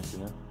 30 minutes, you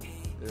know?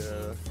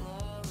 Yeah.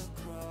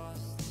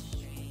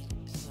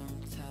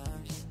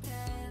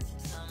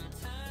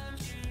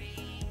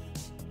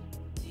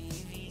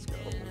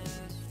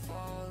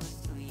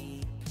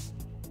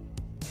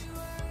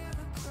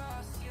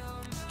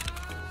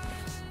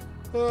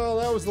 Well,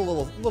 that was a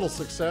little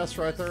success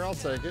right there. I'll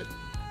take it.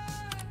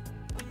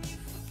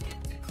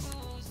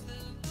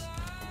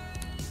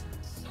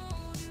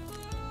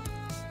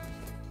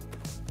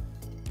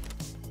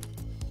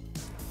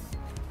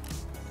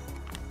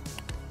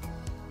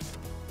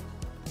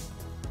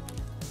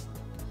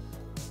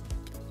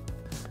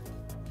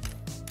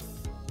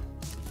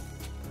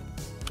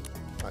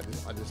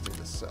 I just need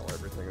to sell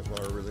everything is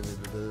what I really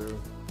need to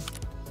do.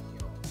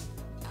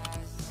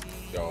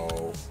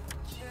 Yo.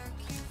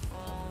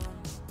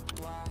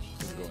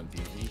 Going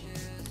DZ.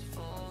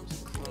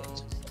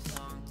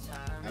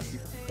 After you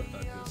cut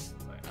that disc,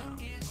 like, I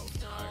was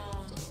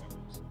tired,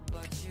 so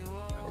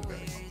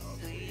okay.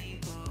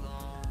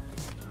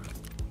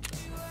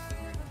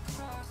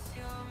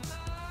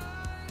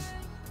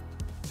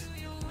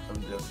 I'm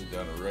definitely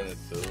gonna run it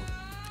too.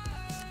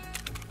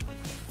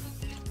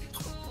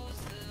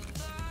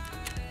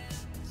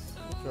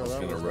 I was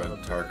gonna run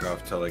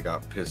Tarkov till I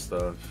got pissed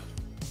off.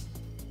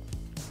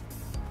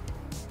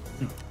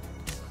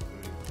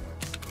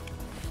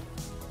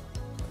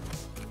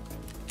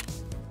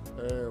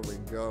 There we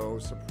go.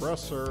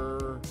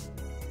 Suppressor.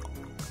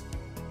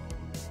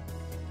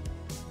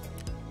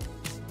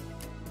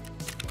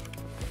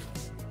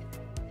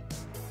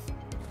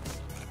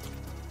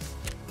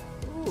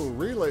 Ooh,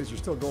 relays are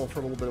still going for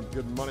a little bit of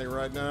good money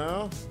right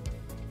now.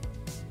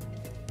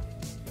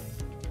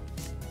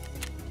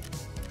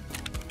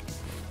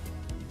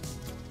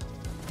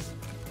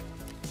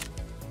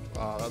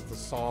 That's a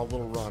solid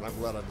little run. I'm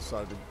glad I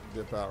decided to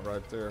dip out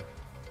right there.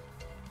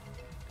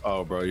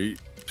 Oh, bro, if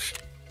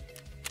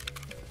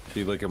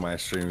you look at my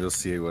stream, you'll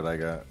see what I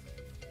got.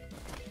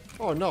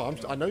 Oh no,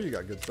 I know you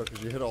got good stuff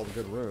because you hit all the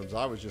good rooms.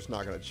 I was just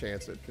not going to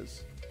chance it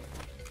because.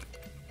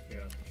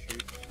 Yeah,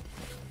 shoot.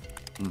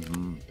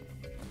 Mm-hmm.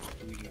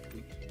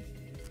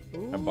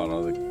 Ooh, I bought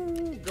all the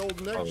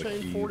golden neck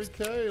chain, keys.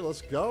 40K.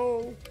 Let's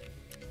go.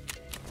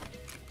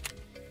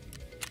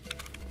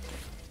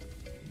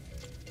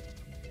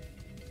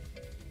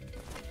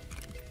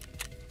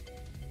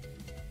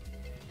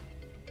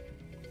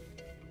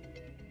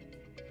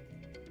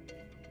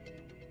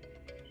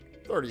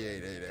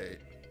 $38.88.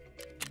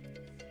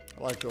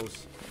 I like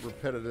those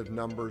repetitive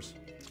numbers.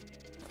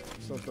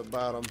 Something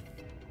about them.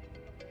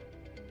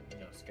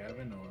 Yeah,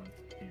 Scavin or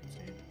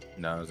PMC?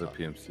 No, it was a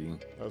PMC.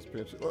 That was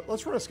PMC.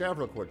 Let's run a scav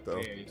real quick though.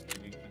 Yeah,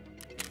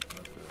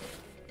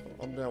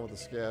 I'm down with the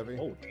scabby.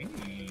 oh, damn.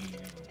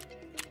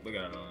 Look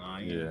at it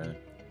online. Yeah.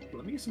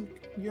 Let me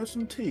get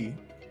some tea.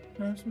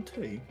 Have some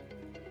tea.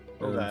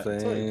 Know Oh, what I'm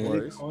that saying?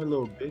 Bitcoin,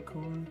 little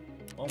Bitcoin.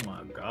 Oh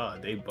my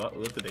God,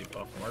 what did they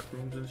buff mark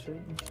rooms and shit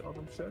and all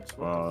them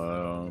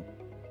shits?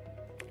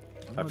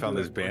 I found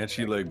this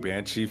Banshee, like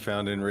Banshee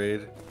found in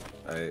raid.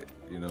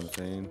 You know what I'm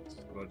saying?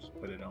 I'll just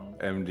put it on.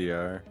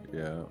 MDR,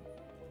 yeah.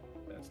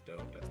 That's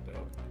dope. That's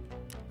dope.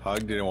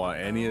 Hog didn't want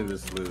any of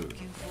this loot.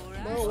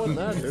 No, it wasn't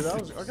that,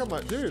 dude. I got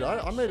my dude.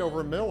 I made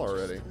over $1 million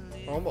already.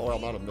 Oh, well,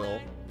 not $1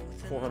 million.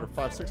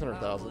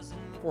 600,000.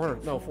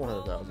 400. No,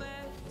 400,000.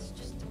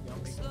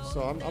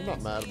 So I'm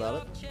not mad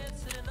about it.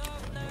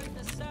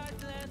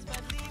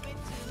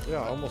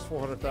 Yeah, almost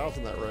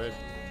 400,000 that raid.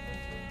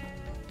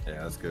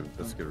 Yeah, that's good.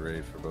 That's a good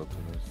raid for both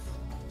of us.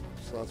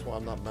 So that's why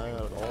I'm not mad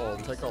at all.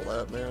 Take all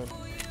that, man.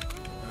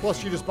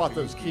 Plus, you just bought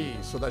those keys,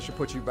 so that should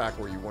put you back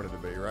where you wanted to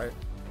be, right?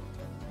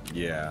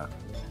 Yeah.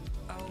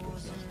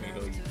 Need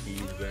all your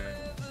keys back.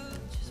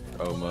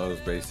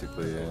 Almost,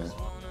 basically, yeah.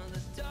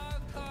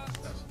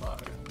 That's fire.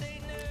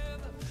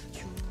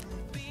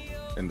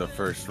 In the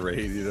first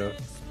raid, you know?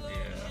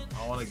 Yeah,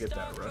 I want to get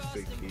that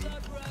rustic key.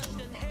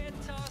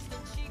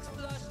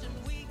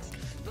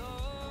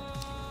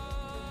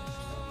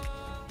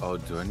 Oh,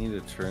 do I need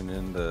to turn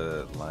in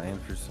the lion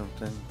for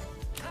something?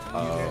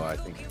 Oh, I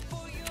think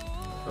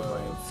for my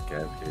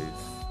scav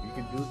case. You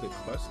can do the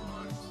quest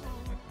lines.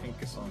 I think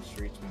it's on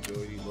Streets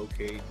Majority.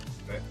 Locate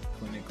vet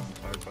clinic on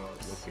Tarkov.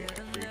 Locate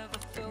X-ray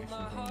technician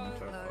home on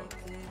Tarkov.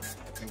 I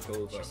think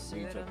those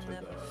leads up to the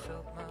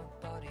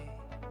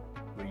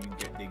where you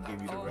get they give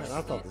you the Man, rest.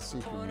 I thought the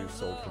CPU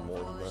sold for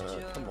more than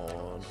that. Come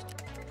on.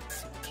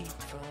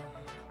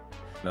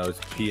 No, it's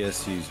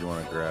PSCs you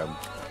want to grab.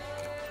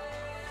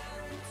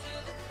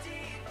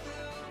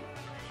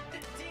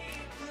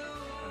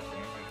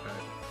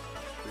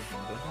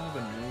 Don't have a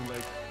new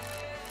like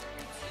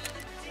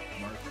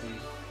marquee.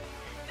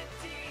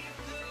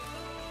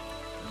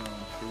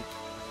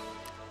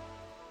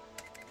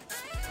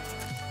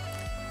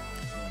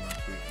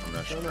 I'm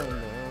not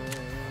sure.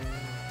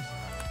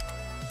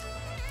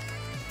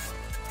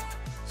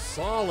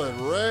 Solid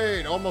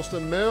raid, almost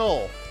 $1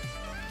 million.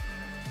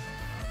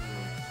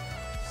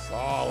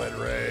 Solid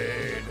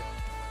raid.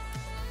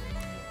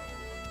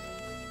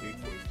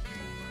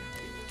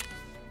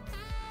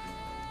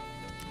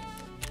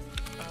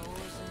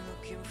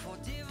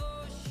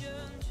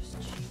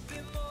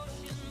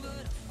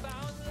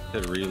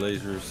 Hit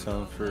relays or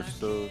something first,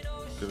 though.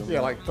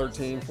 Yeah, like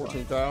 13,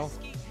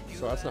 14,000.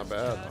 So that's not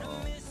bad.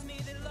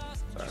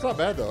 It's not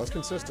bad though. It's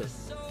consistent.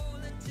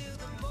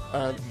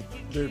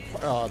 Dude,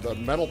 the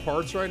metal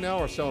parts right now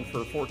are selling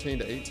for 14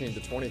 to 18 to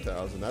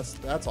 20,000.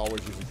 That's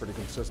always usually pretty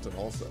consistent,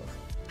 also.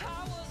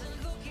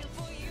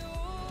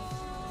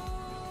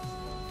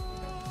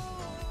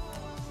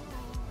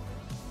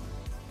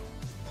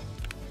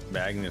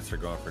 Magnets are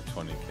going for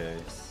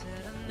 20K.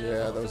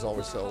 Yeah, those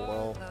always sell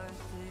well.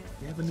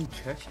 You have a new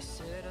check?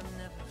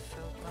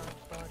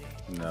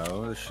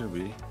 No, there should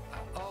be.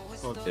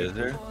 Oh, Is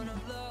there?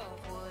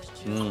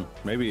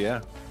 Maybe,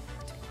 yeah.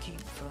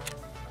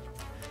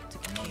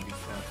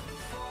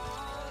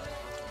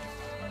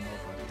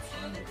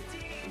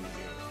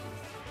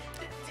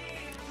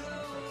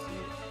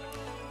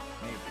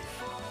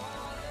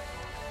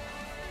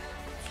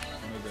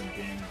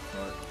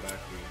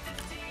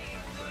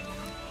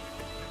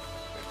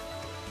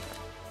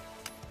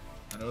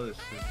 I know there's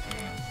 15.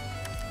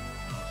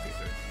 I'll say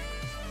 13.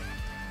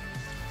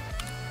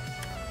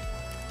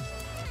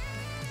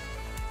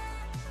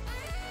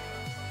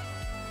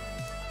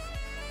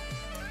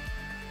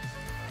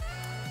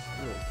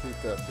 We'll keep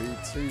that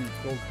BT.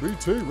 Those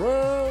BT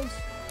rounds.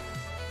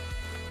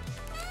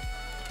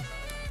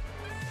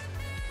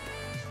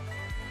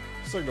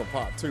 Signal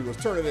pot 2.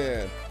 Let's turn it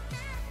in.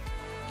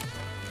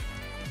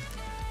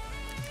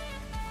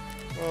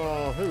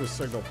 Oh, who was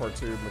signal part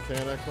 2?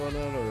 Mechanic on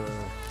it or?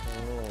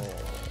 Oh.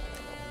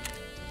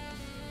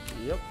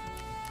 Yep.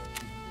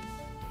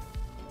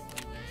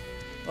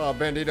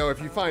 Bandito,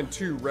 if you find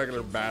 2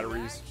 regular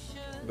batteries,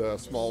 the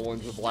small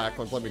ones, the black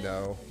ones, let me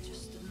know.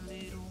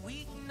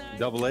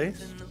 Double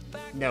A's?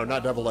 No,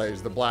 not double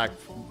A's. The black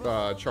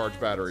charge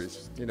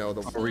batteries. You know,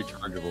 the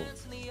rechargeable.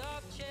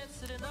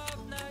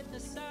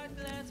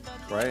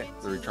 Right?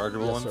 The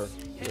rechargeable yes, ones? Sir.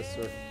 Yes,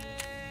 sir.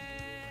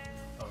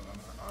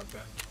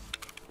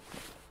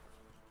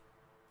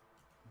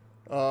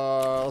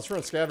 Let's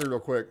run scatter real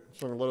quick.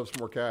 So I'm gonna load up some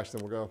more cash,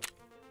 then we'll go.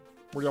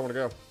 Where do y'all want to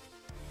go?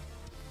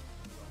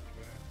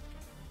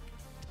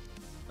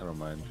 I don't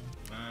mind.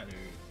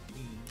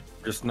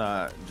 Just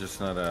not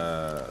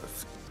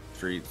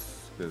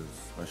streets, because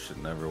my shit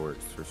never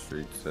works for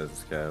streets as a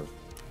scav.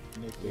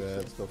 Yeah,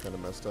 it's still kind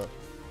of messed up.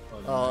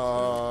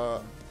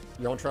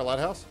 You want to try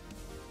Lighthouse?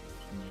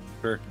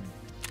 Sure.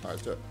 All right,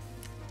 let's do it.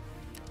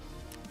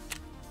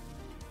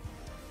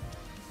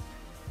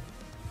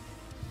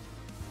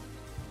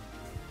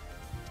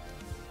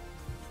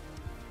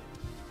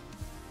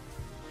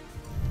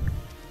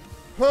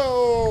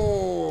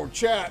 Oh,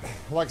 chat.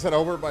 Like I said,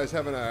 hope everybody's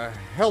having a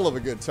hell of a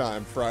good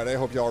time Friday.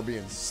 Hope y'all are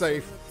being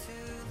safe.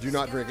 Do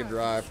not drink and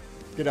drive.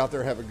 Get out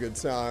there, have a good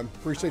time.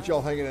 Appreciate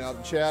y'all hanging out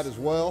in chat as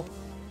well.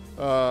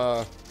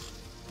 Let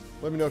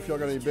me know if y'all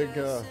got any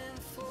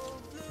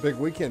big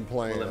weekend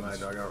plans. I'll let my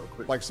dog out real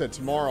quick. Like I said,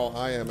 tomorrow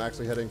I am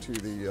actually heading to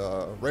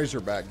the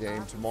Razorback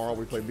game. Tomorrow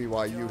we play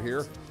BYU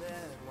here.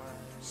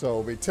 So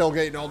we'll be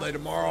tailgating all day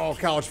tomorrow.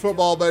 College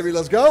football, baby.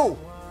 Let's go.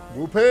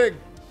 Woo pig.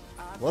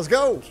 Let's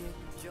go.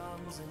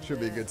 Should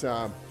be a good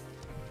time.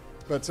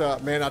 But,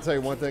 man, I'll tell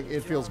you one thing.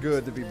 It feels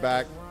good to be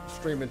back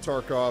streaming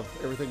Tarkov.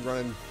 Everything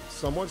running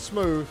somewhat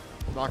smooth.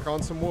 Knock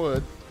on some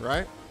wood,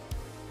 right?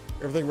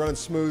 Everything running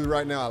smooth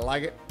right now. I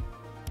like it.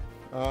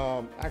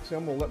 Actually,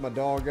 I'm going to let my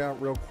dog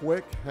out real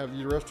quick. Have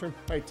you the restroom?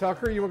 Hey,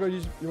 Tucker, you want to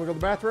go to the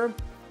bathroom?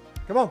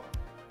 Come on.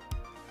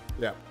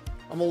 Yeah.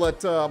 I'm going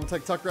to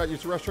take Tucker out,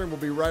 use the restroom. We'll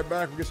be right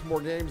back. We'll get some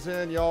more games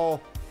in.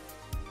 Y'all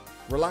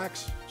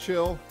relax,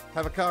 chill,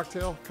 have a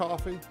cocktail,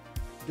 coffee,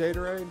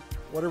 Gatorade,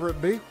 whatever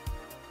it be.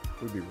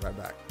 We'll be right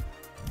back.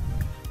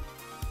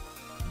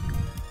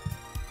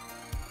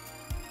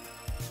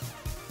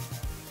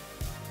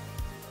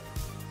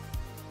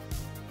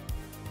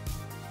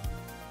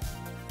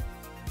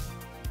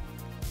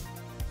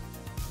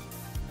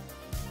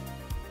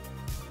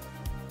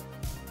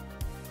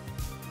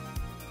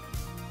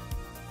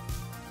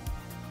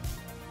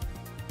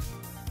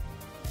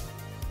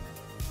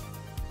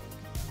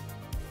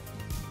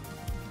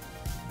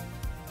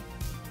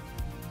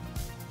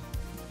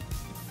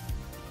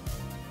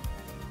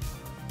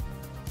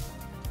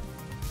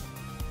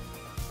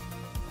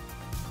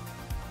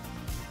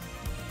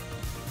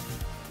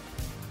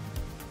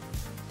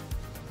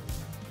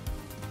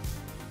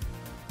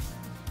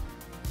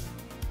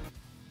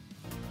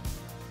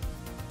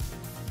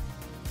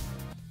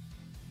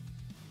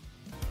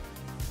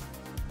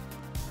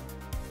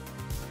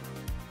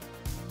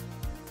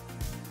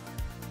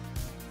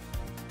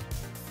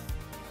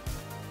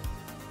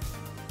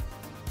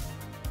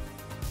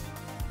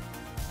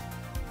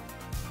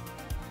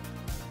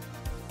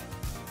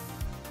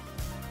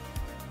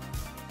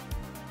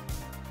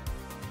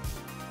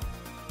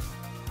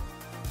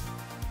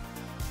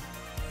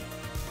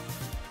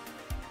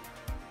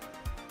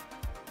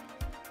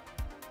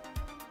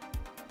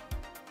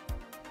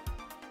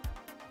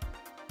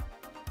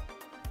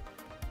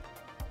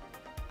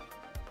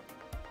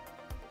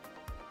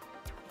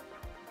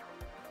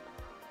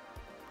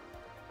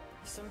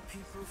 Some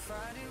people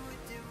fight it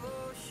with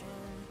devotion,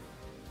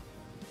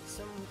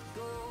 some with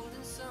gold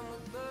and some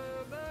with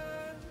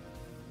bourbon.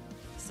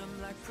 Some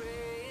like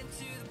praying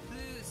to the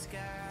blue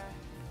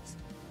skies,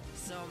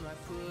 some like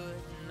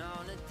putting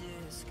on a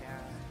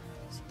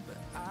disguise. But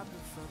I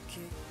prefer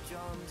kick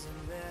drums and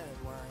red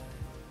wine.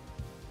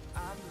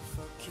 I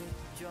prefer kick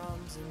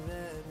drums and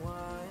red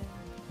wine.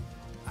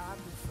 I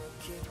prefer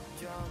kick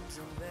drums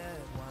and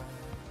red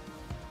wine.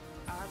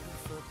 I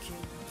prefer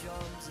kick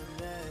drums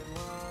and red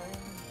wine.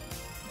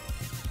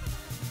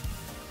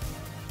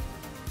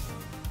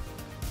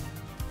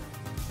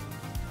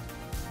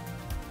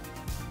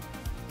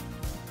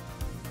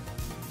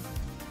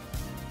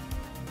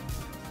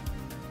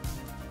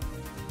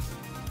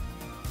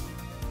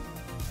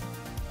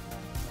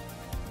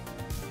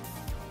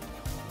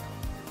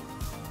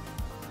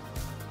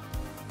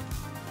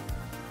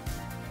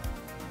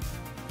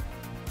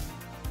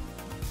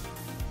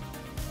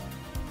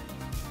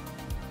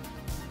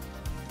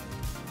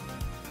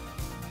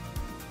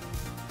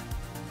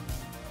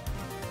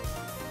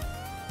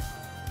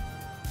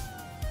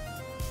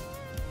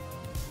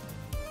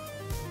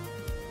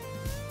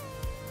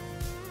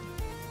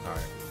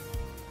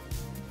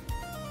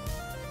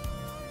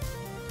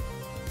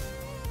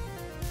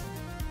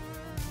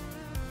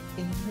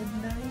 In the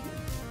night.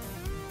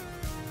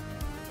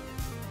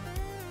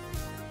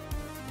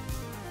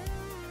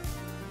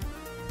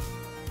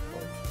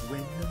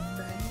 When the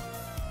night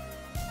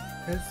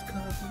has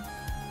come.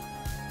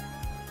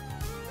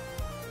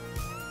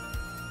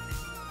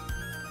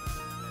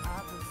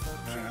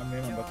 I'm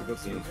about to go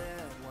to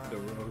the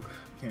rogue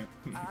camp.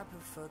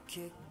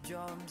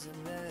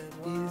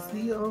 Is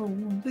the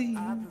only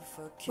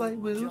light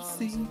we'll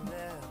see.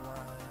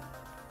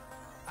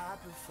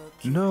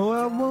 No,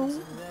 I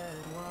won't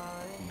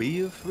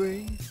be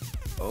afraid.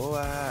 Oh,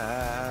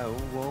 I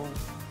won't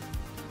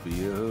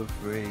be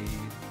afraid.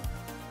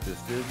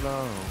 Just as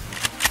long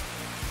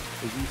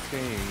as you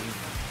stand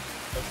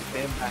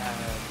by.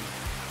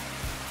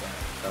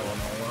 Oh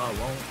no, I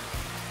won't.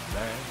 I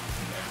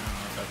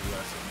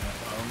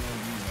don't know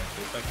you, man.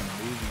 It's like in the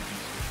movies and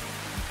shit.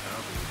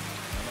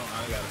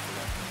 I gotta feel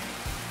like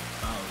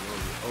I don't know.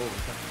 Oh,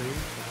 it's not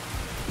crazy.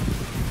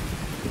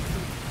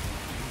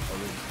 Oh,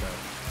 this stuff.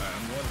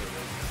 I'm wondering.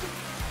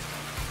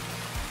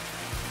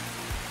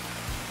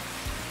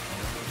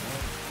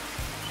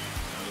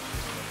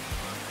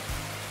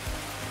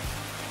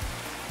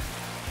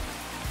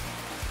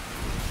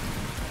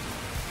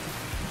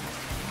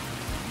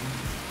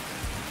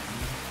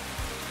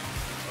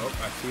 Oh,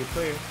 I see a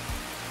player.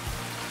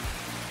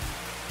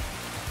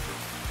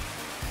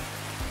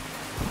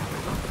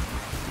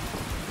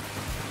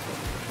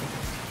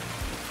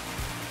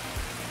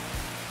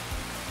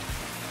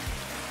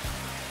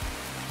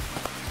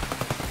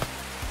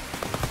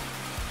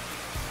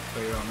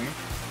 Player on me.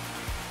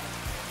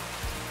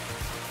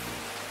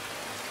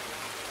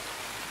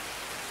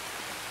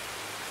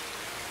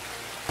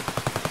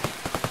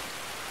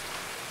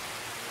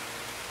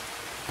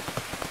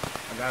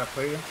 got a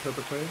player, killed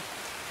the player.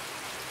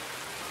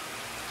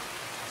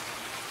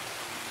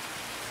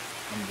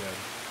 I'm dead.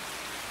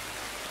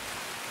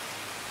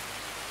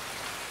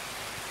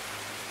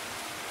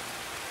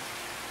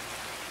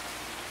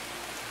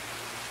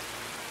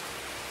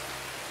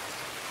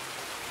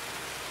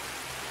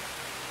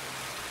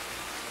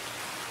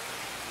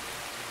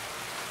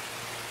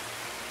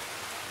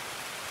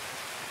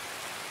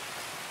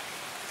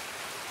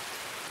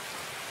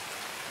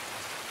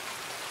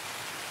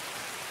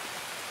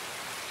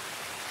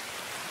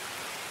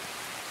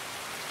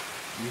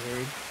 You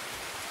heard?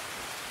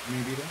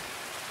 Maybe that?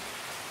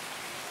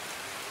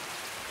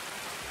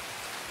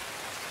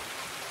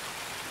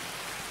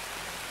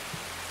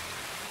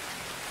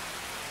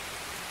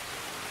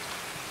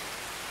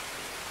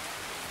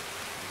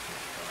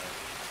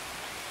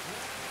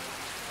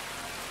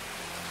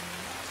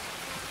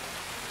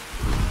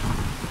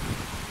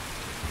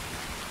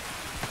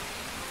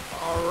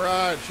 All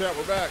right, chat,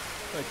 we're back.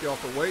 Thank you all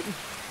for waiting.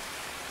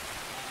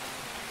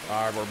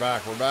 All right, we're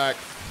back. We're back.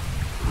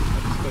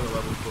 Let's go to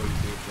level 42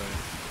 play.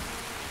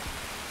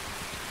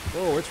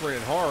 Whoa, it's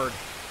raining hard.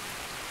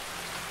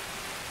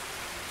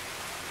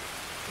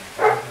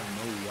 I have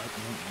no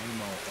weapon, no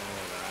ammo,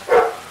 all that.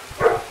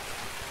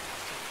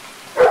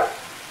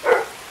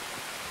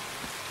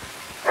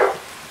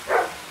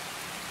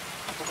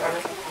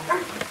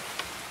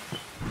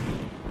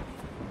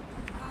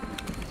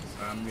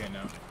 I'm getting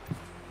out.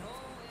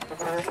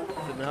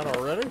 Getting out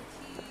already?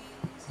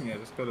 Yeah,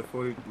 let's go to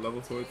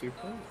level 42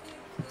 play.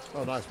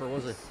 Oh, nice. Where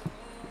was he?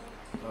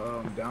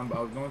 Down. I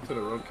was going to the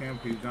road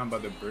camp. He was down by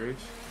the bridge.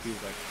 He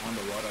was like on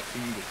the water. I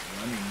seen him just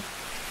running.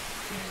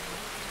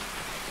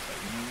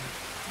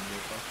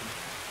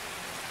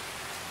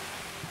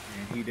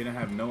 And he didn't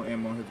have no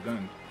ammo on his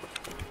gun.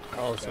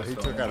 Oh, so he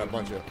took out a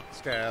bunch of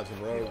scavs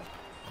and rode.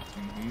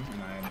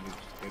 And I just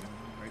hit him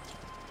right.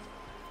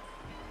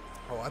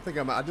 Oh, I think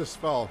I just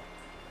fell.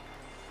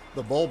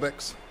 The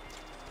Bulbix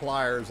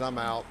pliers. I'm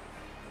out,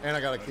 and I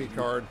got a key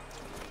card.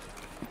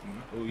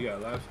 Oh yeah,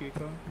 last key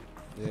card.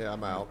 Yeah,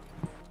 I'm out.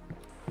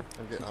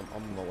 I'm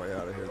on my way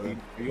out of here.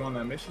 Then. Are you on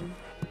that mission?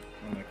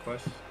 On that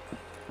quest?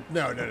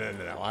 No.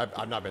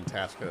 I've not been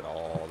tasked at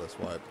all this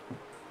way.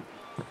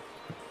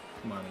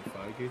 Come on, if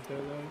I get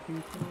that last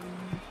key card.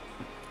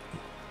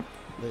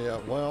 Yeah,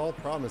 well,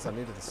 problem is I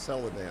needed to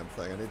sell the damn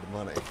thing. I need the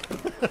money.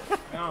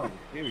 I'll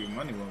give you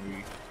money when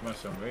we smash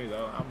some raids.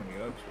 I'm gonna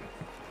get up to you.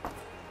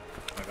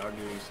 Like, I'll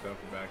give you stuff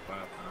back 5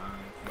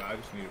 times, but I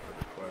just need it for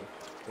the quest.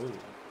 Oh,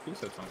 who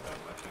said something about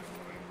much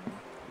anymore?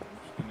 I'm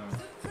just gonna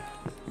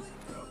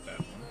help that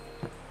one.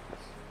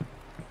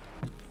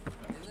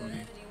 That's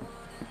 20.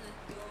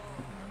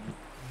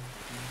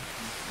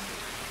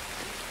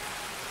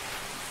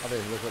 I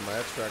didn't even look what my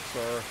extracts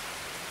are.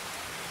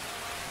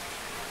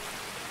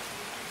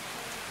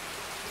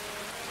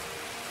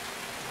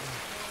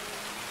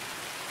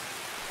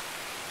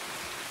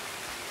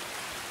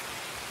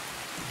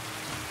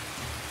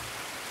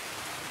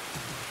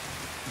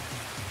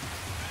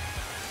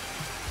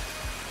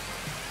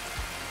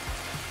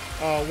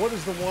 What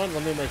is the one?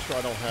 Let me make sure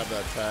I don't have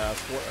that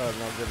task.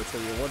 And I'll give it to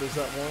you. What is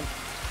that one?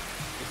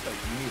 It's like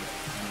you need it.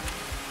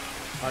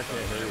 I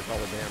can't hear you with all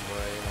the damn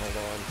rain. Hold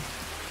on.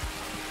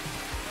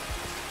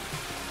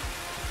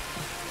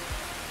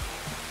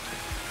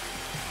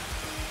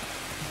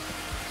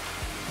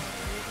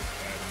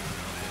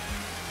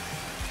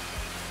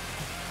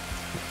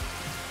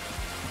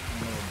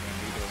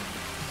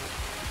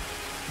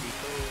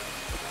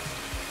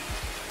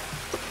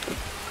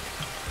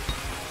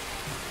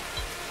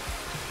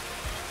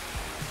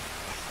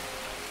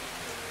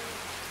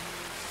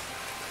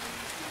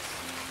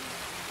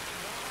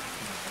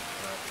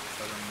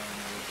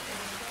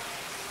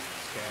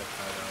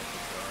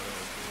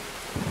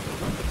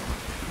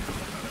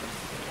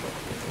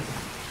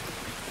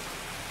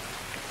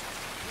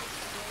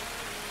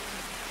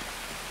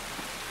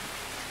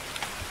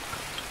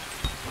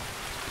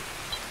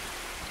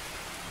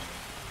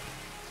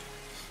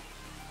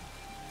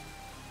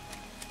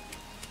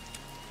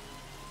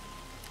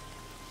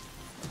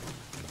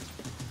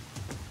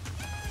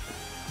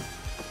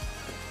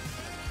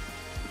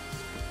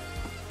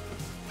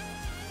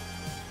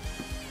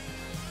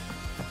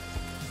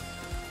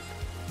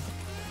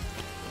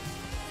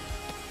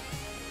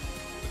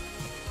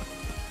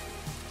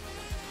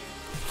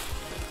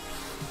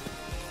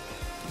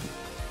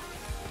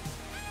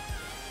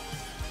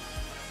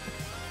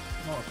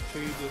 So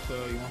you just, you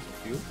want some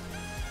fuel?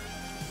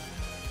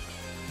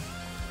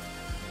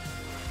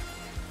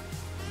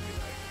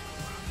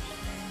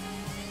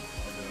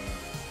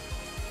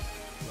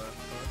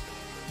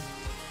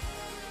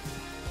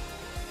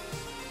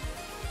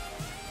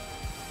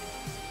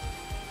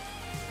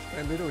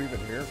 And they don't even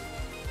hear.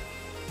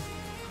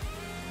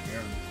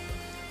 Yeah.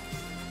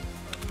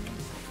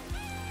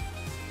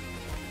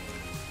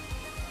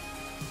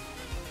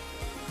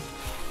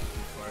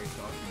 Why are you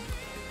talking?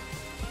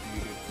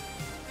 Muted.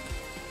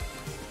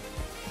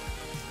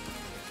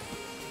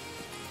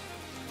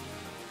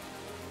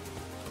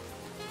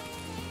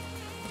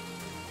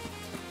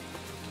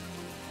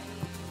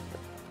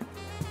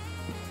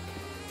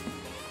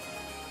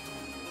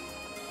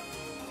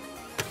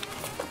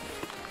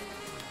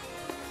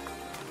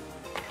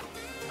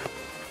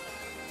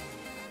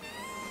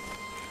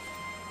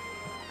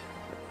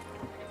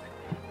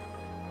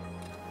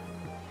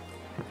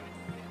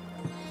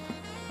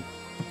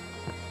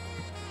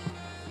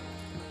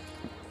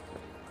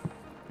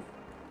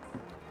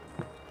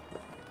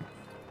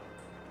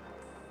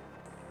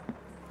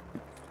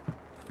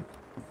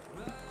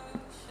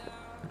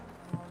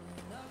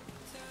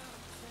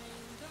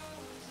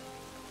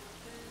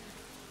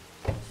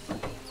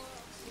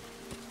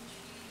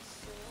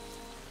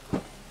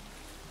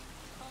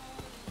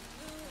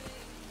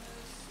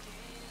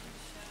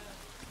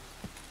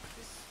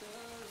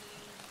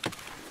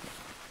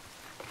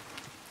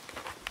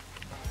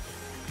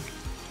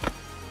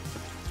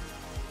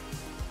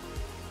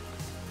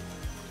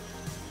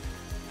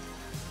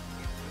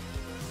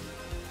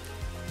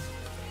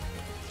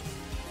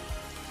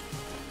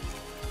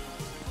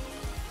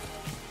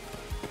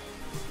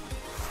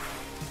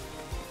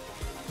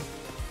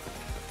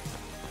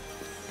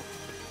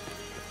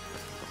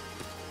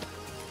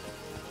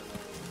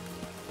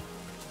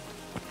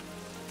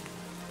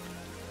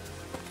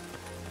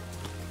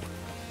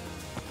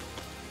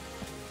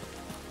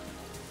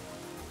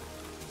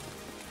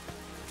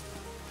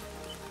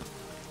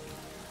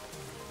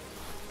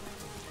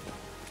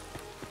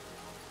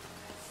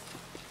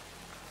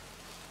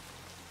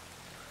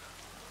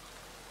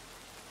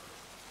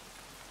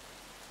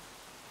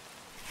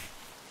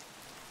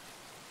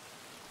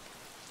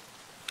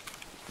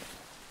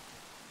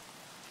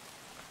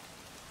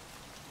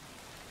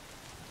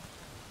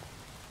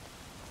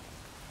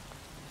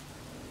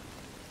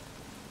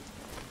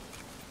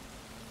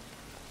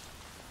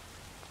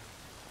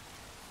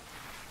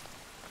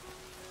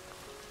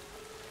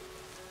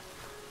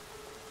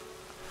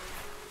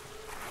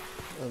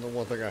 And the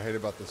one thing I hate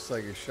about the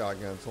Sega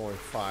shotgun, it's only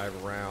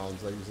 5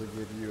 rounds. They usually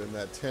give you in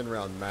that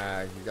 10-round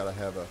mag, you gotta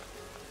have a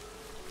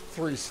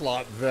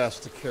 3-slot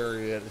vest to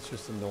carry it. It's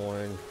just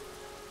annoying.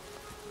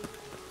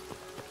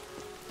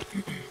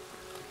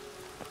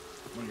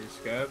 On your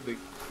scab, they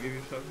give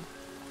you something?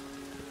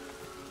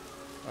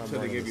 So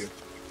they give you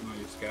on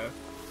your scab?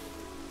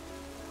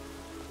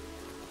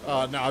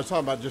 No, I was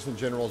talking about just in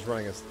general, is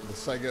running the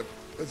Sega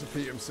as a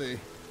PMC.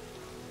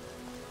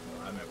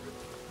 I never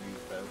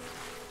used that.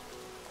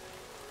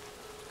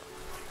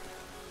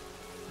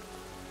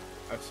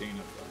 I've seen it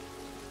though.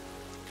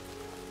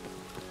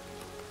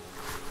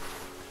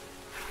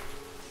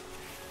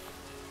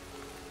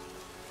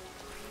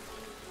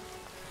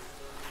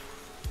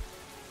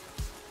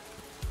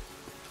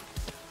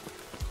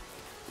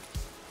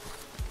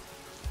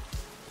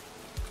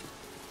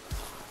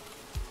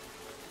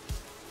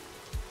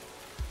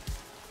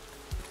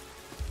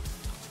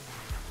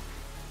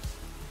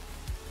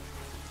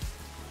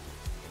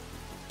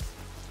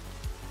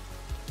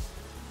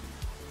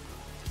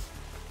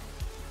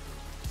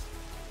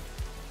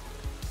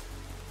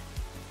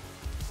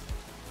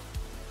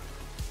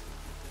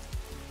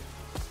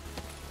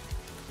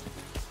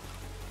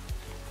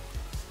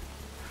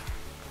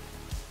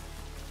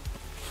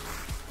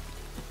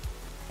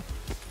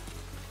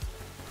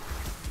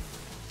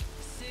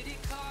 City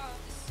car,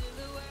 the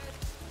silhouette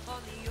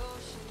on the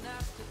ocean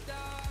after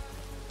dark.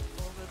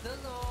 Over the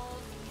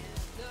lonely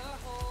and the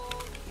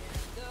holy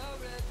and the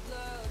red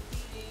blood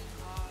beating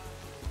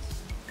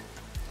hearts.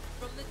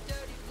 From the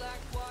dirty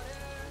black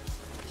water,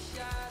 the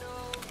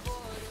shadow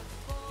void of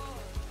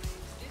form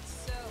raised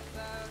itself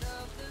out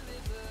of the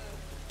river,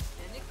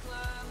 and it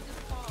climbed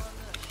upon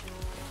the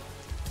shore.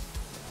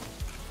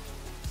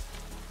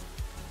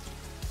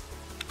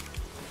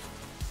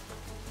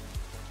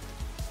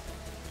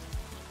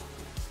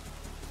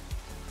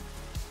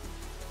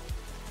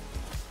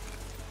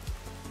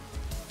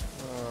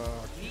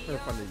 I don't know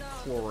if I need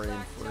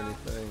chlorine for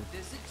anything.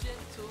 There's a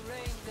gentle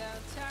rain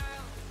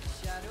downtown,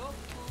 shadow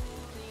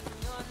pooling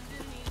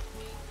underneath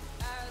me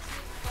as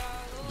it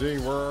follows. D,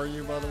 where are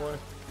you, by the way?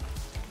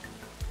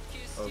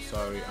 Oh,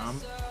 sorry. I'm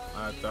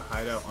at the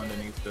hideout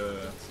underneath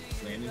the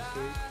landing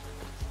stage.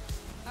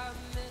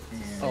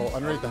 And Oh,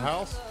 underneath the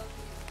house?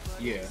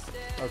 yeah.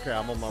 Okay,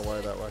 I'm on my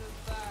way that way.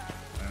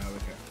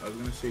 Okay. I was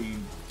gonna say you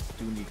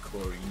do need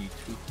chlorine. You need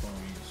 2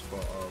 chlorines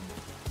for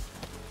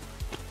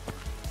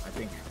I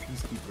think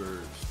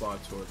peacekeeper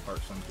spots or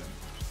something.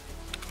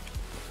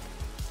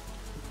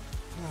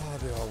 Oh,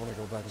 do I want to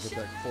go back and get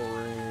that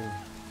chlorine?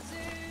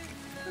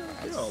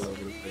 You're all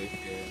over the place.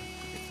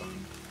 Yeah, it's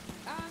fine.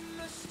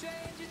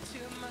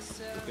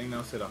 The thing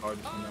now, say the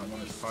hardest one I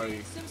want is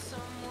probably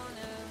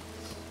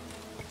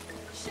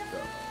the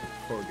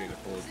corrugated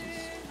holes.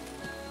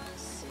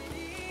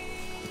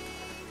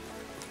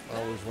 I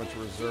always went to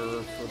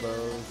reserve for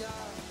those.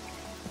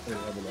 They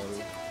have a lot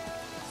of.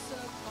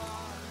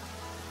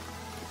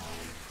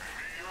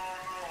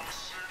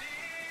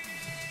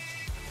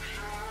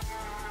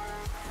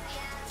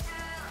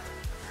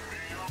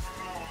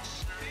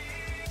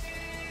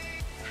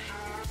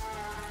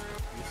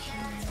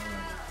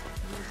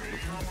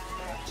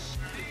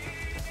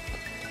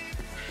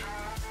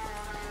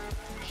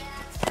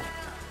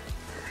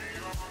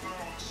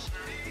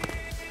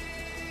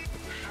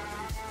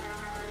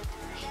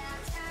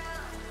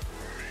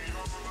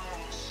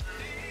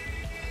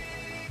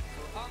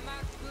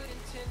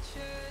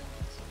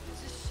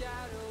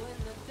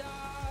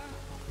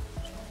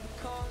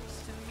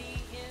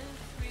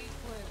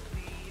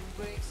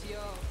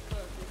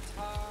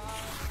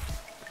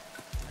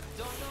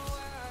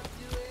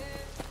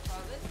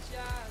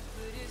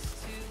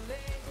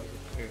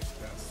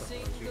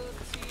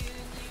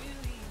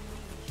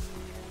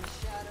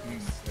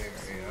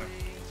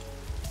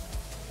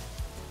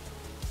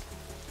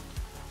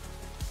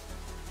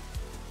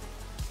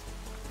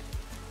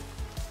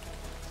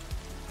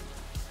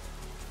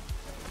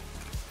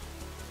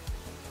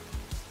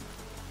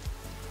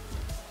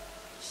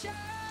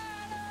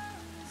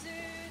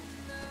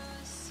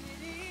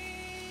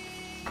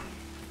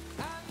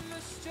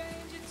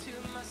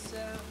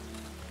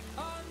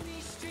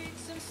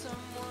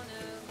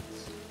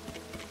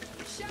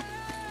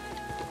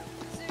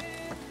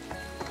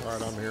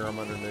 Alright, I'm here, I'm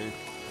underneath.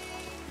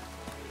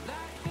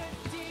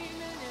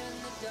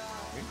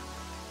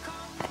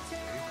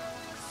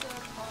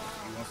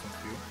 You want some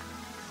fuel?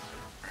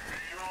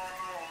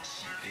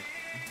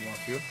 You want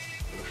fuel?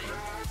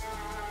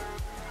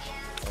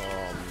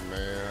 Oh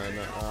man.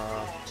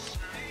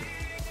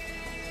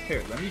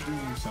 Here, let me do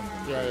you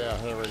something. Yeah,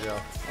 there we go.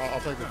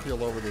 I'll take the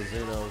fuel over the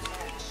Xenos.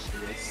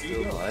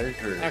 Still alive?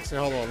 Or Actually,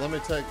 hold on, let me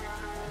take...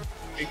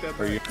 Take that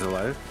back. are you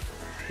alive?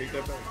 Take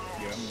that back.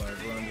 Yeah, I'm alive.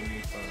 We're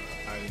underneath,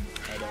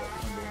 hideout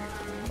underneath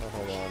the room. Oh,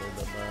 hold on, in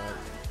the back.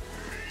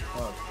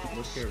 Oh,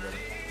 look here, brother.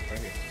 Right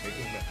here. Take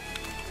this back.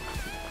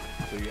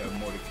 So you have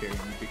more to carry. You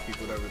can keep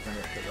whatever's in it,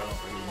 because I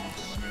don't really need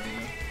the money right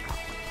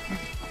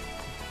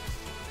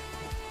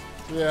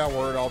now. Yeah,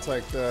 word, I'll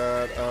take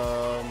that.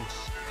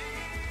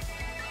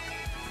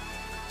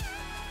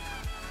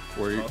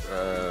 Where you,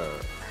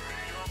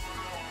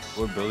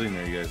 what building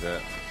are you guys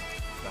at?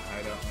 The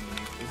hideout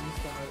underneath. Isn't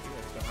this the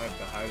hideout? Yeah,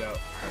 the hideout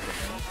has a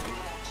landscape.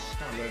 It's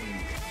not letting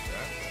me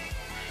extract that.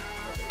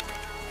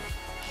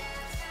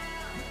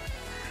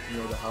 You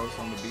know the house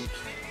on the beach?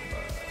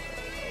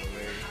 All the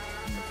way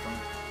in the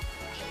front.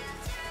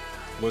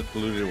 What's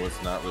looted,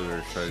 what's not looted,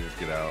 or should I just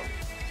get out? I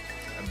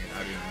mean, I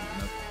didn't loot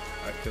nothing.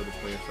 I killed the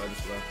player, so I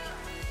just left.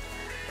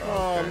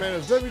 Oh Okay. man,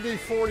 is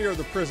WD-40 or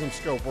the Prism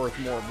Scope worth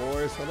more,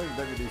 boys? I think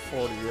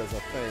WD-40 is,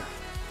 I think.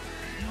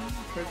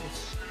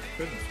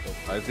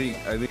 I think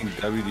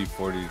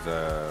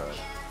WD-40's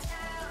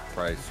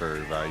price or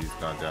value's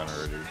gone down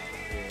already. It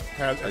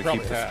I probably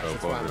keep the has. scope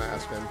That's why over I'm there.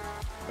 asking.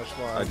 That's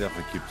why. I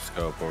definitely keep the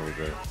scope over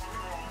there.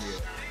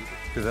 Yeah.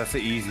 Because that's the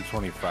easy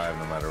 25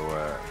 no matter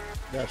what.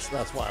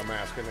 That's why I'm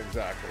asking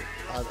exactly.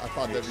 I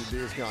thought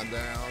WD has gone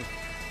down.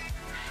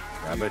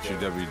 I bet you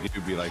WD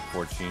would be like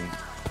 14.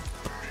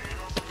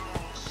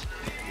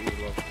 He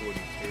lost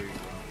 43,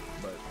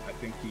 but I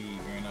think he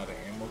ran out of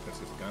ammo because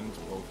his guns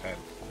both had,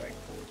 like,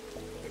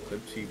 the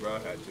clips he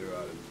brought had 0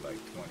 out of, like,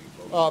 20.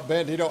 Both.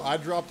 Bandito, I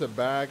dropped a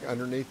bag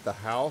underneath the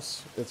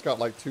house. It's got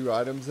like 2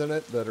 items in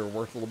it that are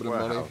worth a little bit of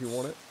money if you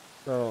want it.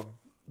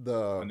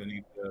 The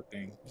Underneath the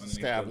thing. Underneath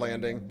Scav the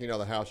landing. You know,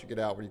 the house you get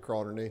out when you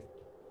crawl underneath.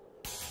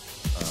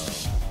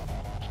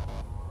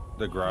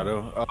 The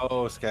grotto?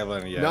 Oh, Scav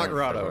landing, yeah. Not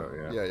grotto.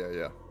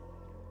 Yeah.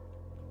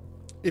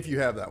 If you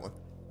have that one.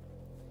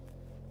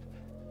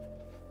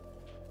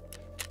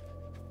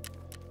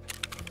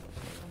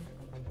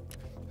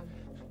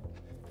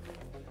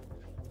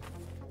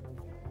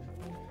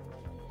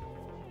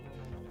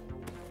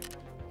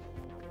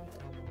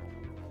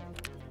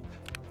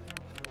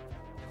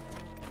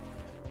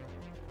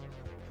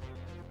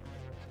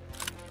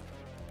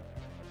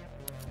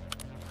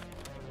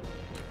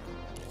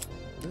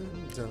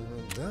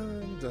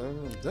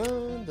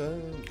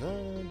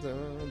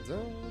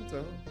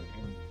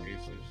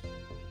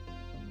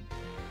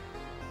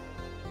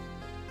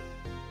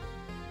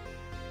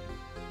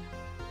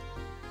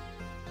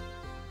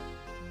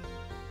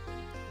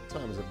 What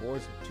time is it,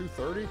 boys?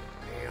 2:30?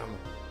 Damn.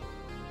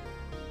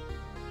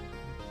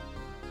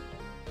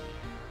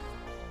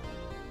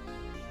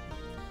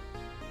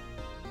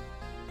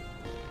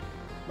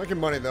 Making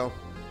money though.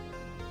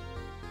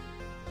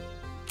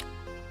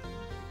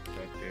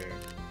 Right there.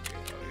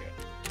 Yeah, oh yeah.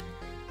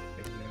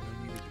 They never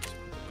needed this.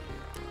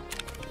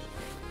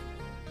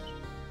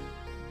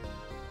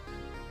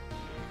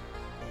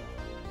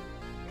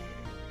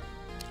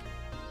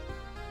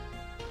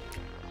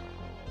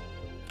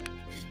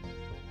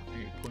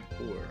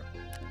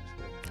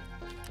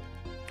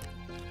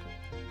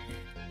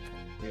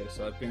 Yeah,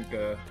 so I think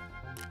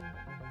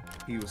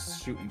he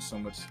was shooting so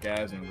much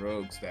scavs and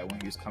rogues that when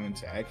he was coming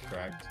to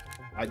extract,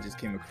 I just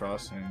came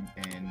across him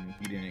and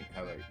he didn't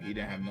have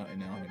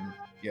nothing on him.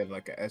 He had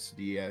like a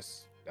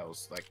SDS that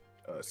was like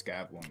a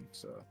scav one,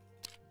 so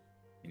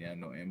he had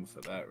no ammo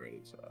for that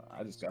really. So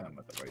I just got him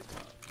at the right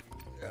time.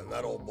 Yeah,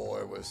 that old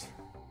boy was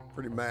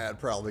pretty mad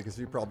probably because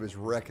he probably was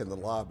wrecking the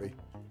lobby.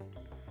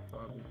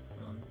 Probably,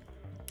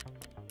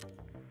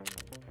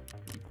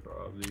 he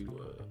probably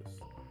was.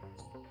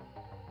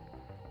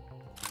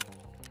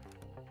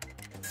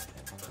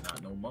 But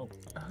not no more.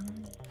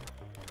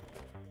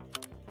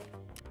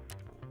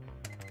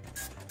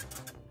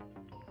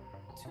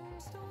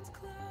 Tombstones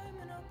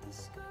climbing up the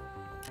sky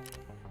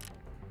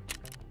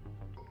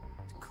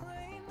to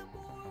claim the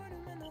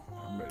boredom and the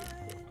I'm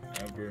ready for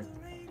whatever.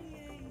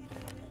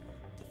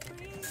 the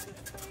freeze of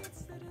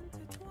fates that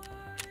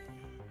intertwine,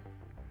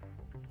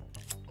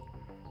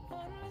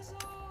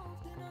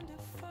 unresolved and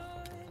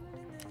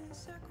undefined in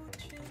this echo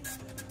chamber.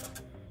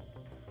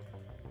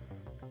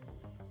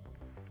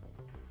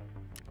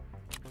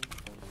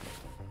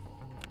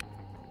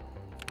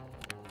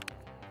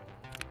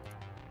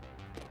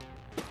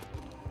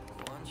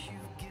 Once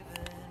you've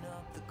given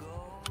up the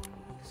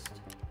ghost,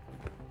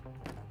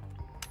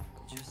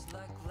 just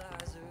like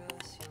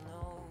Lazarus, you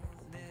know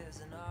there's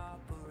an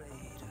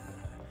operator,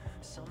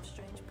 some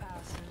strange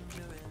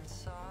passenger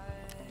inside.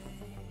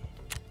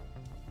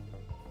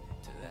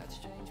 To that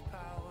strange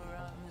power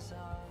I'm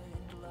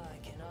resigned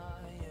like an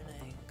iron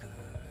anchor.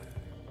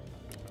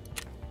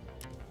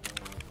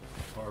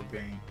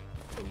 Harbane,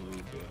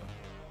 Beluga.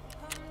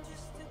 I'm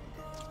just a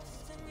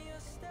ghost in your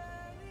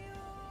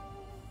stereo,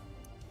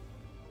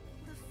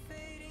 the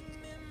fading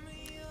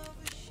memory of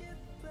a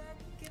shipwreck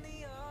in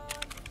the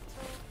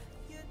undertow.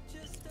 You're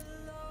just a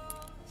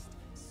lost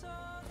soul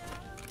I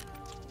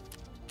wrote,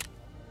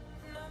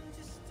 and I'm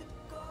just a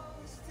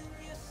ghost in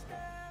your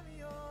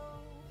stereo.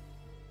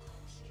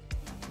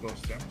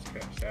 Ghost Gems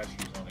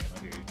statues only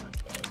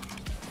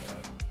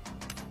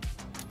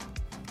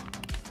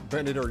 189,000.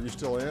 Bandit, are you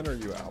still in or are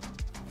you out?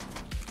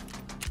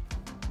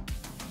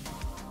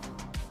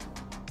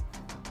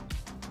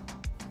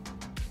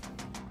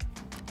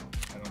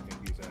 I don't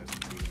think these guys can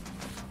do it.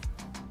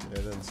 It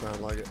doesn't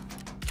sound like it.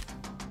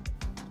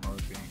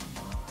 Harbane.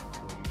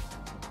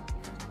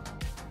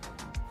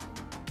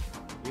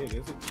 Yeah,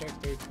 there's a check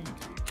 13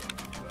 too.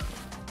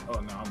 Oh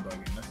no, I'm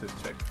bugging. That says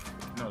check.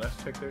 No,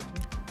 that's check 13.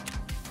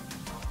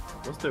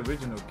 What's the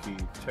original key?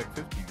 Check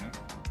 15, right?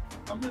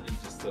 I'm in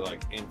just a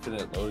like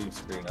infinite loading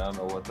screen. I don't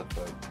know what the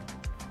fuck.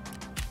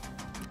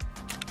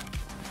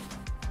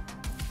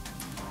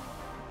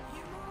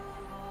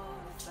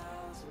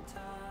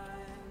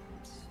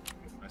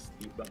 My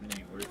sleep button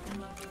ain't working.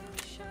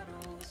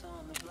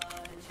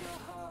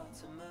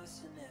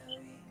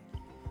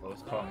 Oh,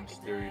 it's called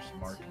Mysterious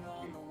Marking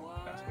Key.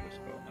 That's what it's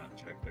called, not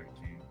check 13.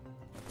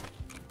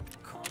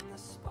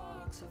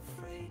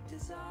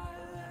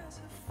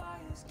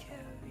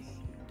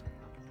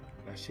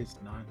 That shit's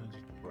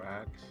 900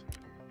 racks.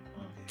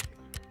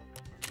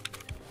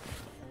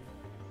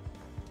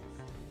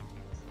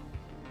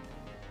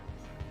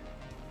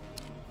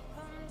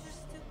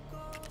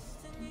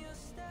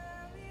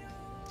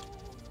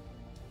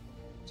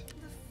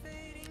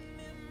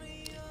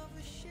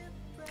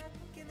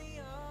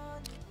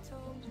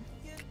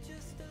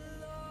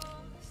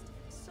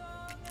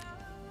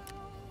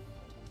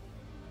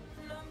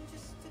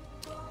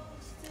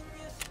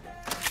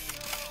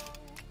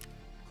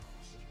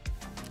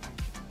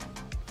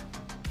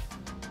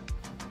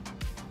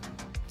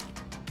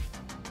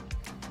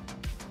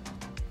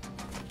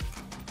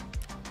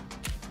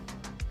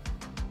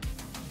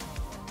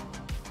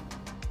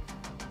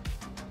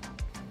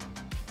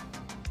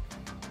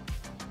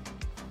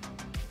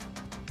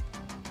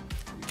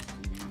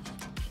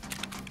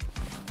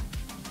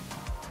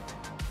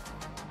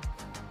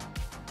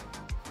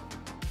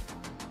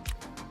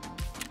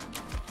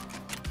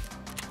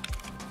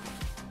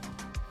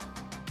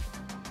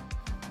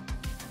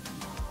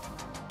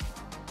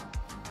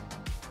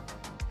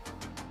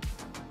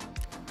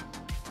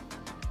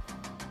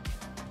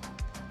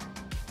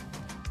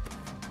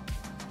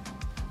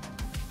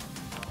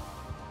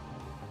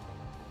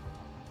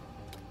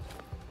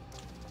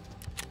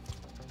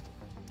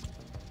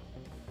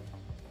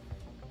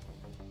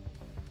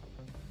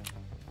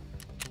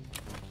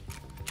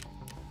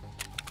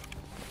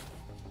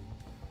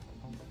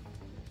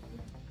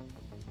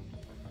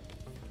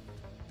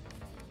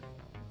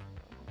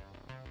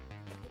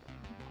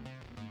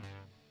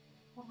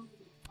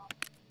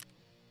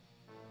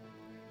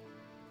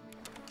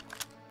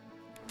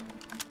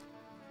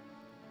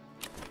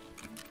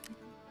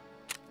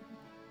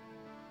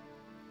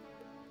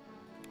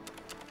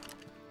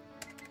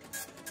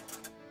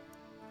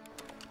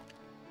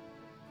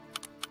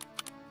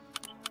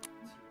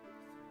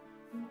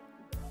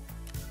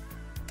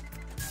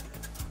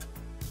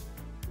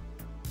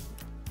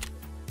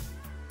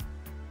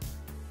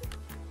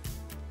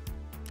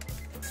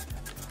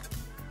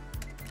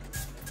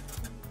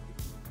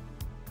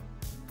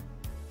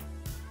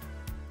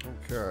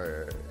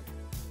 Okay.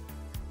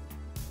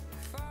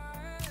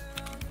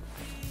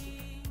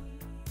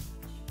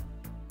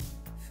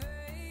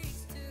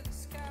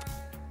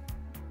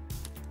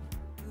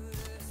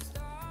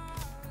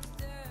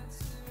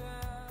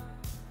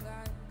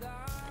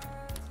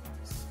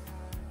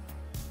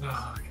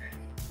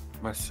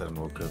 My son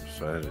woke up,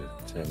 so I had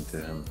to tend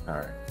to him.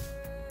 Alright.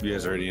 You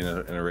guys already in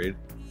a raid?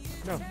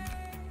 No.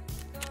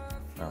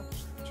 No.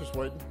 Just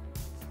waiting.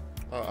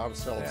 I'm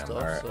selling Damn,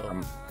 stuff, alright.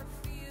 so.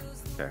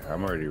 Okay,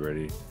 I'm already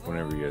ready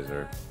whenever you guys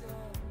are.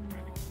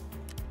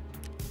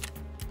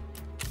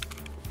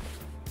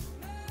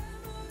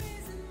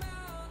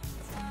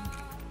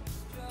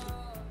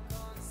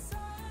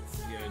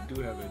 Yeah, I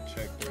do have a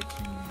check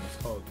 13. It's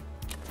called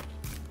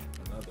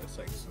another. It's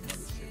like some other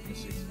shit.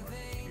 Missing marking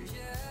key.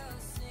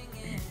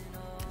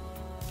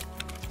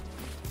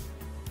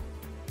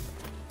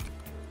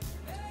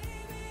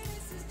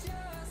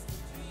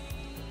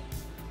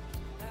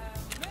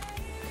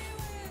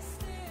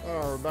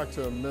 We're back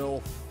to a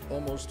mill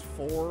almost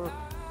 4.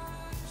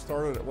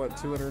 Started at what,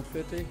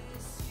 250?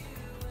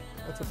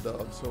 That's a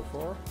dub so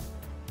far.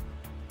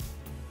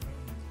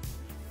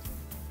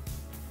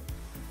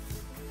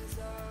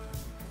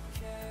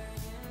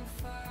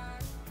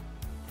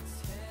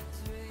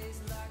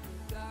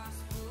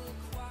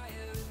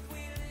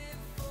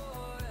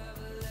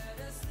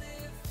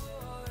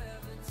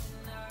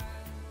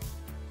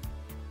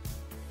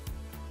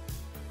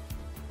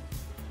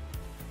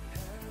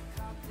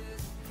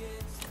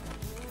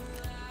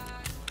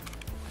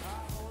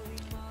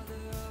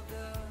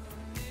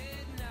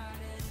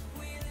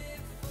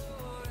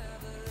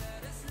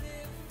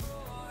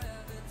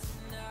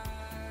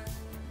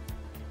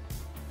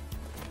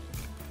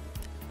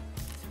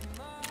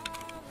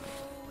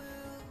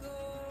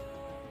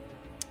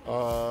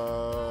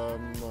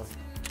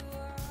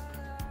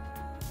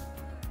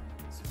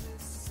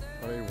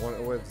 I need one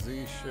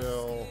OFZ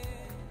shell.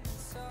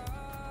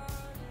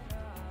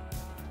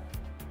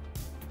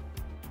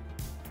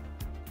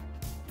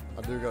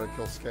 I do gotta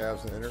kill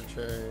scavs and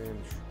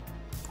interchange.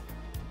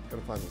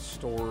 Gotta find the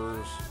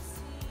stores.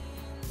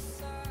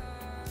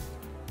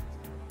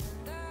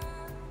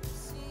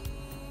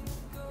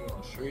 You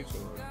on streets or?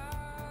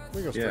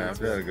 We go Yeah,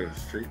 streets. I gotta go to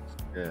streets.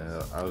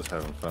 Yeah, I was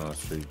having fun on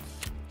streets.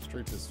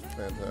 Streets is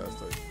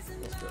fantastic.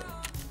 Let's go.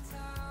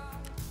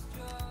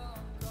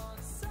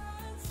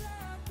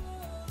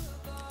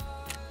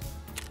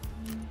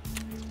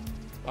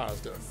 All right,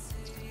 let's do it.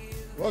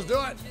 Let's do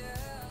it.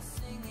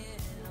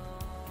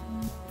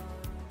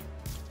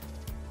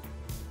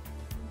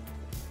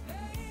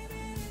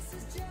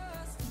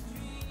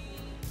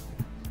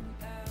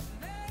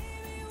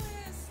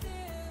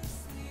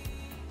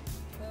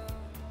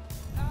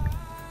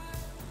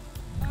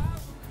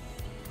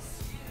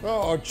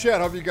 Oh,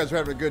 chat, hope you guys are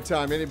having a good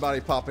time. Anybody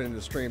popping into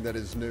the stream that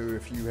is new,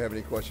 if you have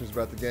any questions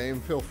about the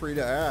game, feel free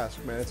to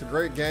ask, man. It's a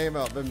great game.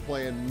 I've been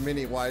playing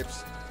many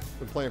wipes.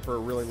 Been playing for a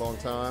really long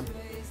time.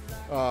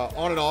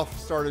 On and off,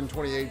 started in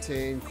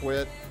 2018,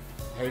 quit,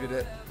 hated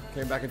it.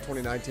 Came back in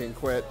 2019,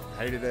 quit,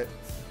 hated it.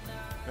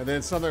 And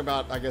then something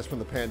about, I guess, when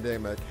the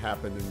pandemic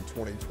happened in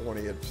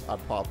 2020, I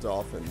popped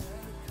off, and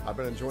I've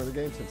been enjoying the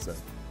game since then.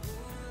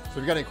 So if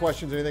you got any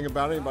questions, anything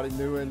about it, anybody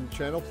new in the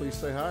channel, please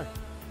say hi.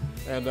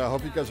 And I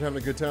hope you guys are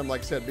having a good time.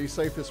 Like I said, be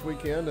safe this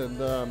weekend,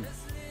 and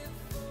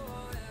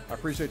I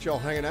appreciate y'all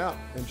hanging out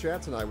in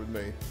chat tonight with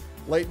me.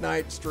 Late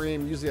night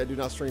stream. Usually I do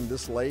not stream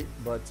this late,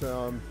 but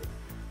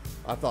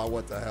I thought,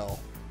 what the hell?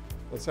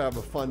 Let's have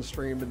a fun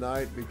stream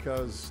tonight,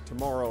 because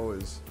tomorrow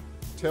is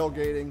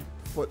tailgating,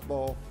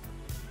 football,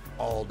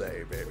 all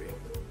day, baby.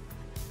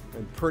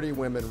 And pretty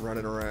women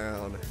running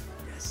around.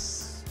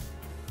 Yes.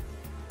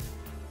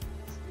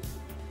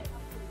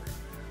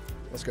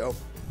 Let's go.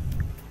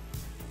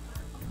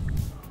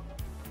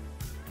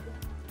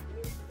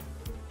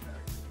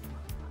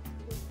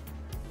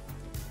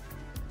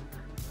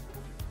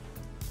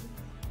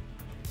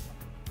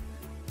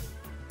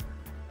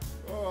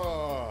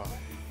 Oh.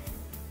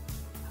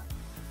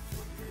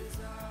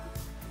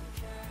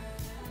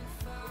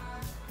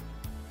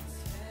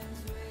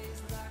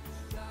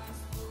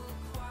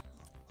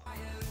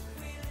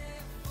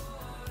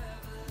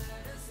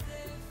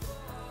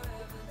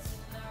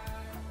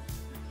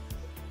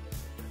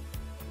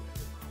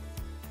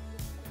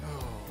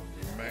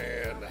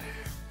 Man.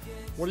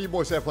 What do you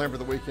boys have planned for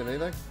the weekend?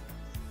 Anything?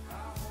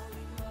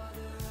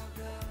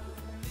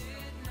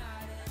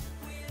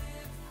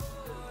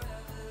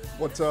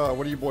 What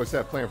do you boys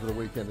have planned for the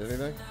weekend?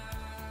 Anything?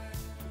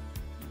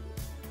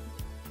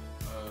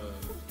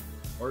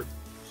 Work,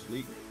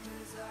 sleep,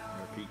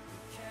 repeat.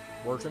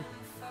 Working?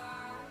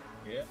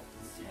 Yeah.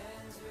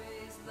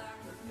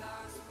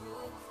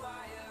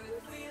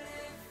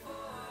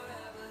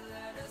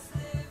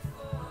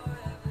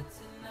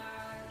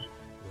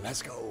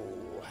 Let's go.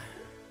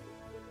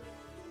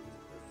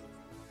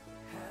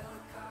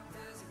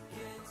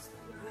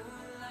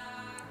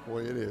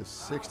 Boy, it is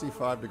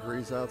 65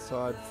 degrees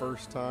outside.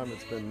 First time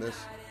it's been this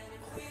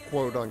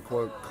quote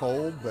unquote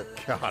cold, but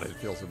God, it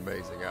feels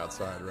amazing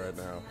outside right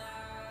now.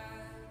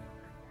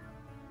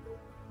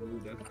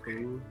 Ooh, that's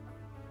cool.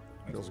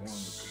 That's Feels warm.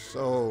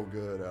 so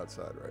good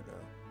outside right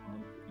now.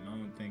 I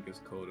don't think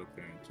it's cold up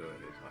here until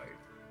it's like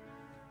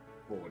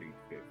 40,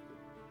 50.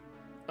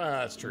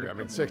 That's true. I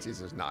mean,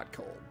 60s is not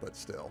cold, but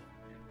still,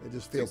 it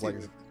just feels like.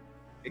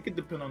 It could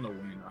depend on the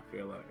wind, I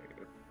feel like.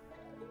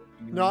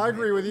 No, I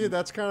agree with you.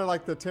 That's kind of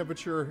like the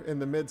temperature in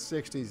the mid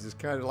 60s is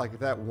kind of like if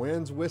that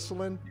wind's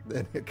whistling,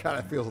 then it kind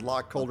of feels a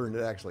lot colder than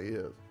it actually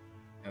is.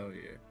 Hell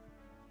yeah.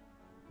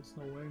 It's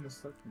no wind.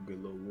 It's like a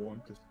good little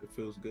warmth. It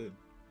feels good.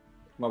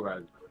 My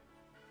bad.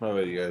 My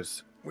bad, you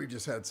guys. We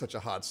just had such a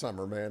hot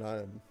summer, man.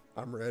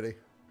 I'm ready.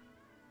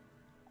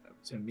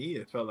 To me,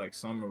 it felt like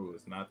summer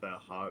was not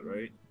that hot,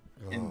 right?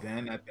 Oh. And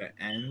then at the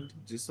end,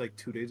 just like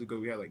 2 days ago,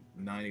 we had like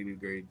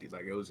 90-degree.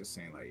 Like it was just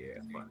saying, like,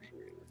 yeah, fuck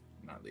it,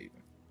 not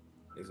leaving.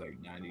 It's like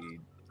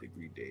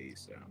 90-degree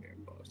days down there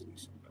in Boston,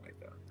 something like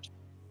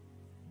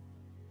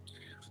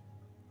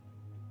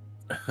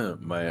that.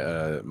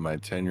 My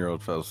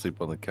 10-year-old fell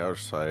asleep on the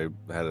couch, so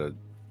I had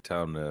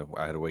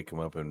to wake him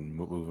up and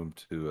move him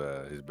to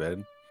his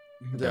bed.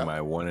 Yeah. And my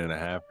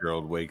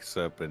 1.5-year-old wakes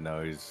up, and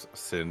now he's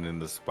sitting in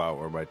the spot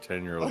where my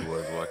 10-year-old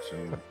was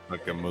watching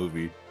like a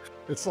movie.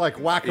 It's like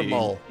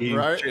whack-a-mole,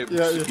 right? Chips,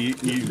 Yeah, eat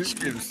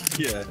chips,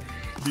 yeah.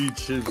 Eat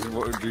chips,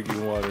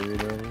 drinking water, you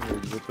know?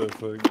 Like, what the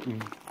fuck?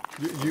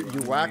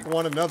 You whack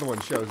one, another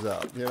one shows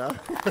up, you know?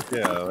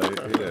 Yeah,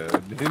 like, yeah.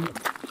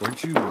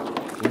 Weren't you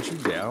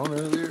down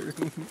earlier?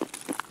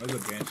 There's a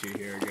Banshee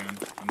here again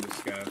on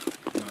this guy.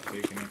 I'm not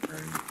taking it.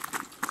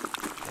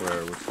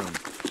 Where? Which one?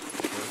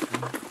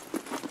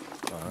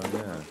 Oh,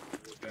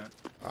 yeah.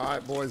 All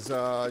right, boys,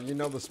 you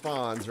know the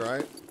spawns,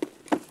 right?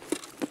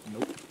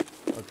 Nope.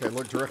 Okay,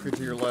 look directly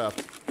to your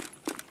left.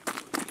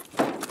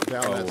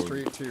 Down that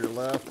street to your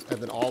left,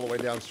 and then all the way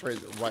down straight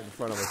right in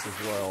front of us as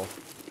well.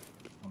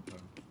 Okay.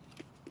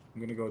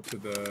 I'm gonna go to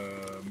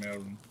the mail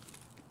room.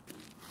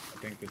 I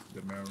think this is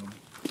the mail room.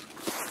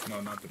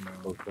 No, not the mail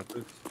room.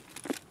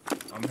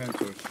 I'm heading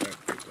to a check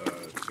to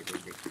go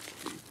get this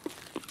key.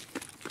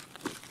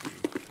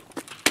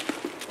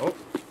 Oh!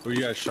 Who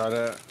you got shot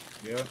at?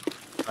 Yeah.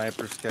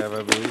 Sniper scav,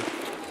 I believe.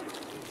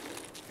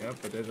 Yeah,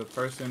 but there's a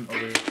person over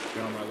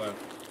here on my left.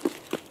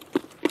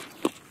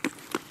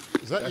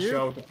 Is that That's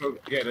you?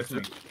 Yeah, that's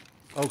me.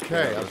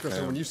 Okay, Yeah, I was gonna say,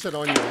 okay. when you said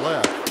on your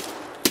left.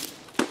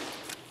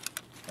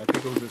 I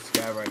think it was this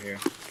guy right here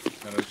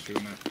that I was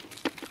shooting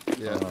at.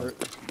 Yeah.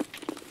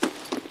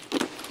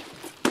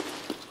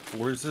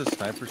 Where's the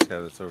sniper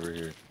scout that's over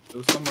here? It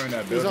was somewhere in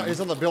that building.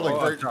 He's on the building, Oh,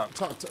 very up top.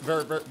 top,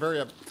 very, very, very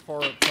up,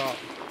 far up top.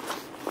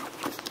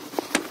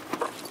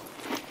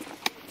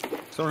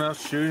 Someone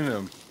else shooting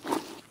him.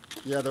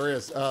 Yeah, there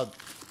is.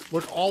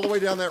 Look all the way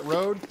down that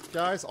road,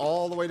 guys.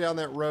 All the way down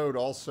that road.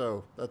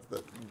 Also, that's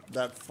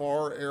that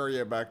far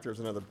area back. There's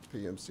another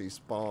PMC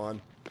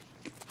spawn.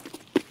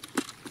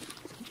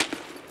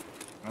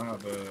 I don't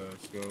have a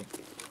scope.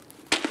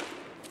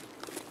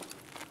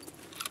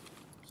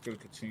 Let's go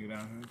continue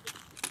down here.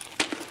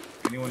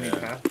 Anyone need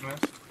path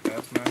mask?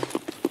 Path mask?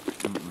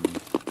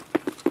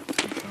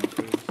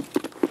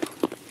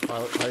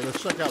 All right,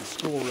 let's check out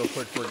school real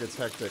quick before it gets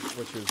hectic,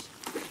 which is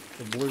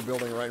the blue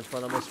building right in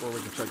front of us, where we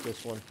can check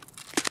this one.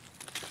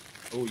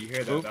 Oh, you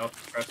hear that? Oop. That was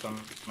press on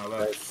my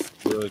left.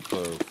 That's really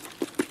close.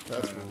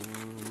 That's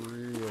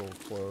real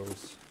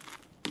close.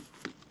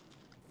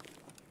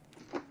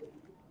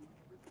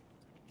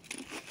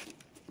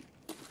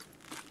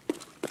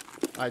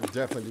 I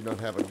definitely do not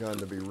have a gun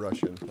to be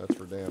Russian. That's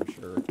for damn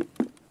sure.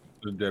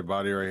 The dead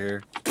body right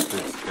here. Big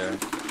sky.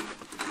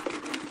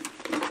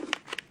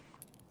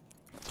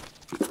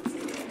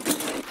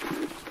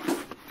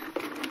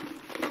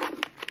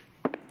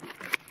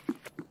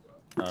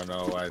 I don't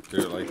know why I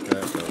threw it like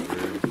that. That was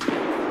weird.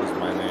 That was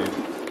my nade.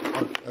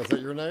 Oh, is that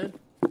your nade?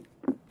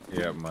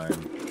 Yeah,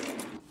 mine.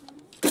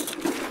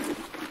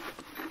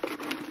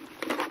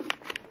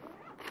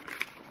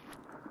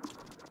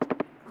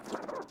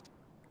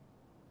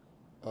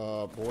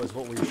 Boys,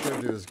 what we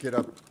should do is get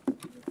up.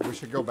 We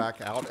should go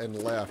back out and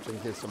left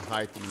and get some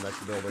height in the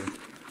next building.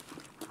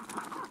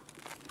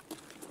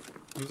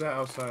 Who's that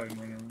outside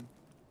running?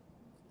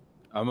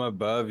 I'm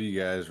above you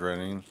guys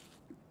running.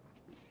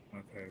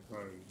 Okay,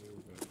 probably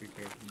do, but be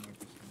careful.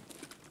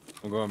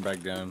 I'm going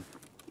back down.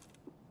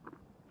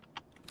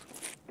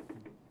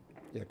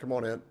 Yeah, come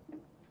on in.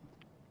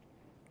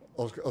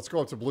 Let's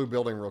go up to blue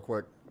building real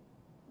quick.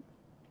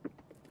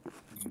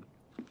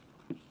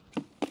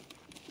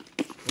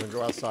 We're gonna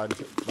go outside,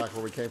 back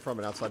where we came from,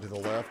 and outside to the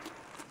left.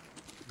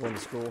 Going to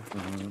school.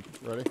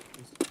 Ready?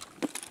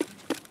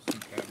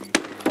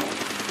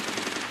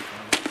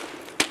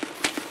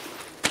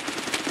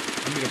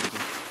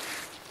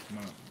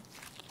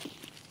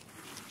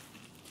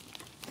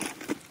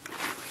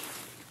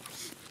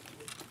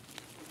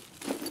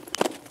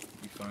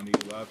 You find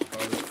these labs,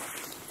 Karl?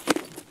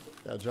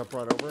 Yeah, jump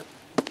right over it.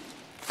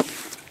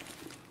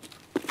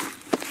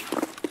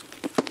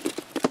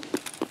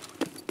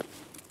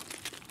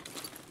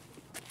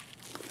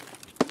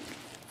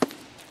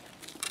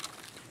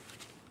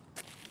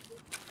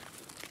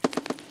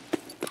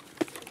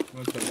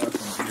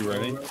 You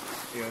ready?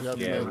 Yeah.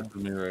 Yeah, Look at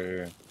me right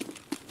here.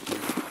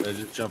 Yeah,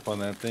 just jump on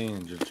that thing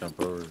and just jump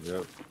over.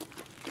 Yep.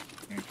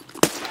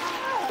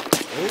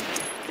 Oh.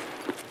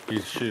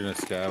 He's shooting a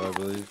scab, I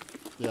believe.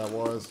 Yeah, it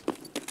was.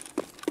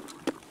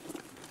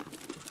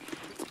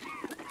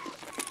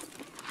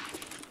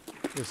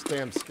 This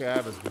damn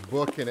scab is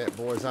booking it,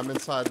 boys. I'm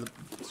inside the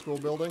school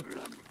building.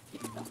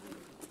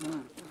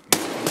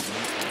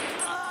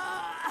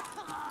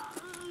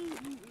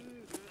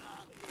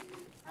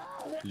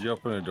 Did you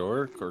open a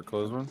door or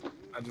close one?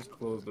 I just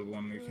closed the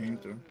one we came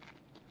through.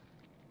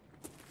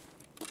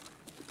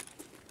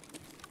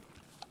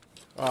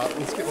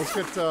 Let's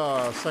get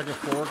second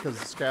floor because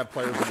the scab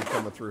players will be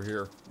coming through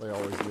here. They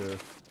always do.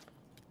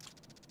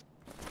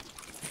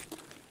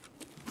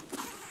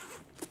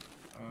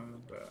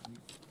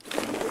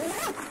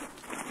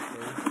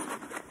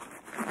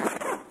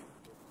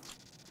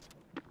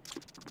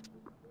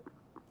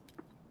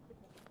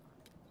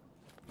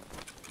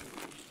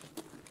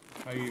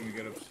 How you even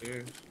get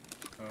upstairs?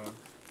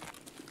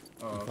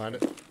 Find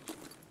it?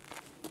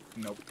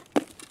 Nope.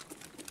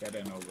 That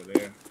ain't over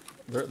there.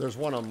 There's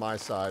one on my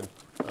side.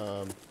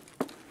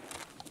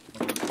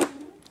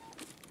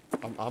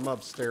 I'm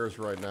upstairs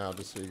right now,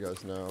 just so you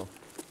guys know.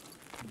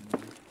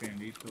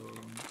 Bandito.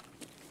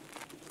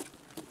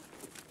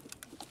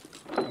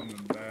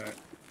 Coming back.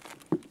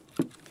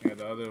 Yeah,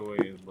 the other way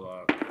is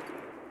blocked.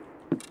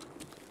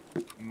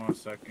 I'm on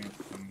second.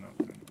 Coming up.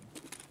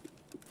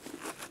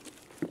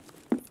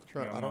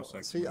 Yeah,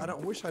 I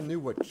don't wish I knew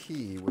what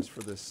key was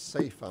for this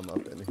safe I'm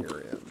up in here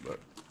in, but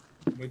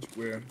which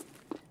where?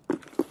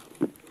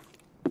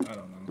 I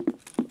don't know.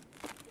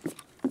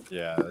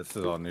 Yeah, this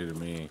is all new to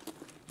me.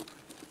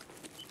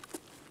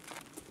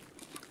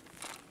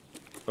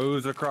 Oh,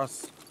 who's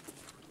across?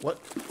 What?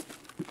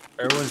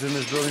 Everyone's in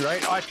this building,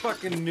 right? Oh, I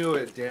fucking knew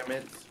it, damn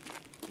it.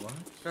 What?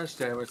 Gosh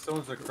damn it,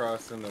 someone's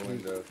across in the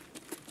window.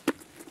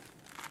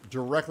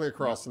 Directly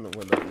across in the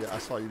window. Yeah, I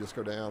saw you just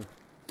go down.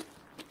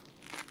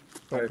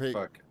 Don't peek.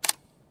 Fuck.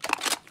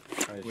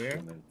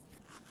 Where?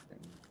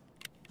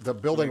 The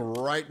building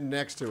right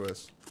next to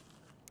us.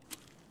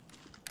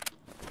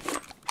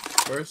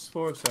 First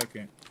floor,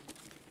 second.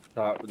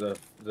 Top, the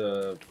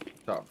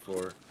top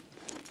floor.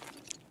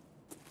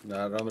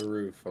 Not on the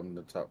roof, on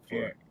the top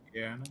floor.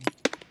 Yeah, I know.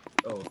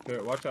 Oh,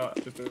 there, watch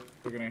out. Just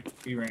looking at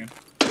he ran.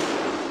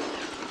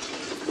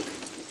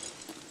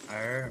 I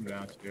heard him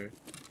downstairs.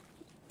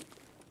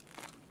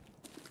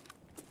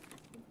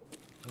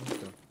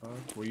 Okay.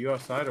 fuck? Were you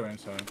outside or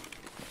inside?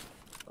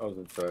 I was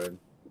inside.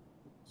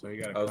 So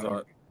you gotta I was come.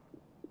 on.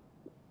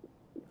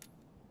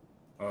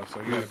 Oh, so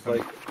He you gotta was come.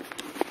 like.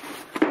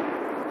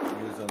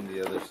 He was on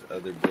the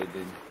other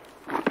building.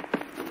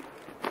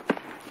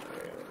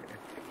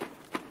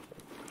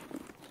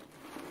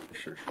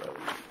 Sure shot him.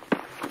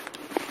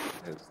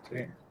 That's two.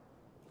 Hey.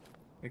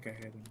 I think I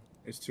hit him.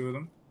 It's two of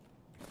them.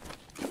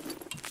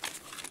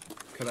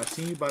 Cause I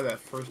seen you by that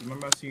first.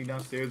 Remember I seen you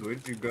downstairs. Where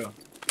did you go?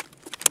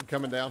 You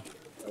coming down?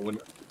 I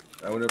went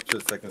up to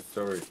the second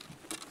story.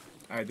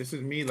 All right, this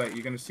is me. Like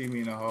you're gonna see me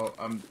in the hall.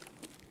 I'm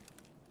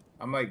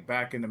like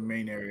back in the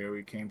main area.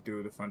 We came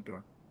through the front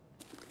door.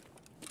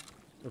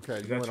 Okay,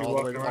 Is you that went you all the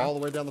walking way around? all the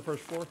way down the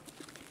first floor.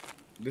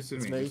 This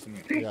is It's me. me. This is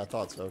me. Yeah, I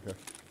thought so. Okay.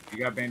 You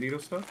got Bandito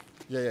stuff?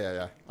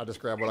 Yeah. I just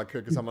grabbed what I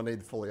could because I'm gonna need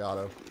the fully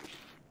auto.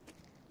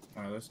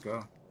 All right, let's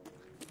go.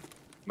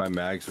 My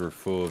mags were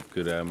full of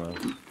good ammo.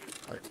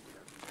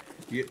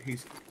 Yeah,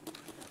 he's.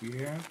 You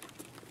hear him?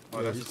 Oh,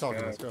 Yeah, that's he's a talking.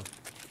 scab. Let's go.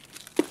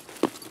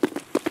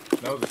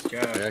 That was a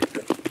scab.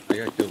 I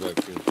got killed by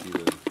PMC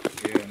though.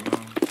 Yeah, no.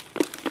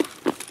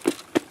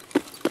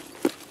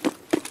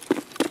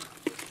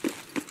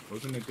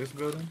 Wasn't it this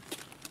building?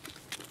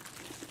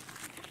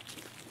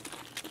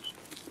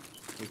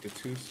 With the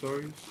 2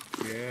 stories?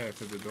 Yeah,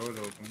 because the door's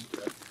open.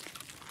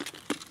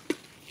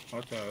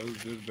 I thought it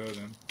was this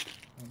building.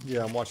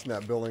 Yeah, I'm watching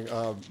that building.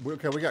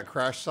 Okay, we got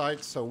crash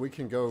sites, so we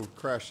can go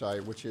crash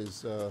site, which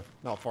is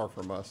not far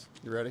from us.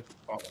 You ready?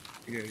 Oh,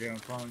 yeah, I'm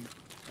following you.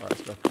 All right,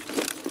 let's go.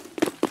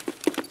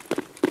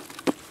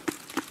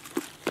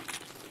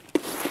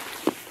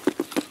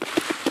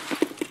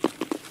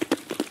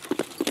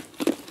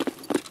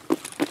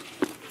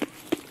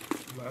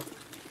 Left.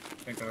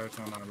 I think I heard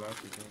something on the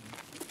left.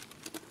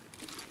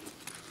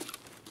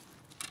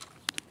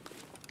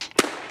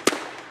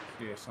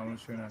 Yeah,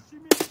 someone's shooting at you.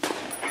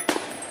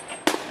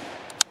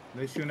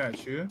 They shooting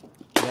at you?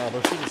 No,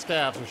 they're shooting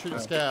scabs. They're shooting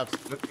scabs.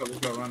 Let's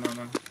go, run.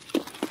 Are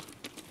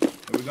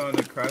we going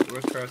to crash?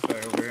 Where's crash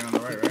site? Over here on the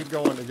right, right? Keep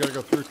going. You gotta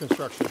go through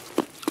construction.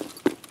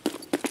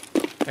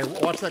 Hey,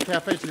 watch that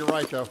cafe to your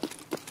right, though.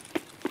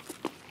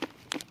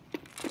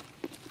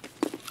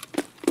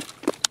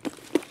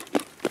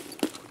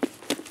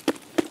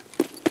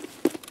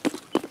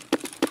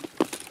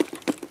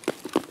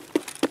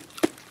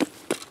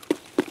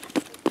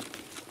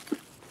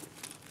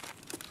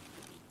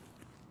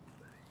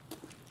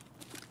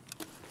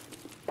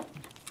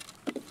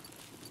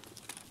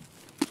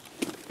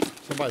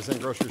 Somebody's in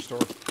the grocery store.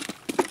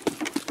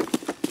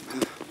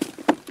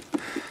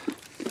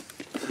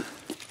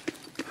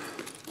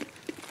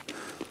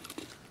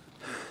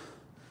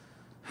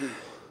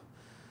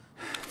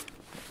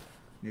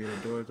 Yeah, the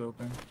door's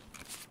open.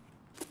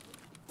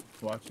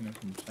 Watching it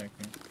from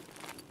second.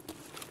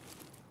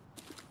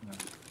 No,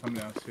 come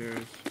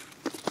downstairs.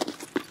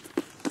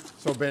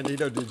 So,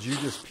 Bandito, did you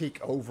just peek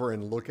over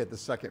and look at the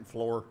second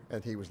floor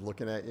and he was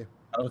looking at you?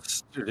 I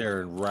was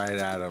staring right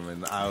at him,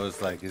 and I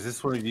was like, "Is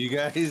this one of you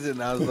guys?"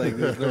 And I was like,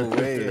 "There's no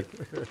way." And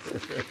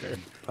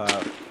Pop,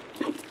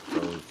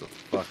 that was the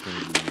fucking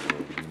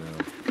evil, you know.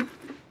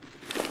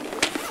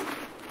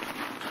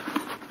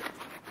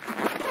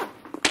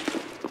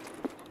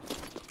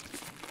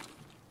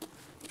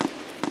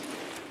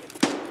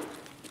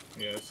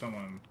 Yeah,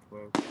 someone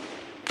close.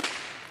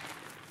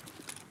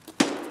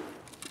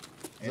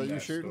 Is that you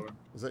shooting?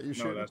 Is that you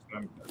shooting? No, that's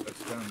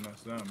them.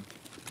 That's them.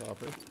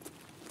 Copy.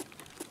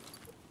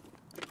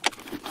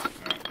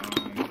 Alright,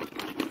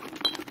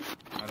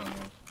 I don't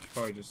know.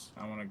 Probably just,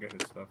 I want to get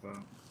his stuff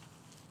out.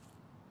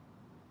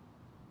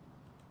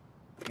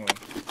 Well,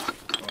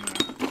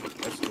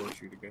 no.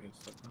 Escort you to get his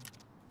stuff out.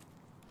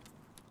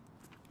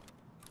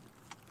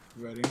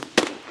 You ready?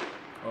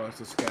 Oh,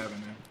 it's a scab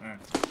in there.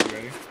 Alright, you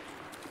ready?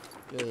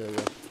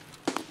 Yeah.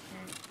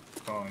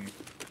 Alright, calling you.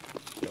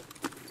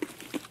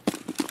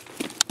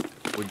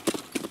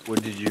 What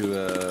did you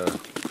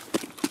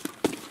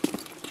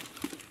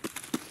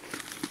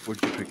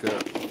what'd you pick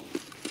up?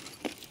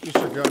 Just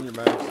your gun, your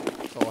mags.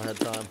 That's all I had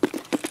time.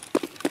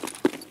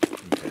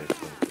 Okay,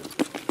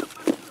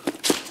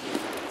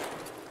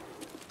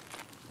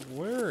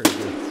 Where is it?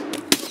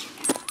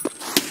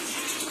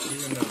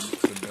 Even though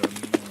the building,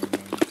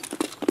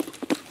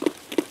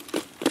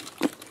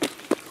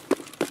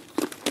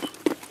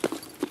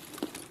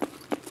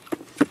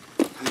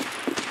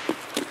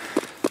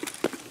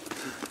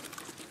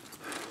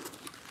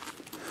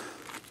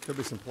 Could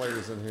be some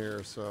players in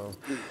here, so.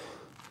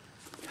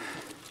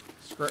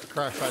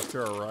 Crash site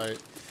to our right.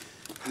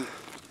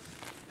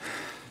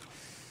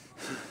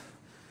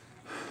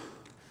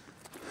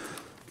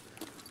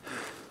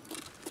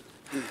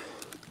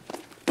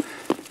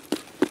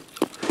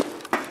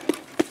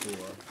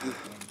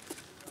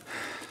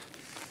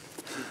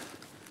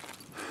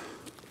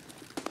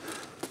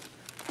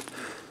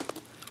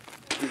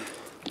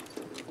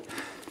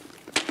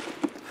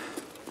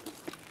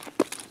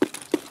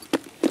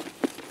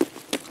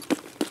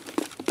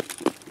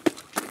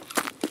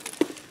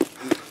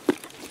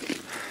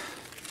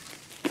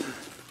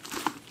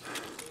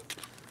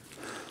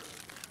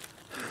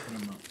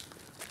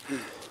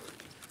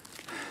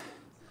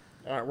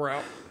 All right, we're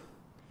out.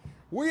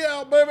 We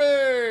out, baby.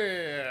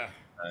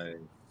 I, At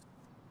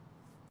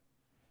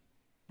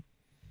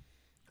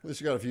least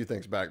you got a few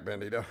things back,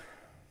 Bandito.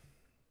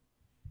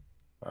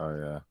 oh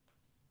yeah.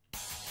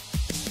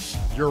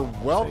 You're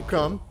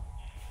welcome.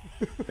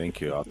 Thank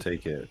you. I'll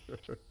take it.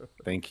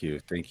 Thank you,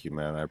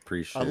 man. I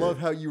appreciate I it. love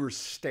how you were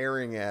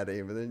staring at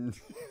him and then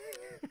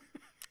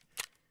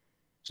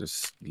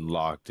Just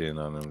locked in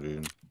on him,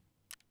 dude.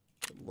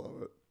 I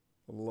love it.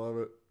 I love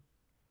it.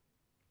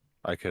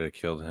 I could have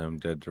killed him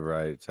dead to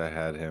rights. I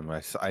had him.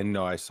 I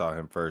know I saw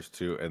him first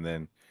too, and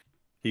then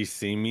he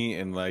seen me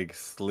and like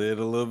slid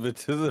a little bit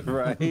to the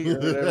right or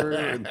whatever.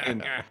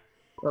 And I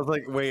was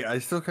like, wait, I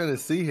still kind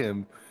of see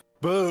him.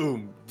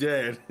 Boom,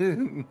 dead. Yeah.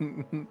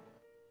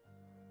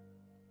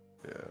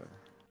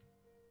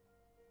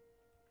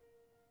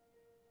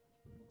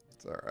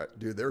 It's all right.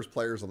 Dude, there's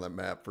players on that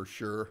map for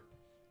sure.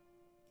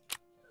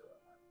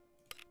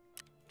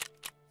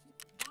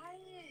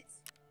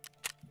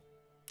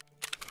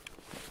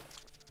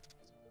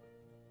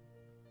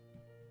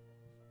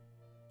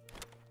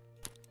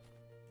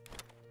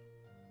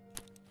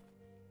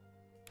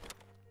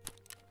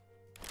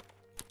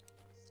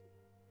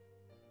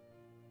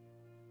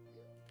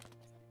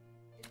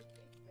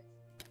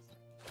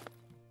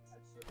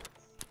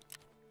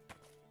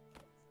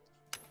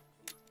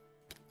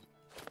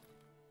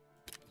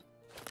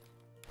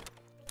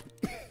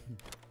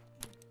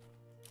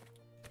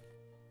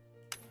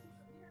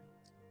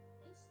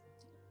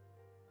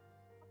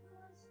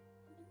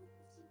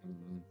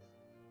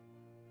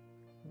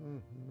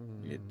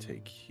 You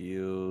take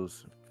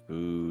heals,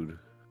 food.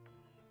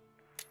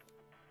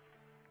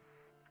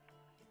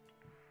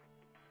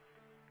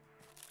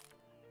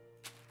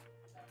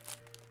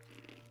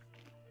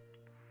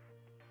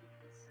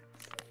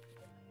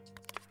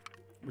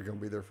 We're gonna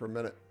be there for a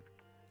minute.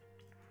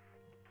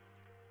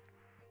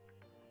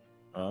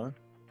 Huh?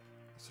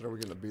 So are we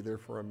gonna be there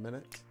for a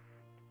minute?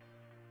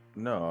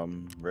 No,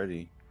 I'm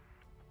ready.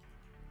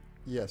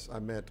 Yes, I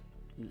meant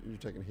you're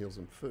taking heals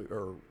and food,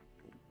 or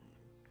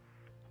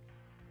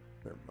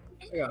never mind.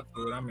 I got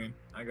food. I mean,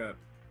 I got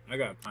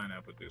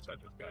pineapple juice. I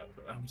just got.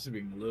 I'm just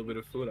being a little bit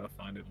of food. I'll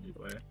find it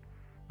anyway.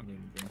 I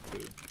mean, bring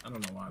food. I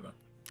don't know why though.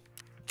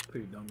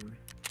 Pretty dumb of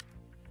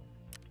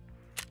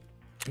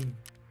me.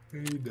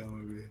 Pretty dumb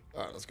of me.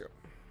 All right, let's go.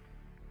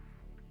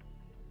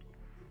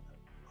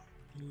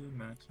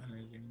 Max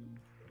energy.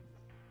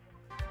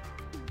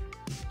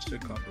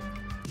 Should compliment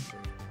me.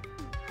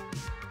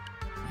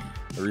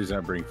 The reason I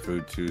bring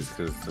food too is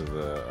because of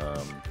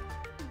the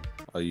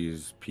I'll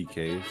use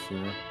PKs, you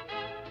know.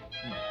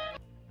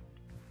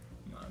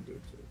 Nah, I do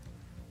it too.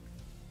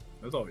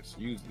 There's always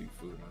usually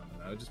food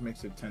on it. It just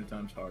makes it 10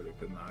 times harder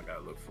because now I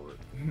gotta look for it.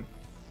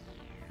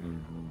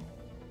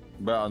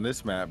 But on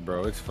this map,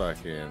 bro, it's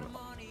fucking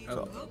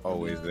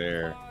always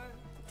there.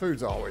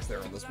 Food's always there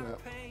on this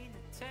map.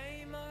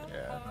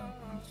 Yeah.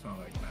 I'm just not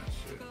like that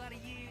shit.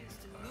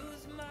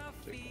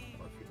 Take one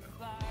more food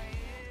now.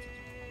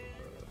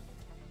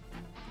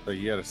 But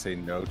you gotta say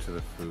no to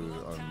the food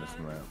on this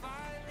map.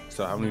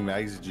 So how many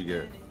mags did you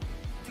get?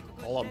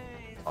 All of them.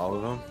 All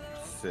of them?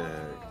 Sick.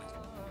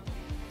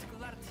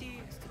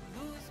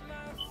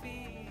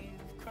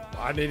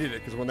 I needed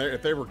it because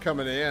if they were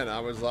coming in, I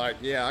was like,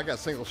 yeah, I got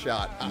single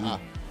shot.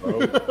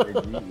 Broke,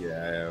 yeah,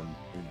 I am.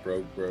 You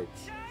broke.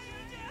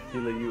 He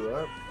lit you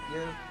up?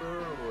 Yeah,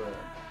 bro.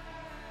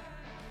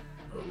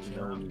 You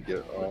know when you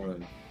get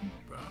on.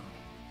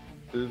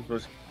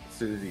 As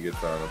soon as he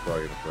gets on, I'm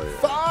probably gonna play it.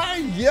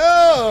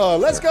 Fire!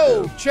 Let's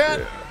go, chat.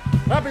 Yeah.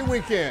 Happy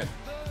weekend.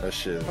 That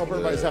shit. Hope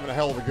everybody's having a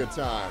hell of a good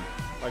time.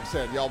 Like I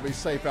said, y'all be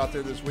safe out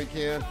there this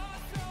weekend.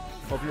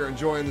 Hope you're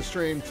enjoying the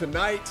stream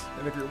tonight.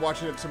 And if you're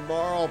watching it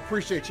tomorrow,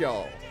 appreciate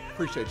y'all.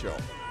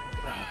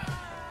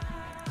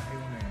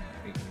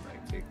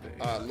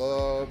 I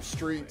love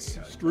streets.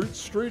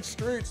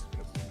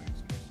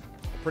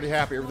 Pretty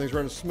happy. Everything's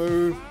running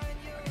smooth.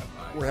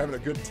 We're having a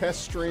good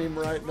test stream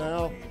right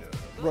now.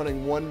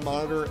 Running one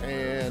monitor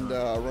and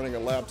running a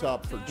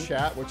laptop for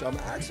chat, which I'm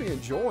actually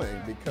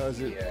enjoying because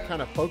it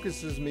kind of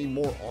focuses me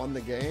more on the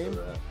game.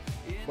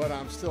 But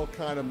I'm still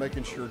kind of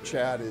making sure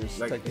chat is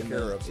taken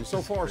care of.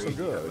 So far, so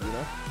good, you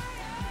know?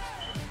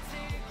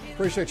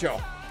 Appreciate y'all.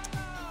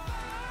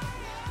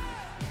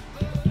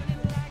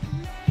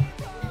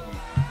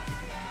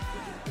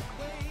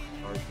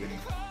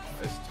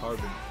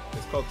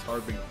 It's called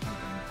Tarbin.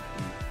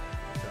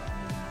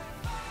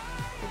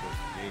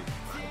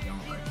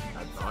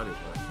 I thought it,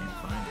 but I can't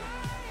find it.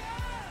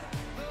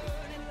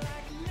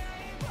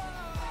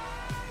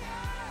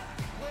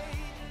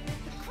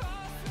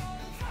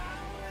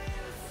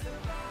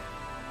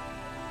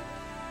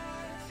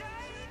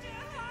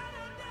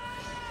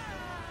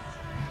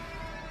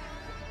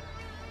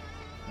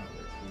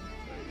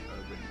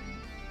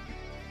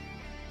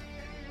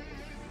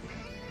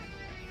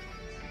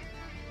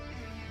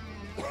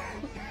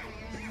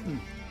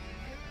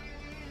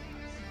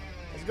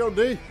 Let's go,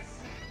 D.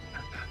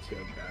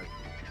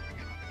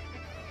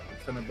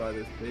 I'm trying to buy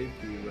this babe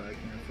for you, but I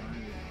can't find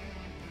it.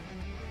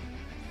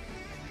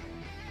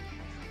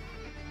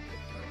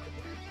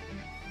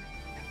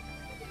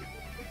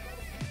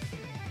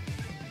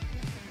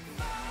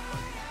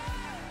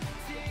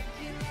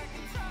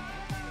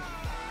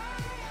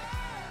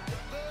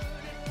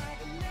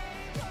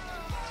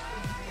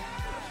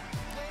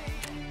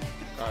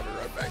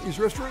 Use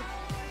the restroom.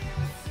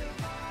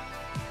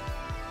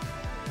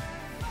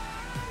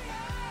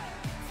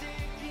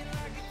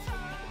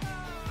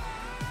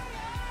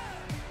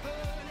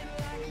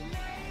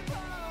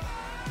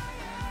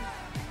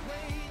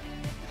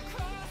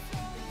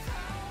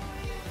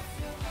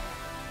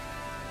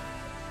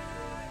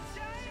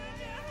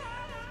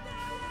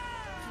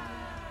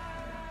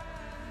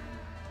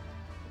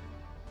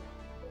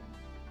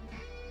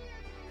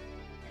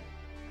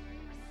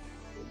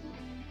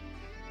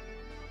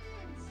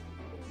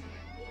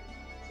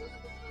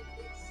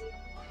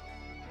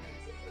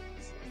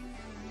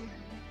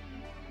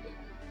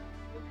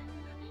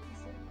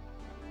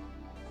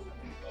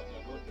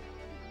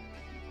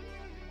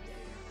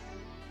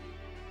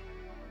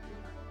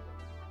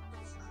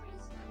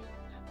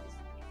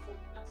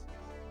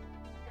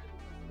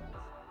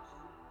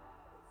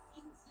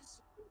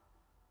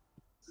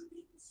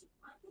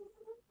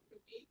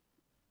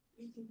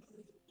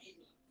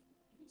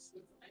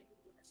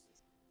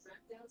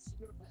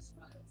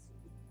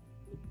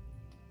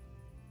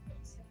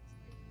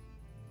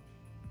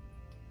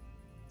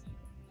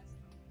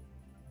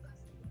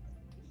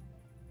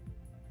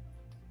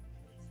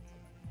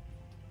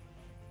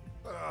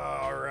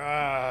 All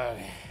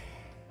right.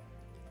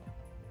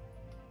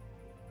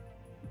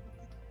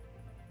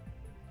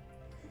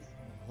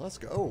 Let's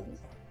go.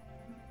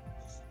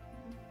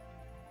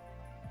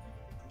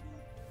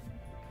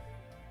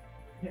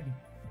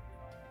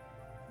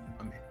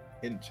 I'm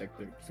hitting check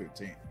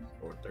 15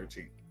 or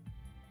 13.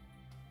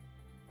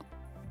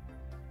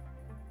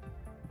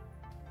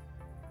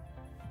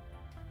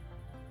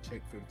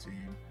 Check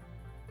 15.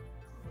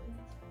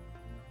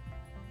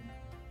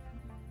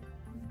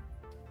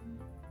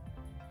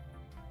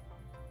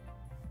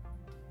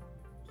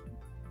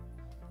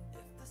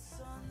 If the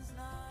sun's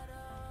not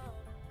up,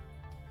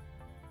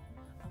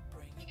 I'll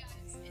bring it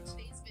to you. In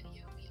today's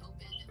video, we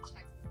opened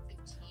check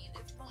 15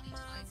 and 20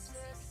 times to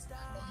see if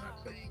I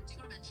do want to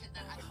mention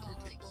that I hold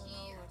the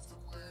key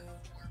for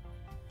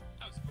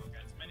How's it going,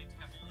 guys? My name's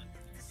Kevin.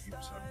 Keep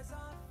sorry. Stars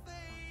are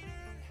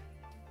fading.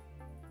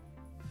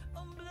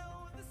 I'll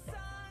blow the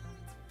sun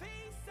to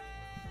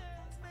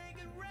pieces, make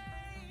it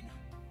rain,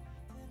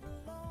 then the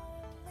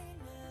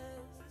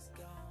loneliness is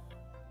gone.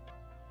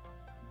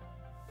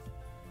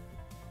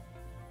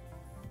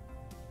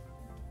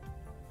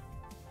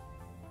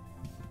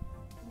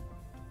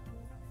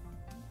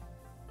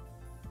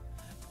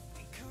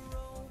 We could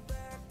roll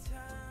back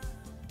time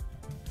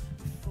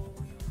before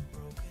we were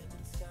broken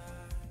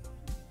inside.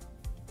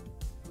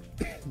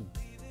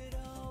 Leave it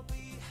all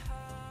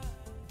behind,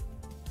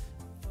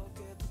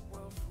 forget the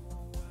world for a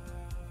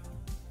while.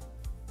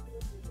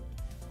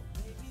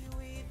 Maybe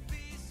we'd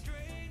be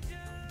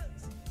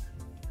strangers,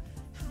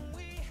 and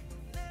we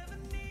never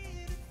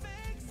needed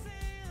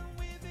fixing.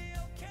 We'd be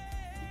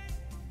okay,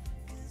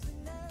 'cause we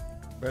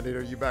know Benny,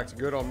 are you back to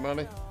good on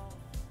money?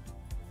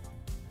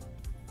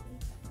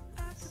 I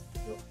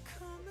could feel it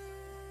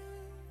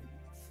coming,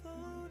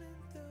 floating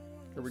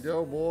through. Here we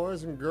go,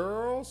 boys and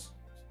girls.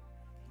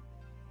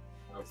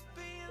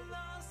 Being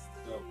lost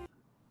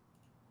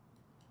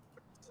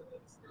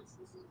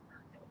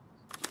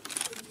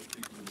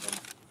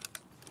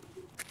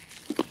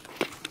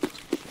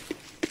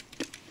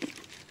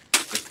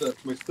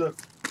My stuff.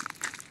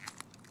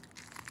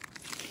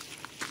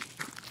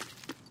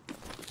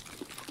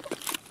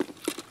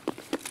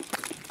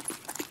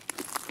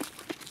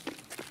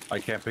 I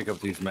can't pick up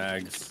these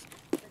mags.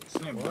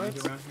 Same What?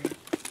 bugs around here.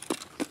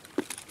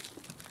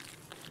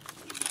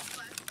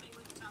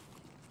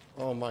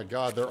 Oh my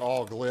God, they're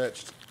all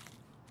glitched.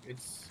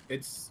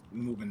 It's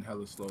moving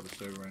hella slow to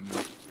server right now.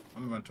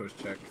 I'm gonna run towards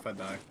check. If I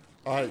die,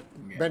 All right,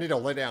 Yeah. Benito,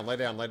 lay down, lay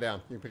down, lay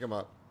down. You can pick them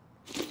up.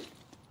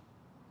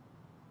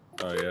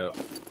 Oh yeah.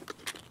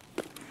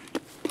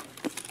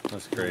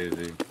 That's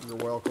crazy. You're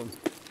welcome.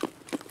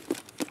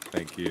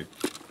 Thank you.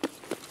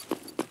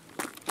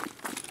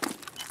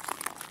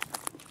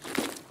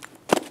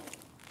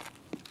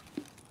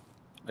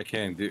 I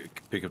can't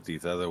pick up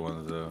these other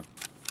ones though.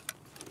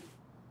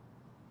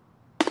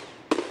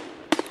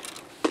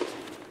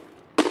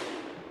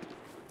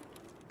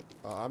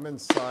 I'm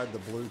inside the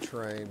blue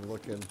train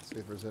looking, see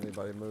if there's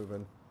anybody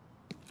moving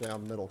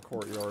down middle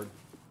courtyard.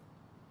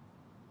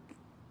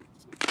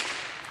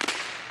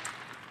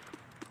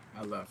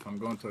 I left. I'm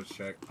going towards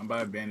check. I'm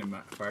by abandoned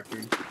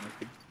factory.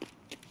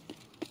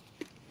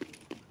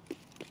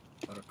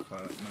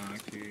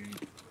 Actually,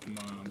 come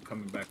on, I'm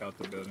coming back out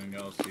the building.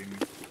 Y'all see me.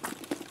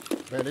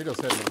 Bandito's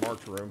heading to the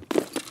march room.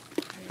 Yeah,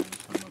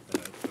 I'm coming up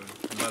ahead. So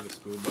I'm by the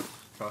school bus,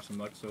 crossing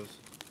Lexos.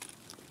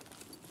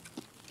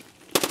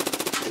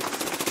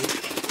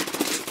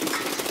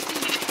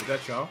 Is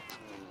that y'all?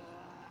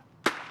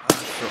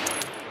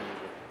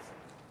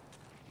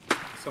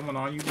 Someone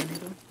on you,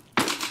 Benito?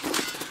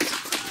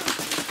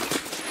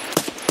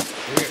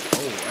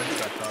 Oh, I just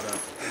got shot up.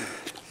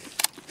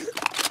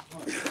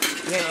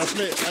 Yeah, that's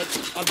me.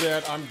 I'm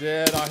dead. I'm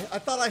dead. I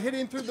thought I hit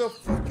him through the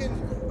fucking...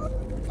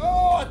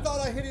 Oh, I thought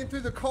I hit him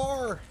through the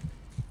car.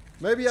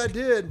 Maybe I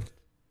did.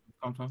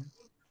 Come.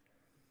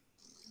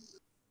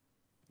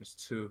 There's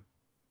two.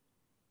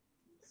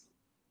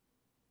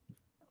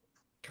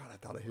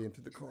 thought I hit him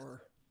through the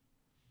car.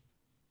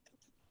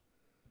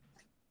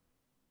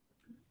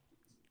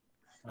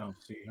 I don't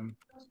see him.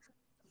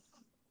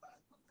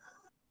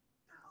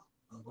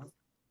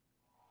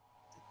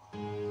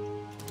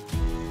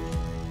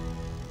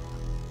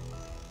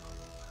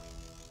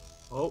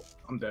 Oh,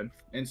 I'm dead.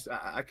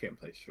 I can't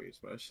play streets,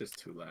 but it's just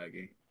too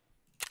laggy.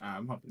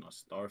 I'm hopping on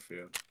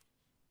Starfield.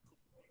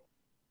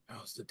 That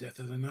was the death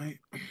of the night.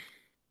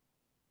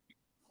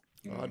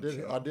 I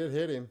did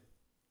hit him.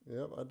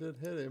 Yep, I did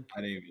hit him.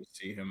 I didn't even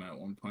see him at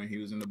one point. He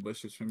was in the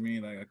bushes for me.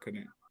 Like I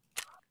couldn't.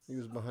 He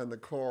was behind the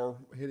car.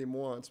 Hit him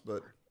once,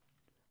 but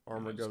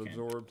armor got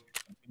absorbed.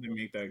 To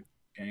make that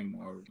game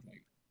more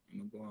like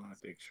winnable, I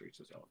think streets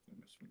is off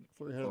limits for me.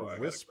 So we had a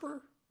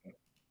whisper.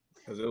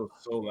 Because it was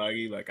so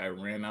laggy. Like I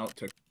ran out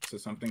to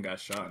something, got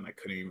shot, and I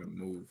couldn't even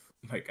move.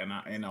 Like and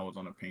I was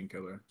on a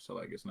painkiller, so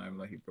like it's not even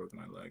like he broke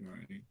my leg or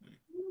anything.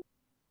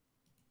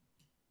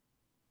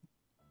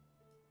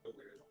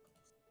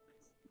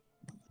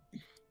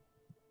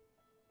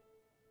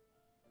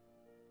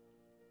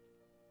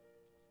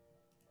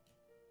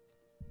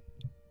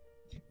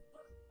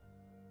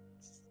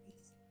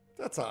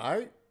 That's all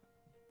right.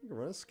 You can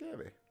run a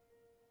scabby.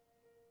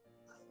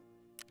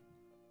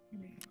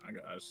 I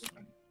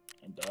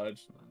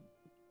dodged.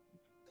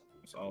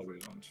 It's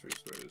always on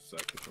streets where it's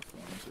like the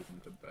performance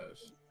isn't the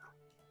best,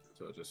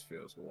 so it just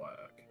feels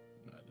whack.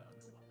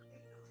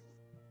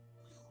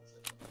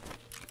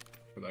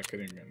 But I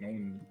couldn't get. No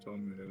one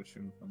told me they were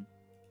shooting from.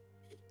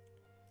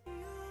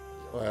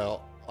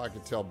 Well, I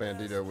could tell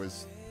Bandito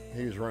was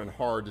running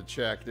hard to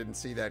check. Didn't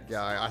see that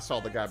guy. I saw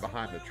the guy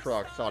behind the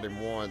truck. Shot him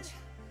once.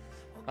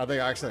 I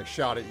think I accidentally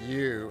shot at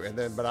you, and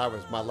then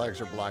my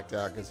legs are blacked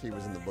out because he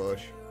was in the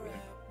bush.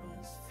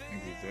 I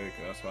think he did,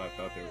 cause that's why I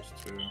thought there was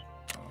two.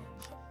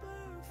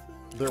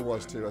 There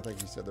was two. I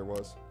think he said there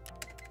was.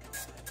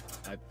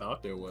 I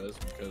thought there was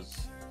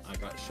because I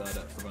got shot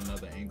at from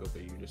another angle,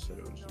 but you just said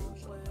it was you.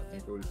 So I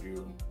think it was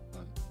you.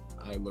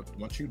 I looked.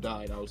 Once you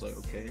died, I was like,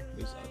 okay,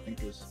 I think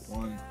there's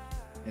one.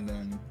 And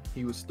then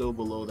he was still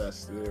below that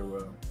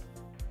stairwell.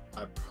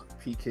 I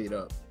PK'd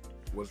up.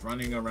 Was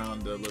running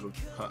around the little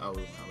hut. I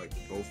was like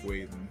both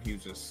ways, and he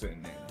was just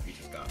sitting there. He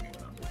just got me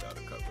when I moved out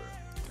of cover.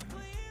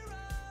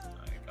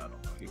 I don't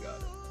know. He got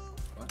it.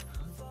 What?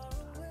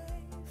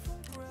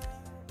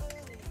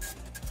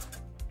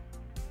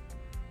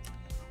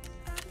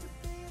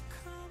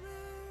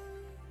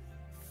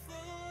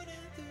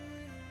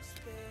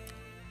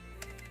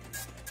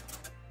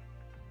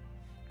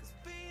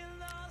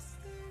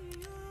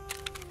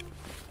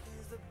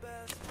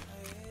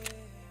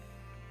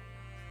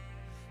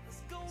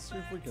 See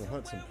if we can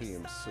hunt some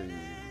PMCs.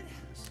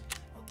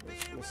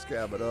 We'll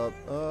scab it up.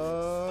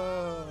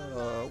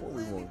 Where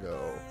we want to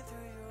go?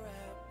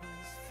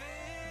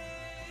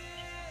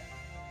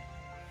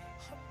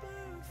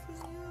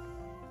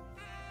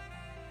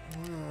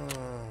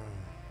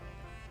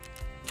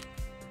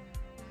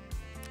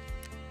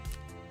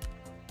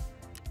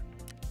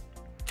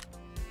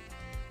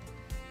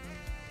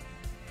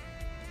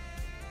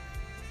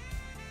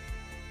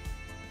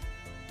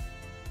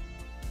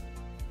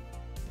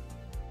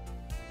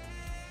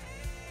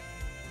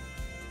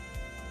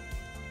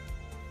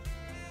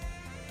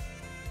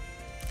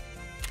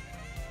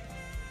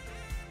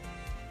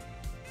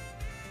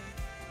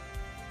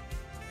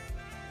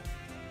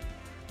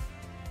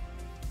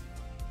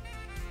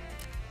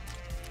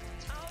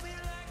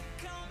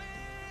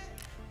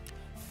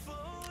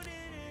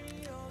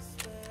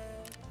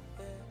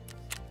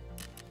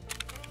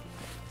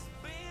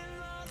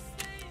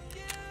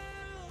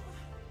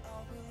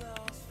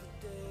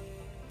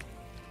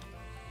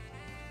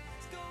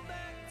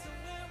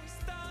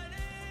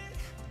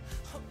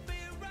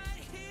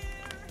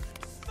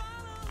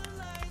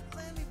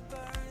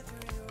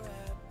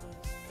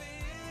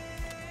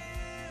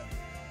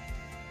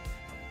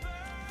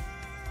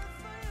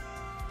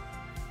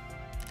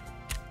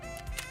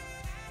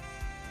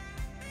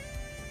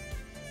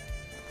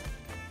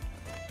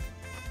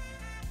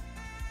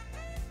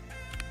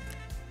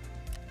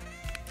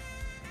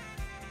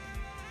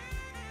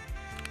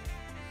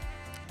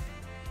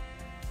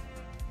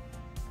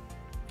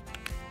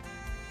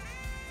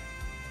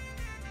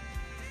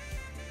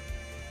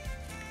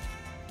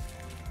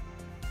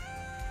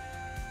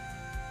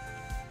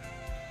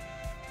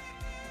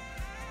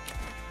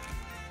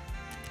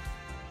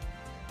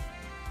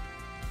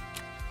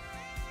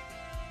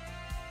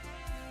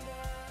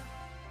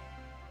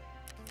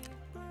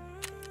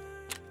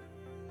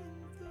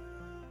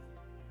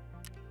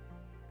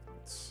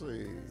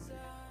 See.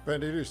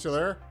 Bandito, you still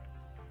there?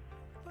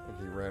 I think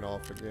he ran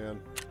off again.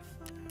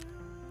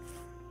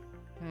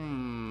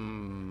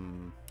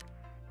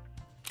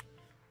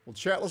 Well,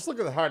 chat, let's look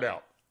at the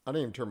hideout. I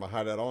didn't even turn my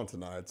hideout on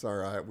tonight. It's all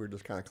right. We're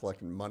just kind of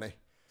collecting money.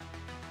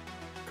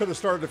 Could have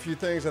started a few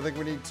things. I think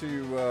we need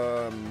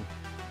to...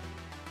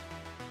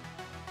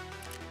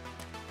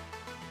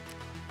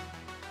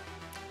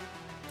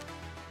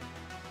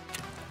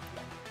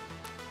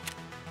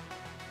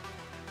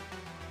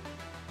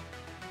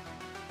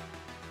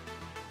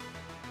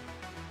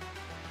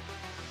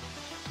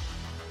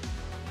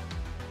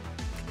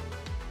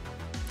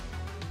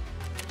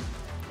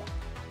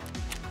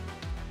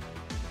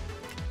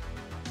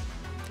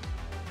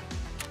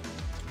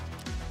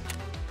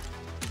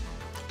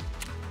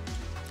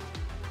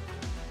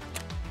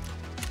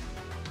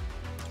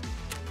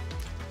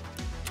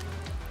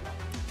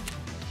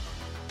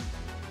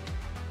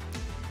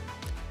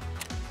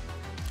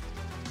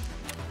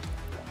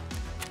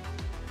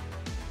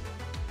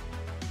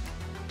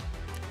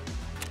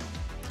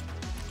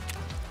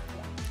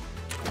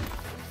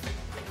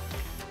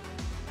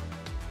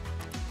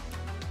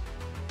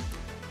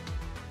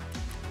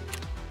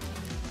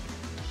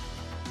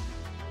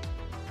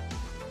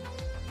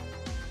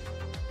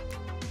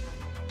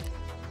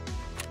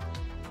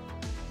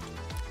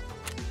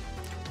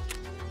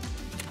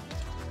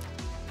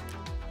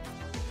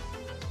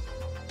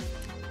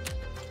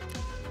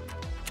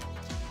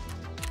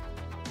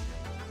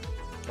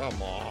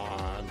 Come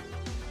on.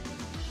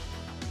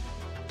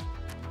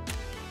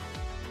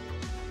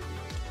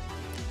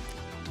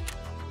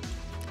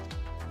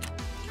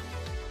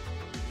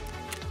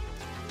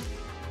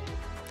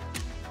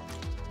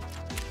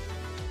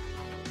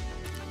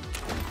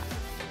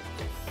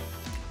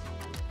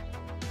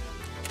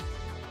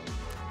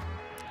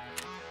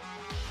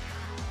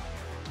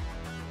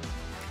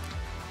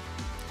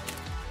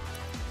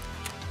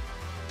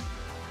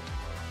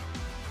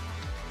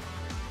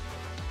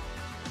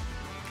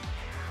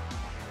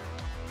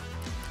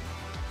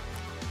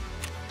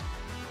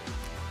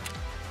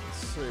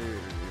 See.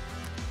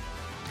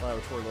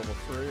 Laboratory level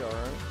 3,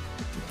 alright.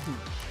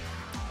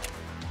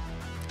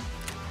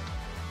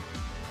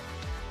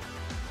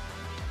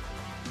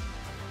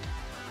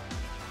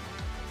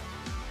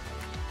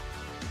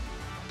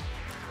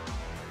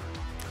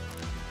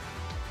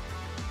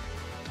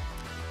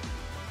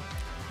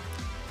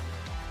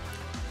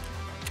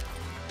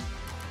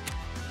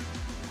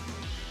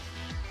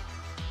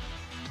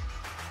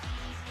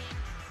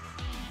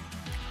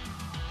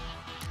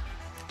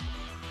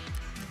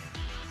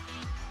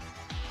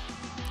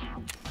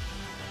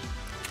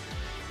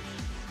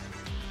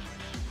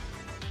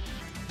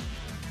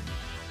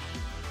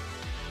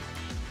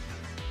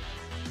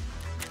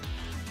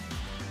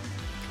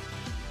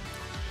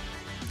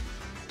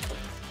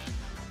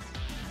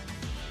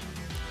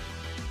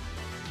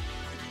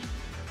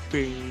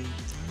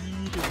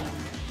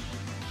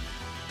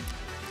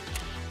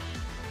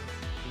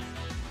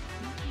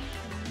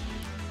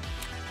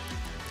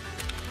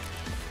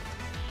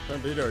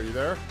 Bandito, are you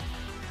there?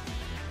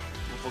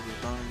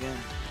 Motherfucker's gone again.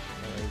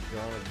 Oh, he's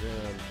gone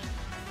again.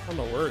 I'm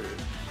not worried.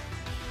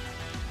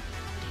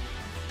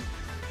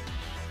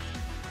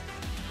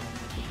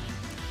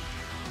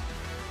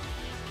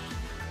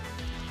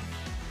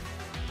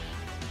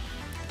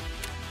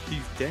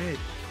 He's dead.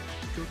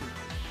 Good.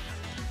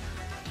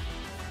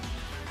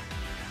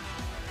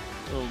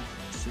 Oh,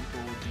 simple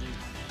dude.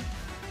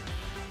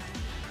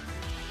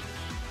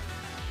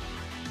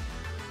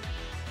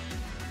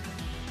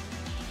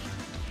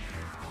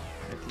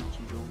 I think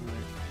he's over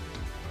it.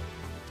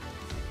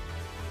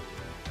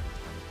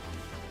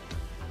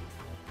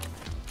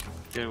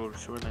 Gotta go to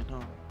shoreline,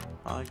 huh?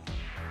 I like it.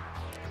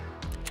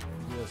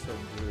 Yes, I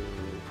do.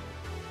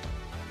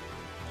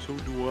 So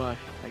do I.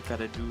 I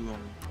gotta do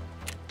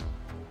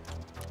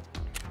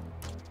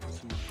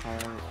some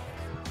power.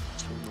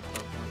 Some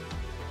power.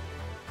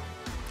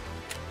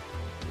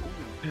 Ooh,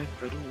 I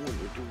don't want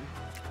to do.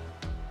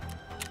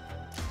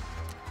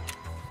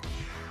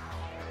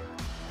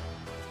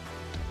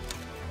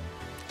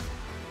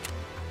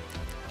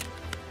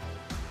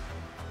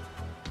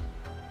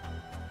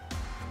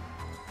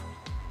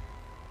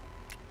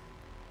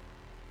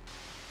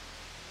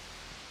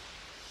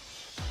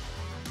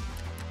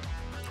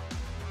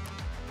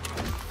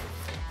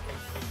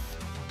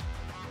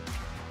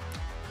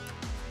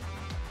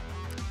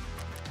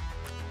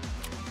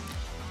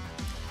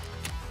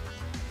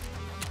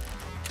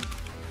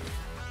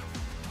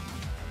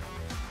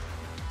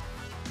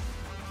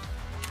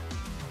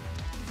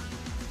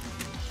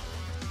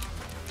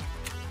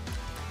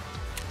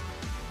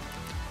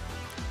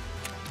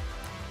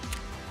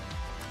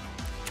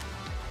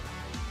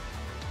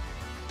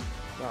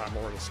 Not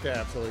more in the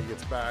scab till he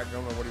gets back.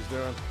 Don't know what he's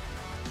doing.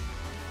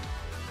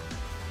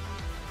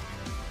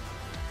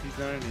 He's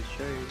not in his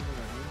shade.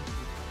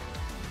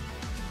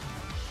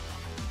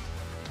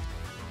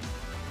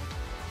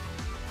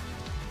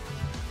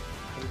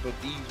 What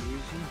about these? Where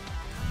is he?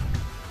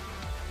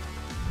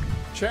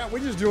 Chat, we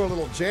just doing a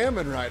little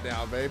jamming right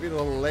now, baby. A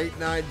little late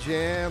night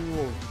jam,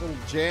 little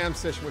jam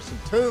session with some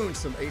tunes,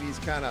 some 80s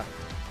kind of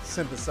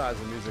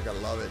synthesizer music. I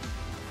love it.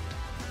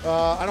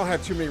 I don't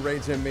have too many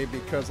raids in me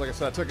because, like I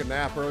said, I took a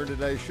nap earlier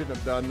today. Shouldn't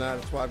have done that.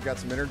 That's why I've got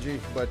some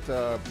energy. But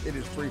it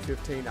is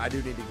 3:15. I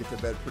do need to get to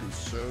bed pretty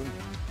soon.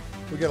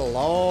 We get a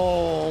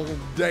long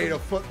day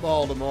of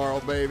football tomorrow,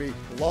 baby.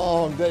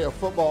 Long day of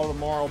football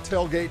tomorrow.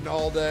 Tailgating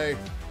all day.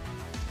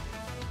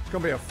 It's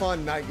going to be a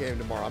fun night game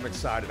tomorrow. I'm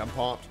excited. I'm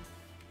pumped.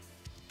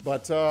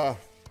 But,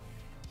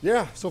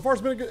 yeah, so far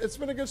it's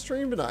been a good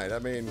stream tonight. I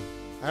mean,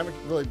 I haven't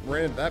really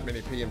ran that many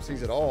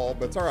PMCs at all,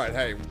 but it's all right.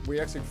 Hey, we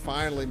actually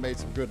finally made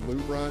some good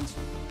loot runs,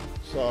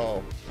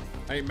 so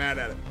I ain't mad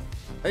at it.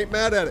 Ain't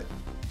mad at it.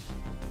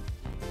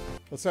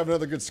 Let's have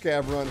another good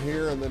scab run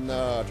here and then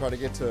try to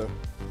get to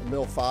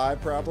mill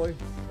 5 probably.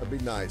 That'd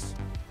be nice.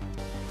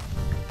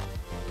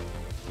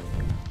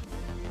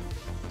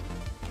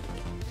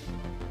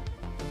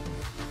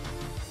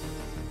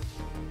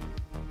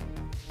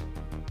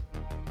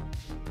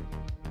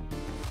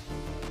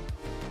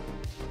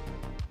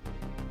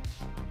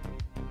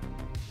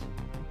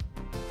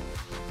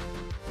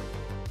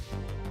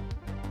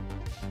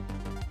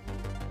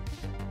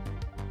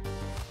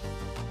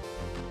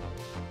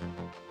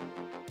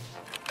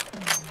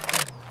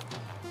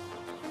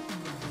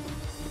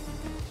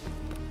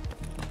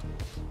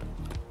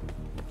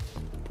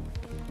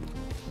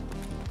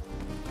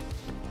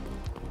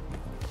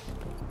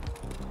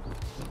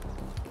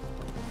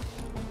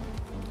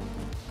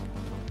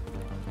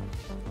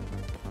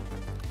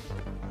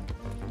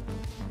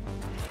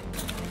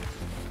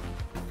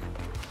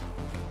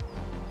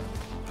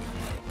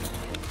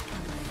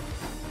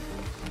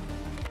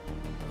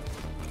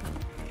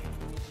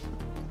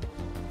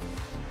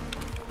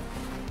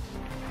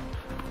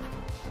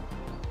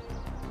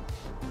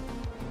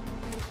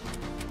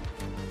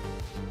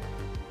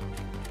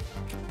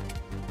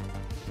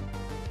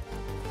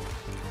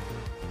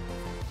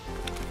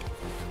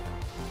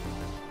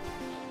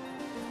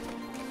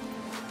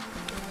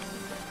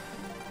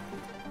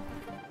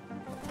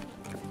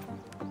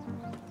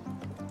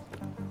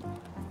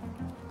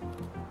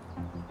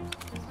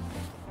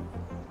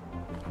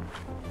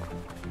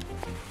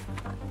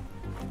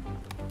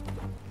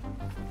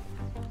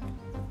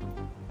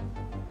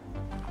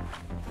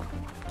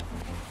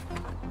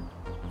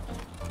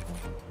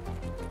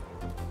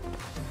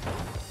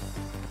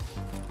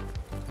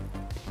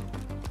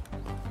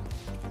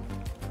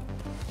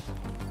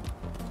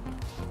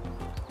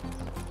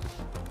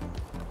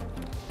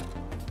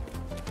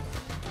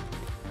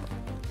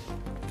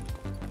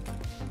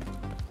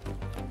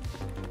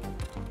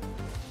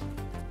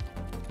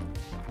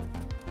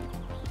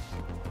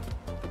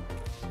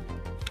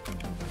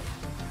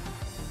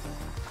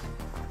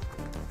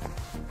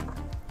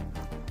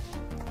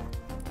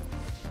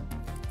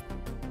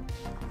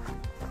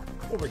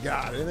 What we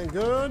got? Anything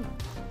good?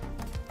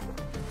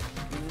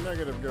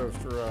 Negative Ghost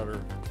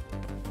Rider.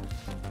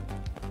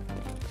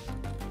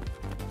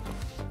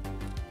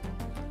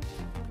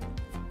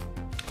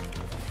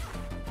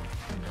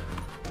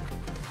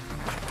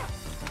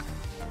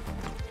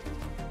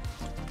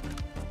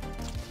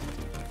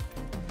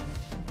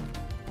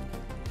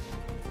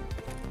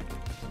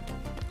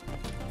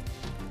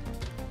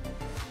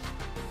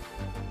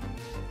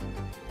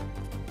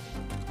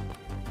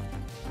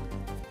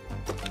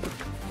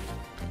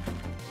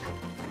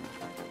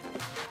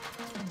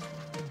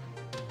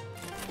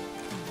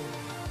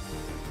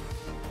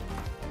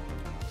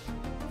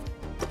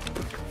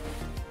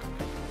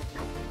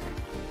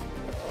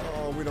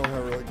 We don't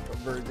have really a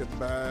very good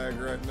bag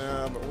right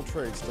now, but we'll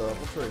trade stuff.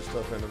 We'll trade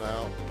stuff in and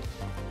out.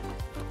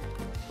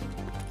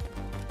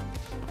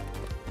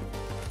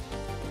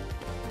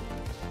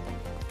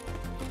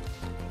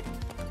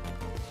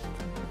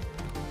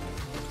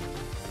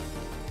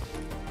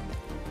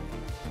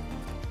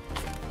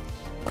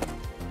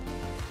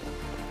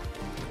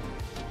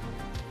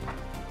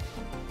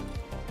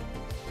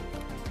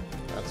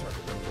 That's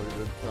already been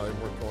looted. Not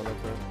even worth going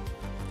up there.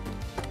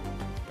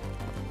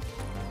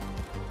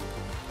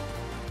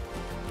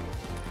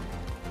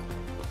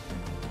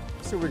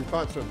 See if we can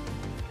find some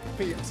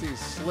PMCs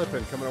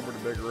slipping coming over to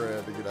Big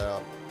Red to get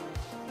out.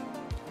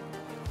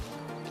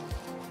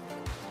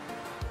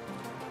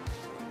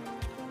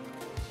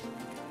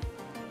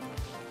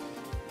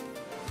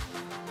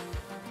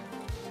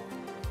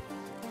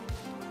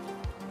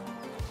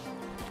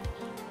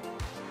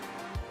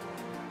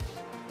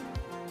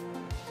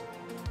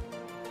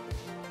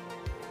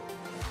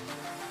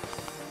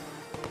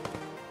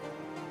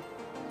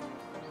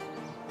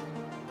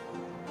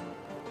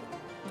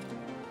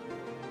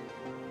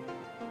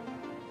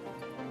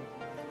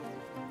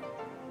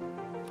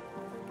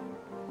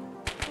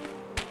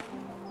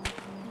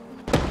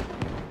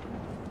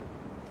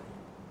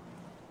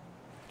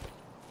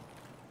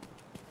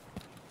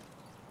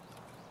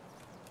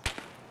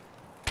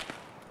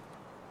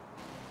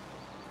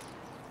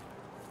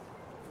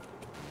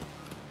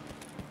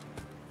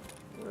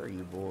 Where are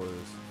you boys?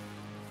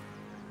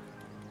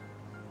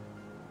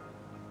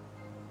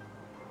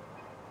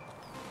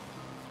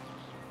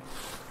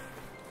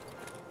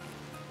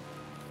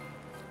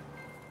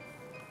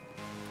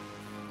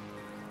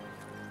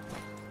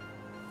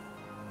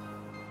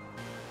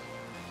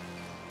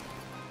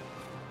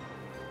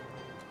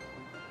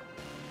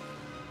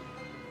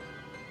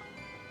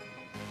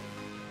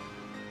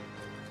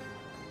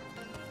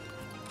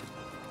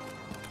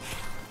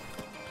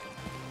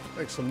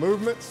 Make some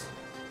movements.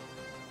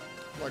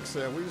 Like I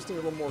said, we just need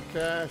a little more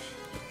cash.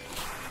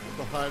 Get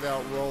the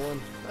hideout rolling.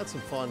 Had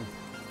some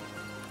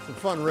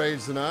fun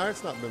raids tonight.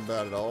 It's not been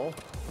bad at all.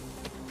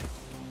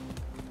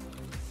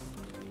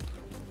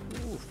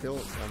 Ooh,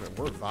 feeling. I mean,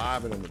 we're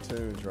vibing in the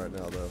tunes right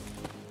now, though.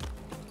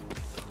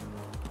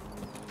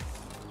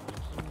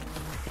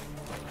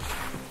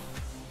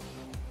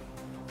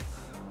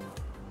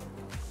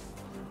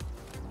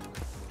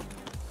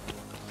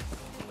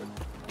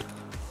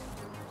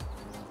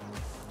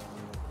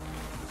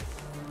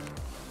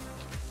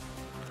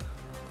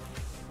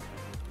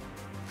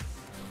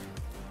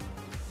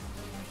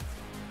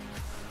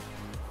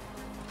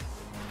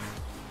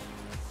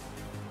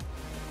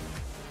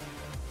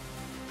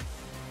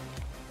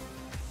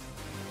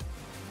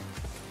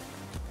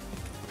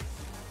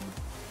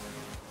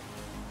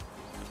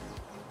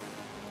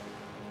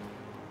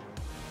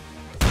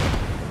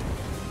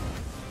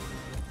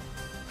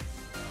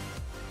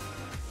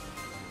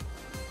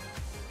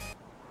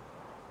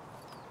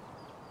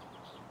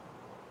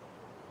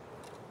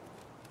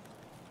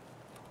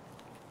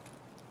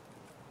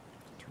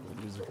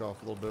 Music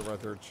off a little bit right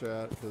there,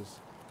 chat, because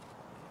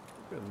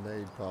we've got a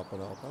nade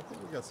popping up. I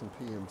think we got some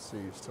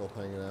PMC still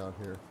hanging out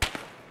here.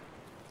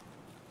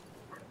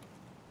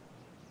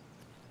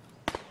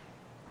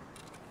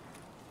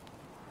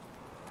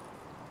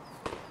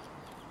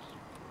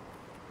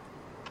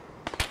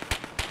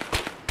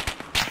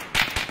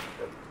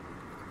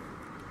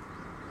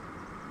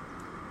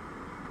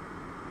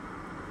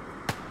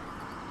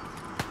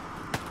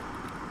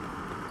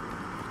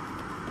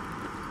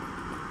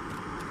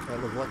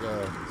 That looks like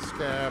a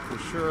scab for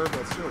sure,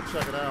 but still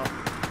check it out.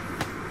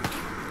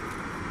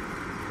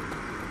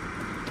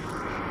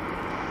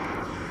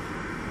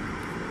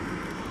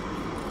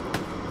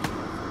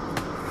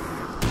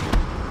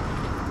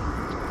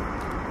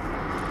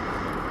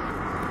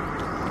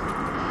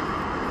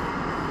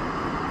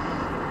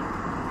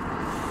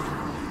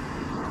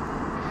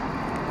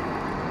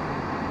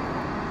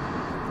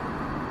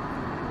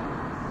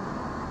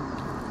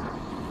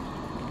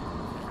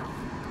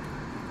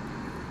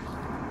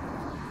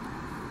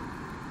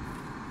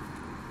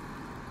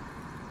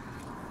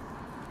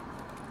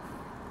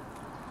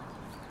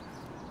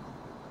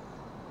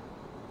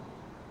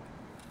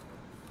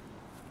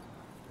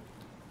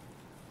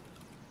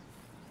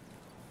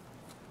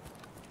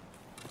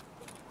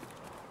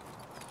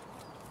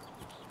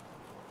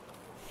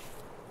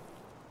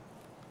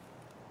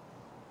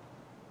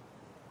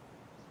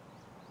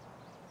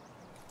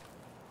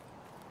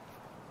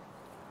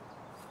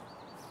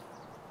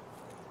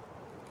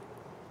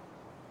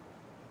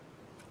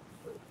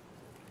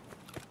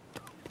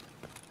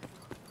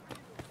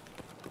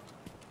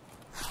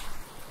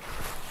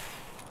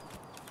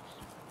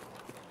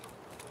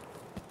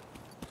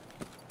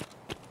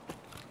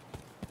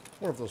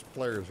 wonder if those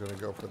players are going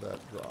to go for that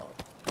drop.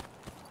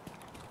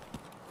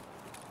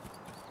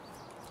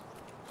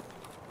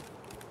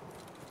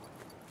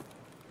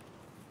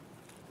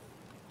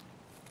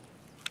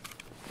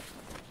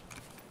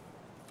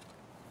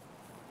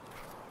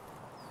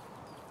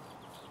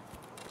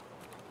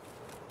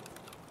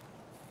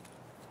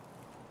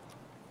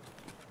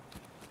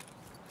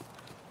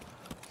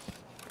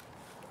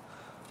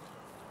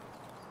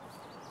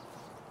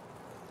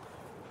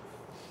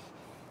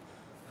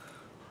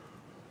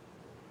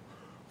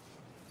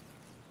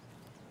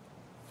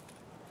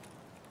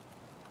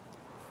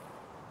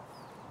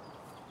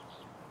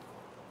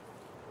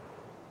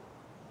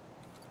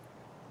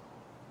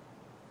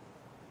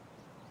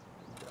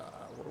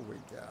 What do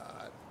we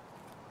got?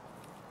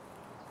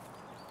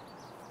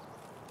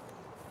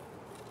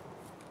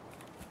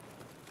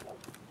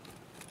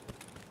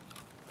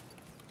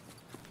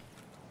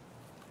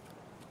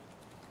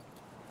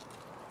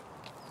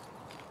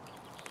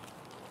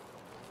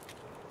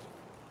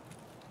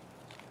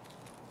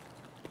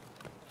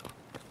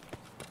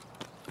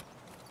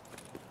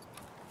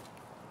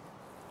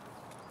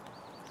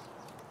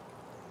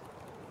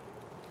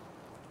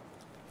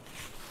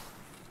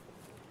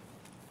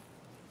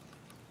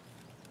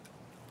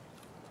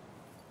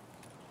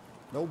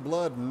 No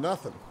blood,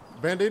 nothing.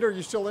 Bandito, are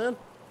you still in?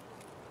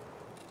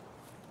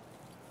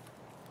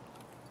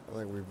 I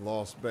think we've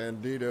lost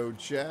Bandito,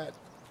 chat.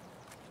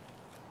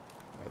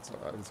 That's all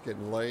right, it's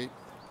getting late.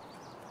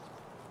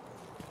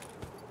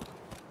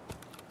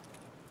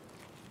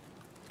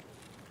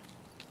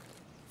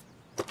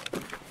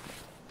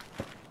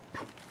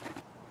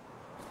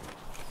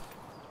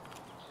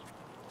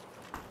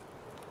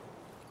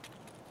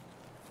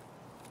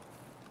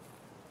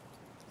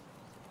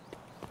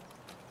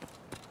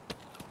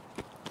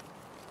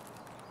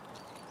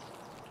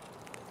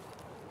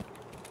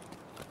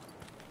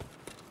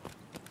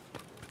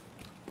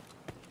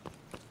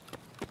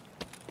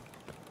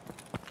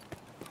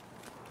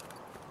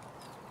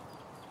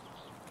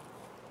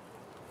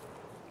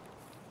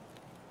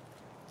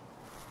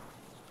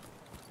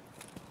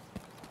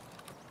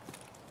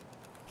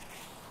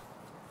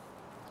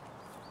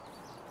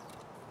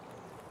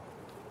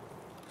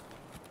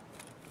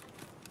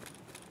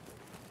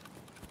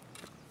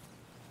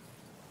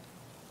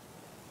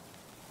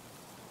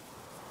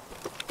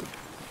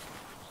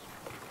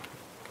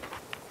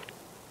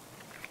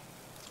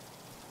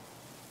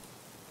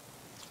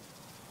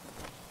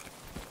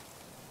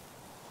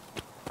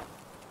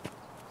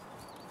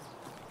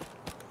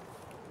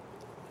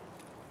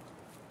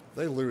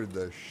 They looted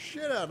the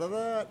shit out of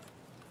that.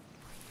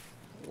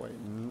 Wait,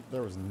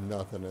 there was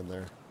nothing in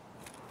there.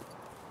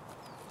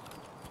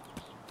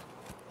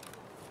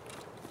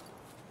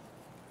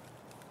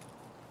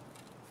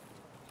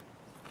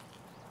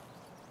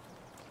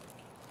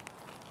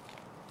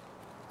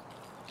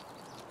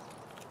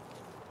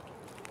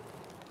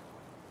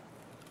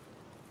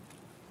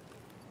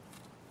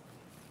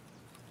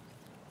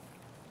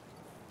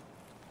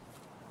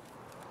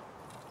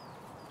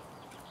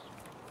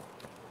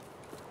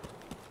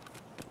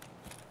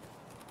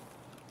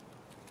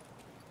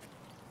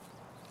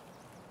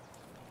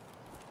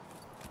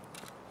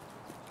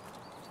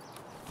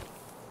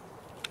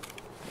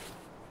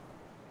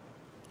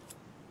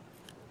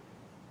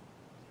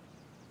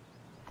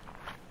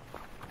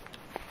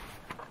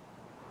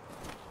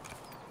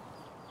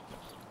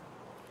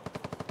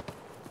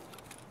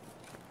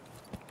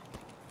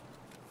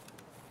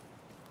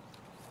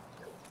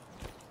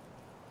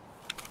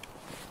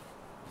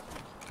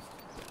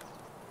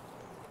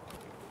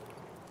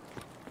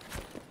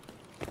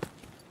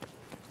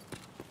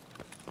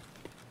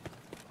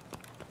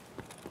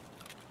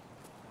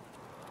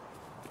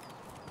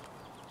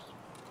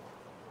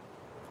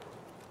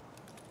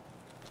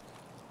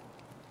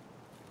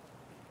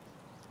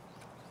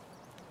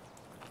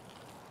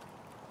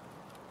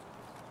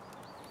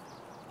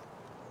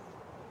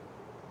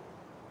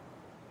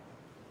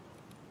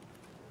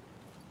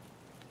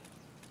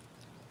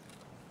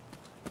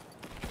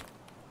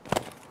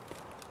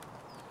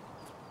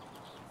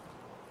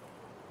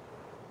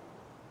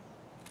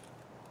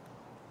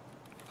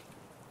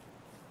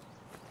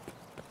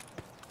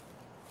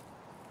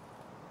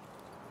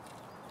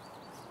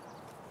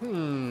 Oh,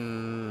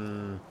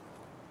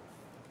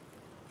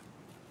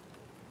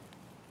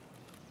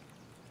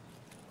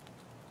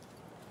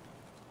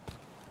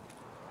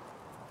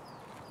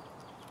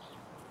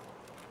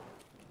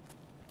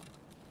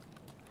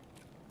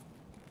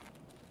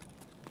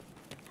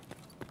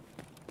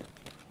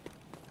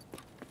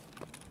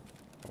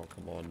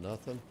 come on,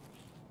 nothing.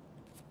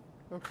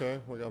 Okay,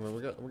 we got a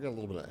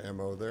little bit of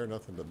ammo there,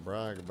 nothing to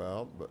brag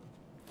about, but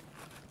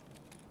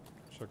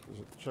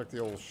check the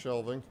old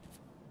shelving.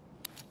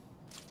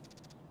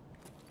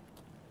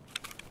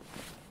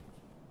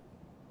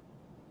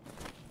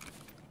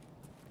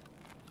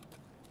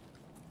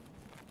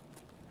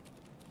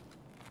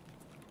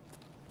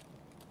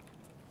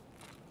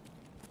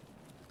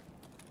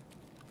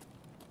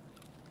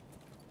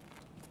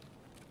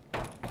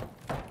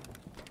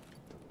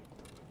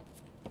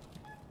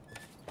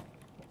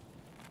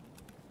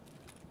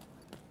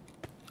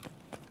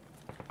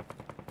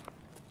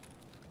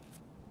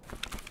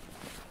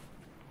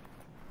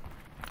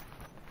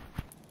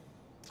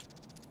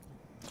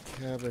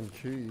 Cabin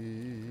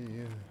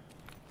key.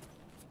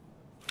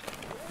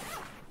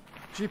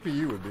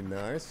 GPU would be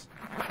nice.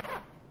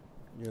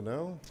 You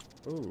know?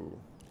 Ooh.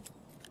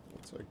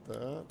 We'll take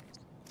that.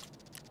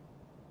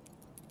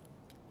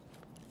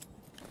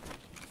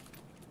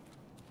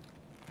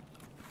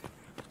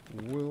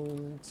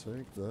 We'll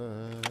take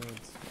that.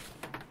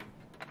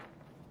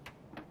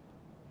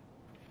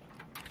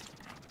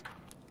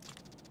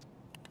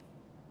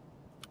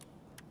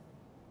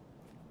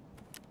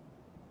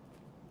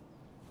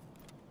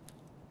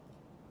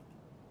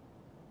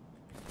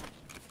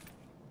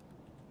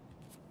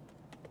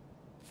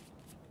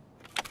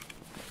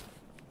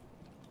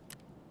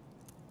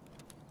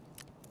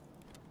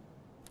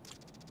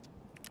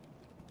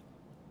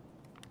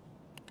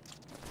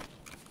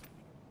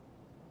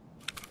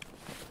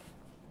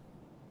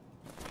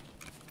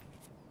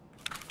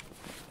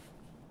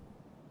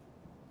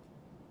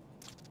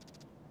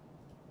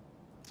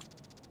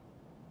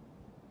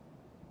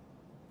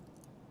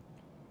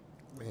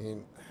 I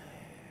mean,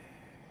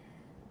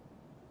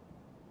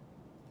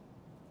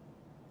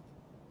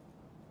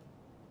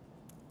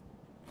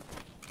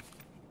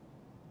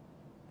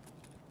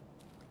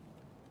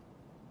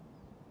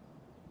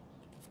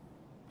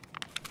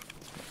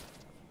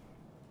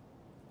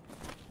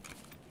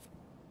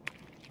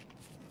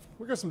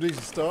 we got some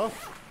decent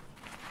stuff.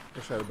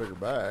 Wish I had a bigger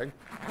bag.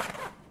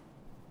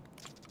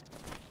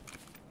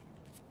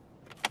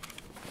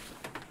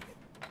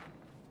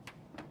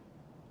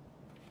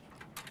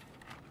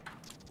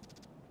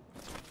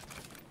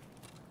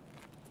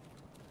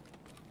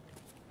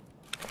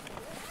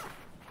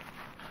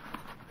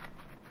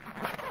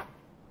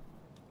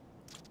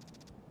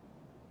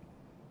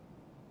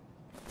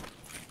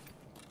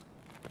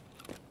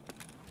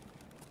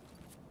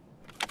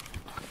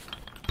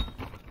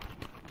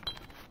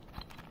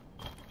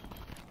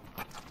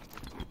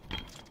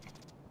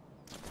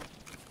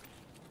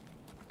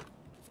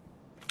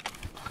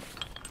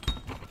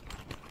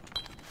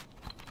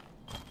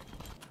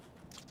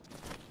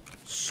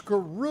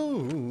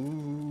 Screws.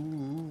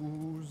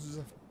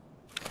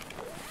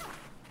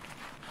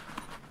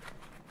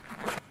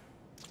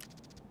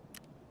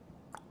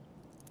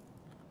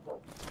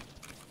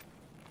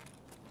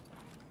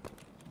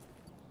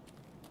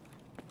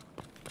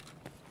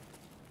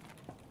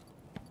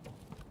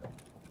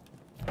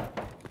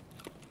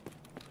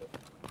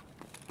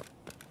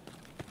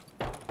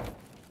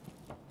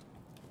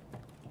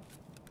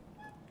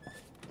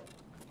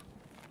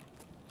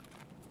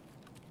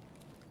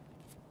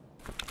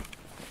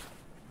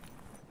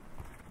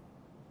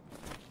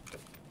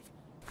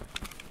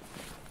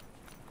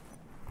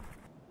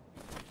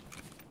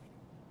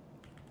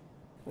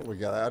 What we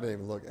got? I didn't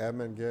even look.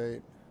 Admin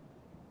gate.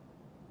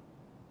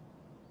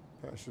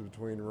 Passage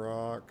between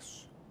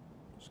rocks.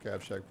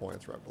 Scav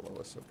checkpoints right below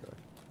us. Okay.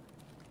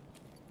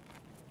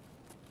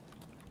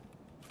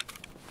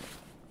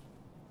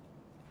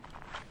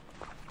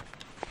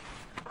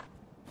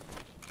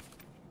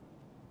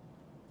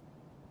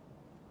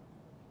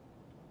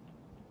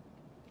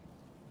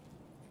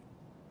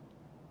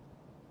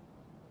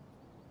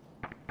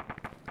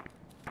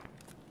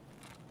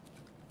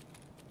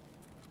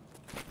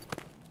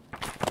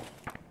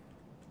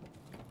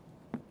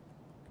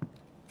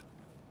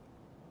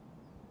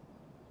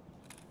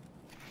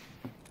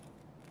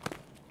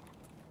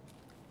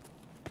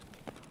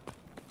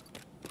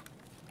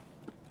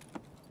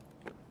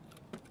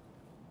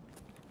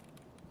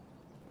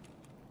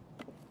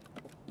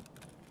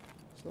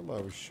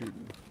 Somebody was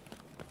shooting.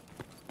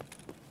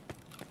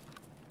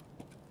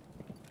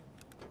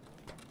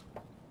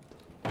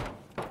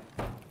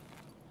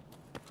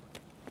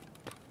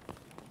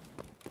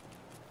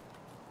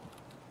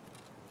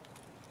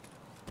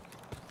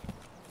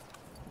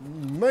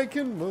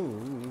 Making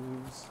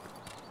moves.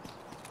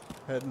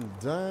 Heading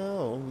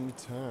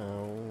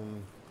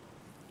downtown.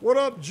 What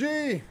up,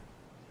 G?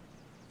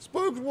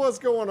 Spooks, what's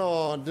going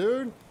on,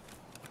 dude?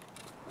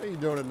 How you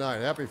doing tonight?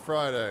 Happy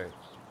Friday.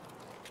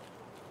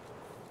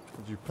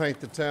 Did you paint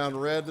the town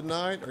red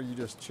tonight, or are you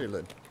just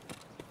chilling?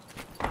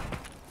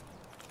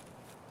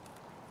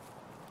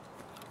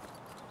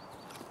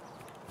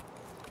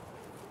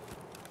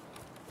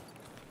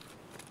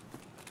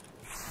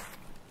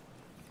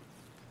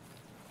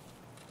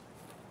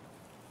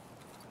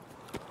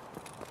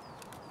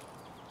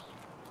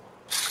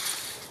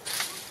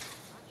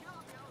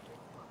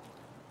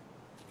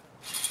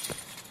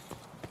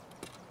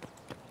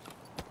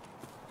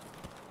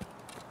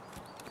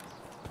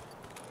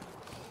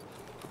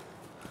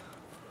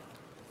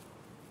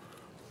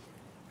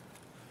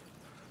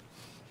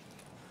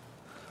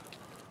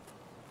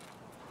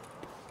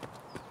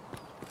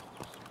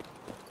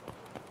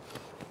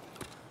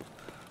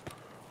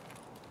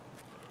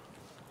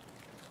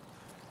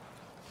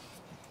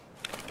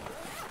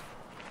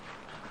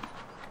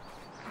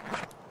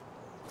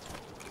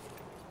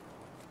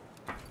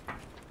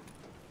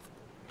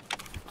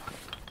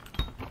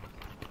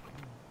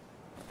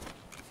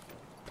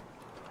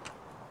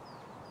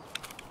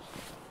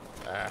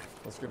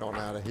 Let's get on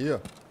out of here.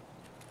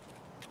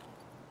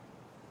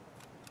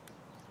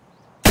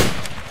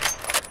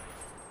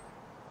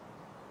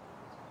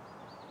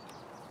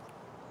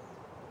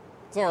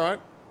 It's all right.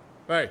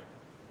 Hey,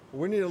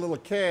 we need a little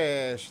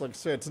cash. Like I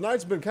said,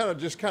 tonight's been kind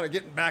of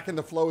getting back in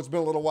the flow. It's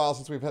been a little while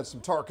since we've had some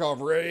Tarkov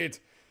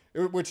raids,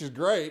 which is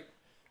great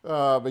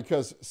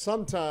because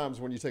sometimes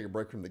when you take a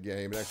break from the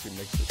game, it actually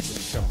makes it, when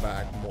you come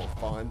back, more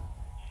fun.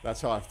 That's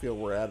how I feel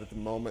we're at the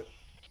moment.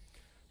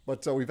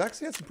 But we've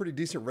actually had some pretty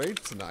decent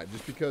raids tonight,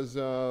 just because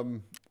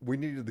we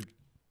needed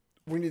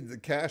the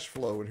cash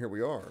flow, and here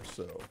we are.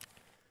 So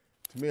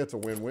to me, it's a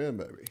win-win,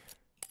 baby.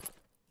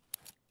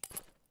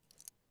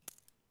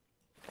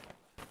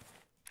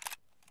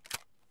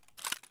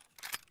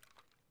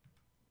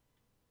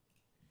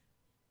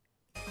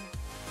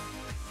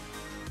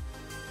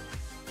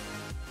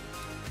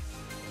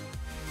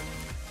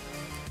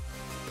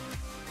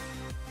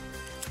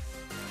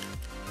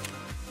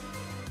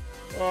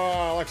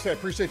 Like I said,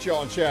 appreciate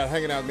y'all in chat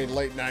hanging out with me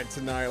late night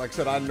tonight. Like I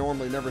said, I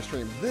normally never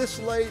stream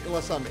this late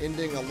unless I'm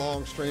ending a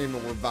long stream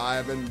and we're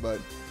vibing, but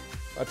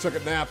I took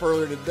a nap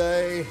earlier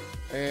today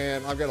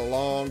and I've got a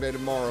long day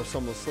tomorrow, so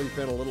I'm going to sleep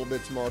in a little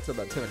bit tomorrow till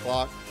about 10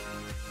 o'clock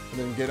and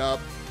then get up.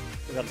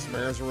 I got some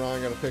errands to run.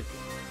 I got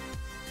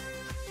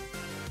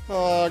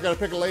to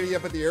pick a lady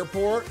up at the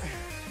airport,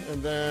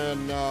 and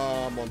then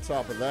on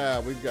top of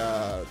that, we've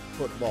got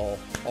football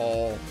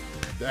all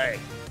day.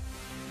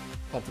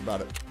 Pumped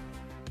about it.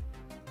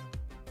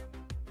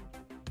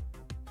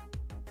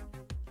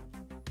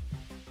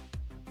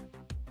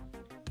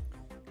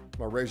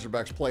 My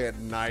Razorbacks play at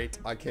night.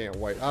 I can't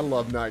wait. I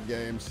love night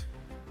games.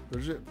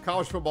 There's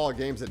college football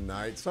games at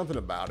night. Something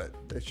about it.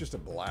 It's just a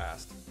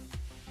blast.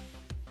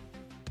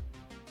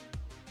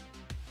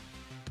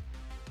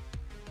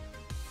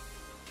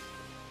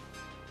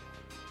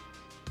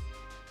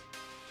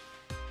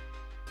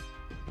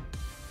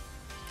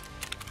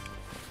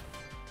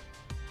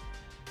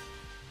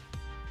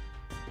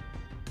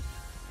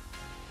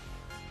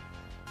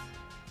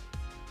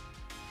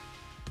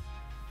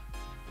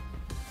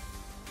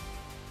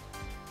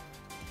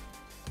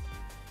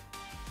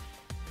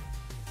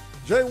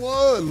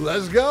 J1,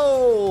 let's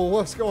go.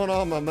 What's going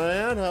on, my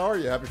man? How are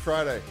you? Happy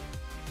Friday.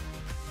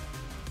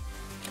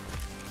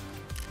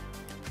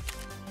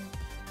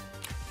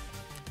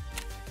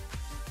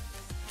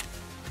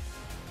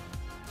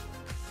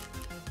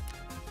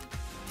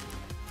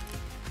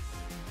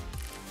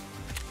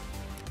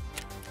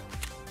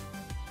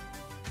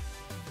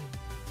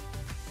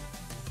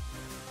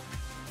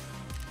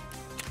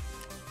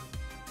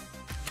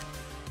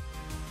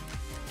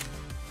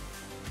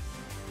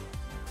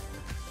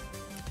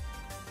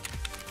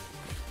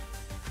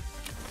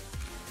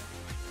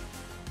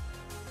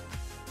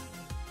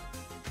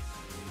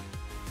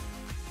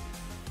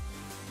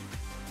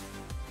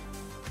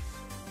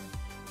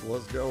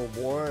 Let's go,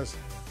 boys.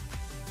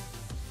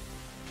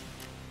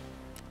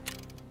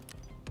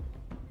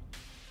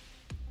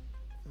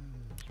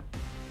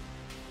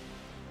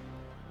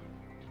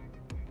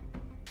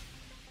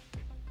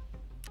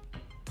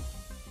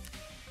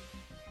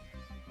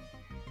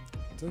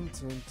 Dun,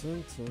 dun,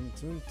 dun, dun,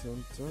 dun,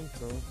 dun, dun,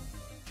 dun.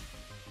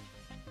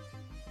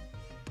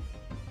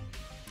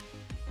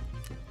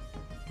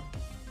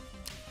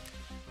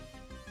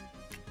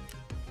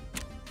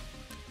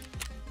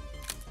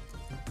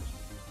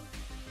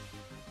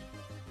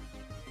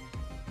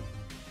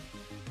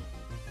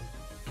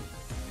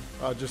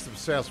 Just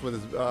obsessed with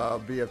his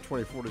BF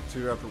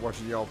 2042 after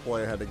watching y'all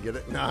play. I had to get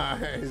it.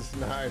 Nice,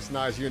 nice,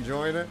 nice. You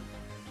enjoying it?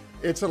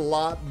 It's a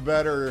lot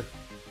better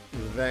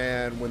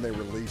than when they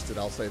released it.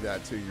 I'll say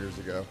that 2 years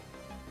ago.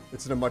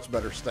 It's in a much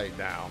better state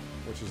now,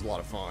 which is a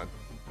lot of fun.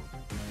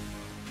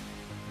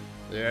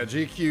 Yeah,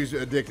 GQ's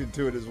addicted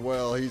to it as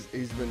well. He's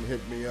been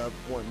hitting me up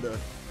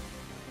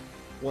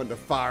wanting to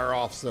fire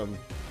off some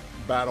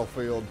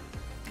Battlefield.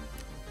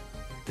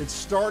 It's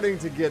starting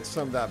to get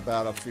some of that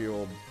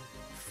Battlefield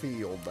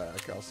feel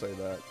back, I'll say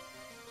that.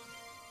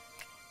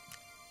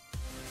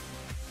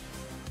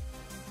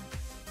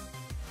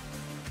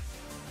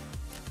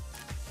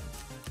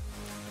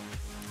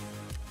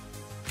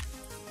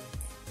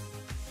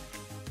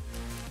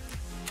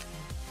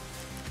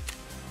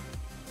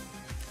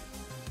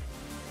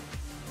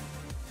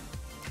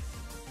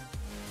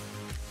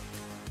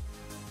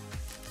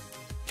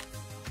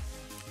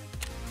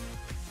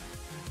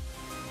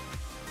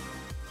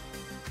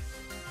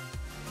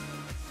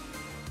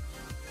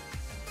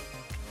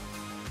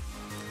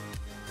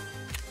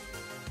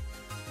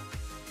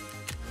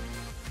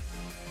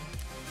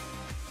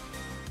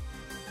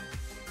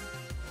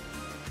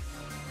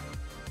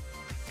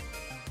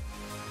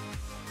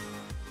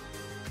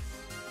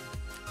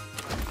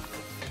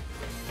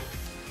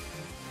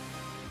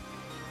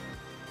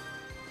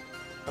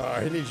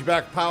 He needs you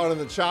back piloting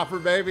the chopper,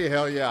 baby.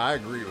 Hell yeah, I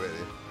agree with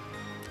you.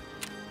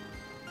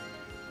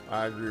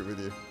 I agree with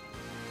you.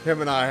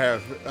 Him and I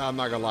have, I'm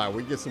not gonna lie,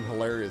 we get some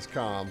hilarious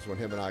comms when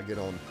him and I get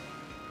on,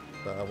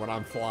 when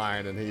I'm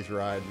flying and he's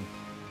riding.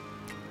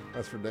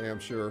 That's for damn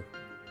sure.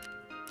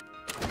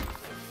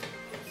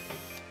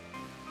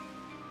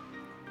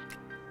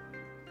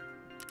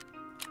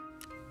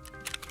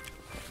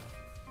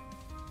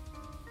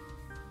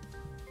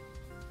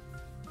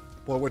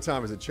 Boy, what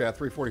time is it, chat?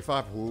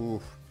 3:45? Ooh.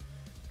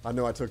 I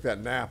know I took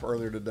that nap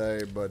earlier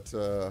today, but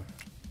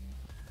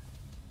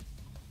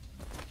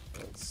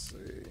let's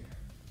see.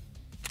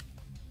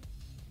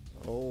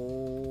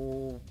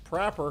 Oh,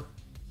 Proper,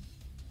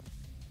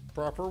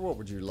 what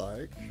would you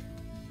like?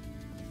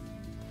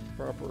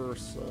 Proper,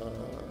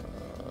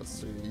 let's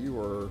see. You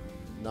are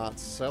not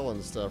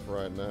selling stuff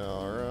right now.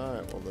 All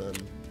right, well then,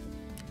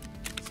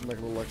 let's make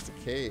a little extra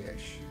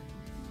cash.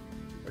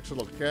 Extra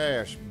little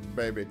cash,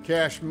 baby.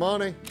 Cash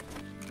money.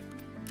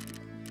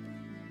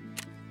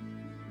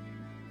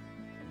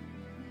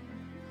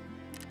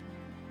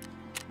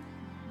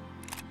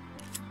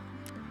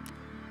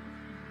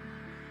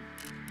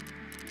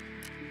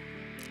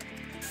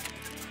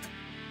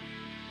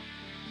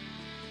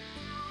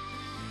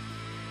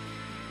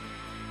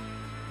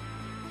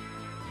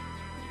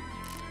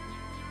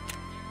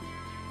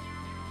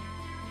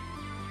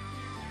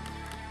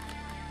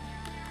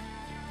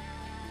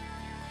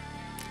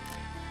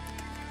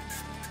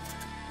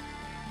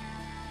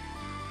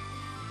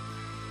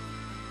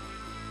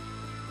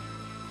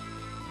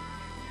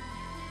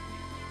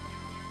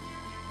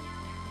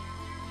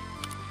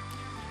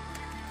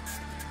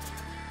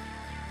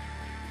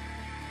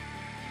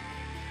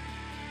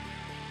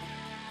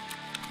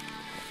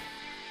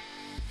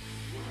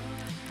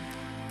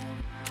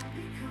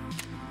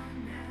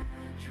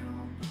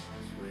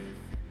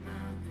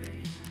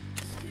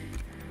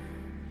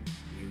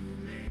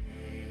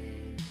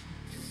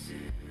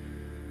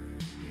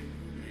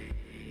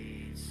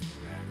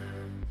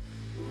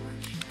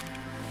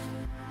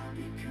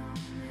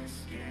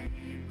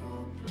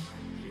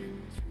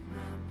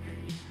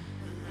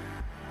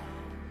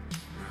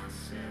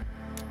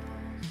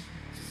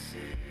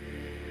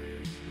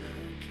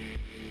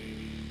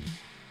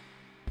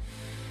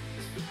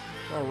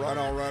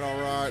 All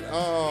right.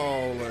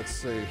 Oh, let's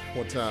see.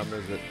 What time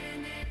is it?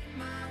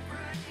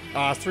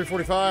 It's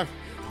 3:45.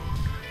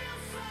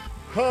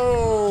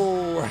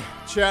 Oh,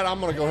 chat, I'm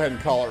going to go ahead and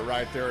call it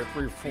right there at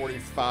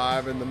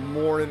 3:45 in the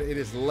morning. It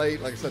is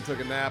late. Like I said, I took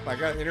a nap. I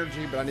got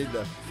energy, but I need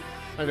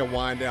to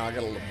wind down. I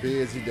got a little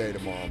busy day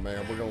tomorrow,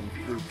 man. We're going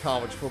to do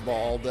college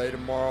football all day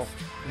tomorrow.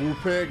 Woo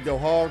Pig, go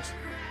Hogs.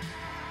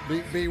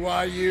 Beat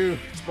BYU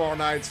tomorrow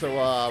night, so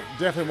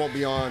definitely won't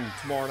be on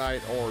tomorrow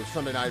night or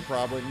Sunday night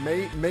probably.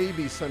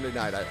 Maybe Sunday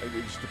night, it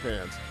just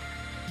depends.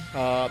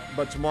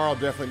 But tomorrow,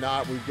 definitely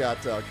not. We've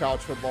got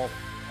college football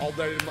all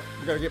day.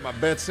 We're going to get my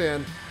bets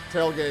in,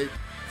 tailgate,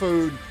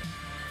 food.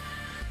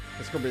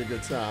 It's going to be a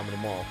good time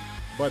tomorrow.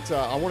 But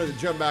I wanted to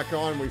jump back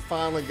on. We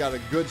finally got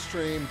a good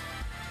stream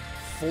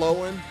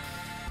flowing.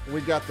 We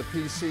got the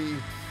PC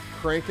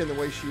cranking the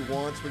way she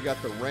wants. We got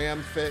the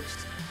RAM fixed.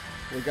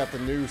 We got the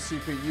new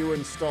CPU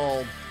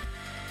installed.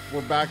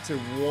 We're back to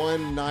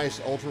one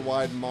nice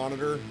ultra-wide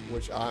monitor,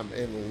 which I'm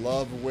in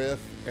love with.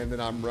 And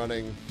then I'm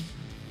running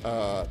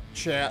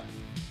chat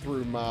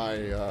through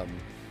my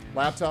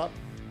laptop.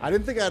 I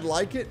didn't think I'd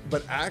like it,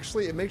 but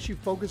actually it makes you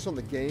focus on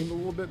the game a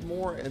little bit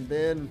more, and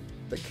then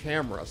the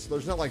camera. So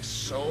there's not like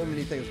so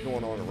many things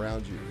going on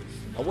around you.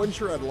 I wasn't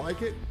sure I'd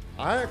like it.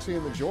 I actually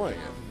am enjoying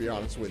it, to be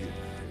honest with you.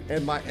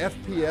 And my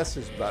FPS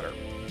is better,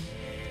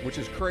 which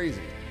is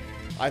crazy.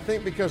 I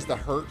think because the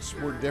hertz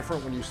were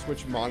different when you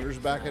switch monitors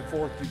back and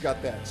forth, you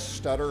got that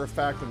stutter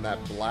effect and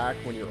that black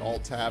when you're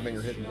alt-tabbing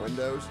or hitting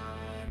Windows.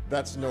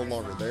 That's no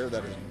longer there.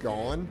 That is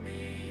gone.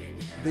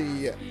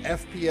 The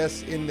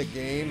FPS in the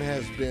game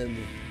has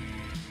been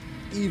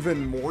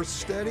even more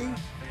steady,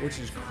 which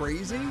is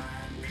crazy.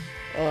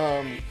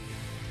 And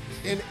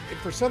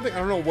for something, I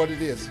don't know what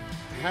it is,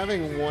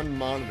 having one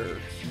monitor,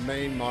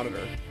 main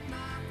monitor,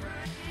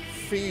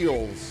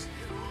 feels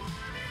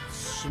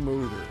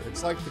smoother.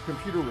 It's like the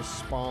computer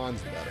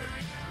responds better.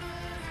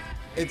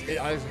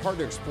 It's hard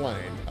to explain.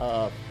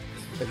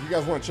 If you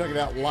guys want to check it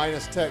out,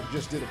 Linus Tech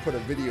just put a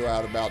video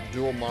out about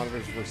dual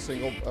monitors for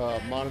single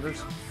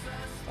monitors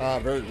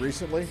very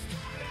recently.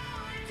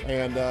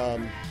 And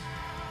yeah,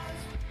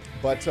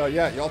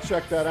 y'all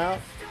check that out.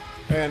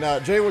 And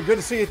Jay, we're good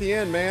to see you at the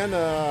end, man.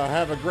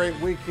 Have a great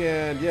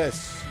weekend.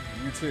 Yes,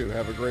 you too.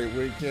 Have a great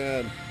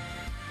weekend.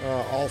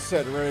 All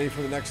set and ready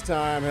for the next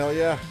time. Hell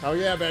yeah. Oh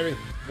yeah, baby.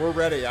 We're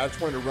ready. I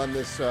just wanted to run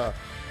this,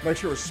 make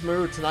sure it was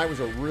smooth. Tonight was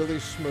a really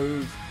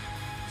smooth,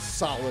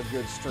 solid,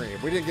 good stream.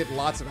 We didn't get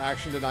lots of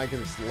action tonight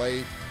because it's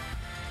late.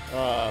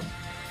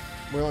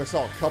 We only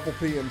saw a couple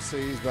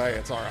PMCs, but hey,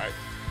 it's all right.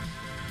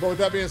 But with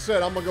that being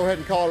said, I'm going to go ahead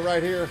and call it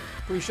right here.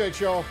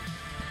 Appreciate y'all.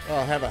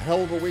 Have a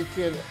hell of a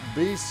weekend.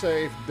 Be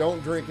safe.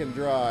 Don't drink and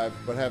drive,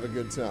 but have a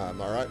good time,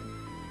 all right?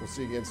 We'll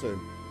see you again soon.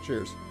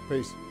 Cheers.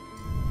 Peace.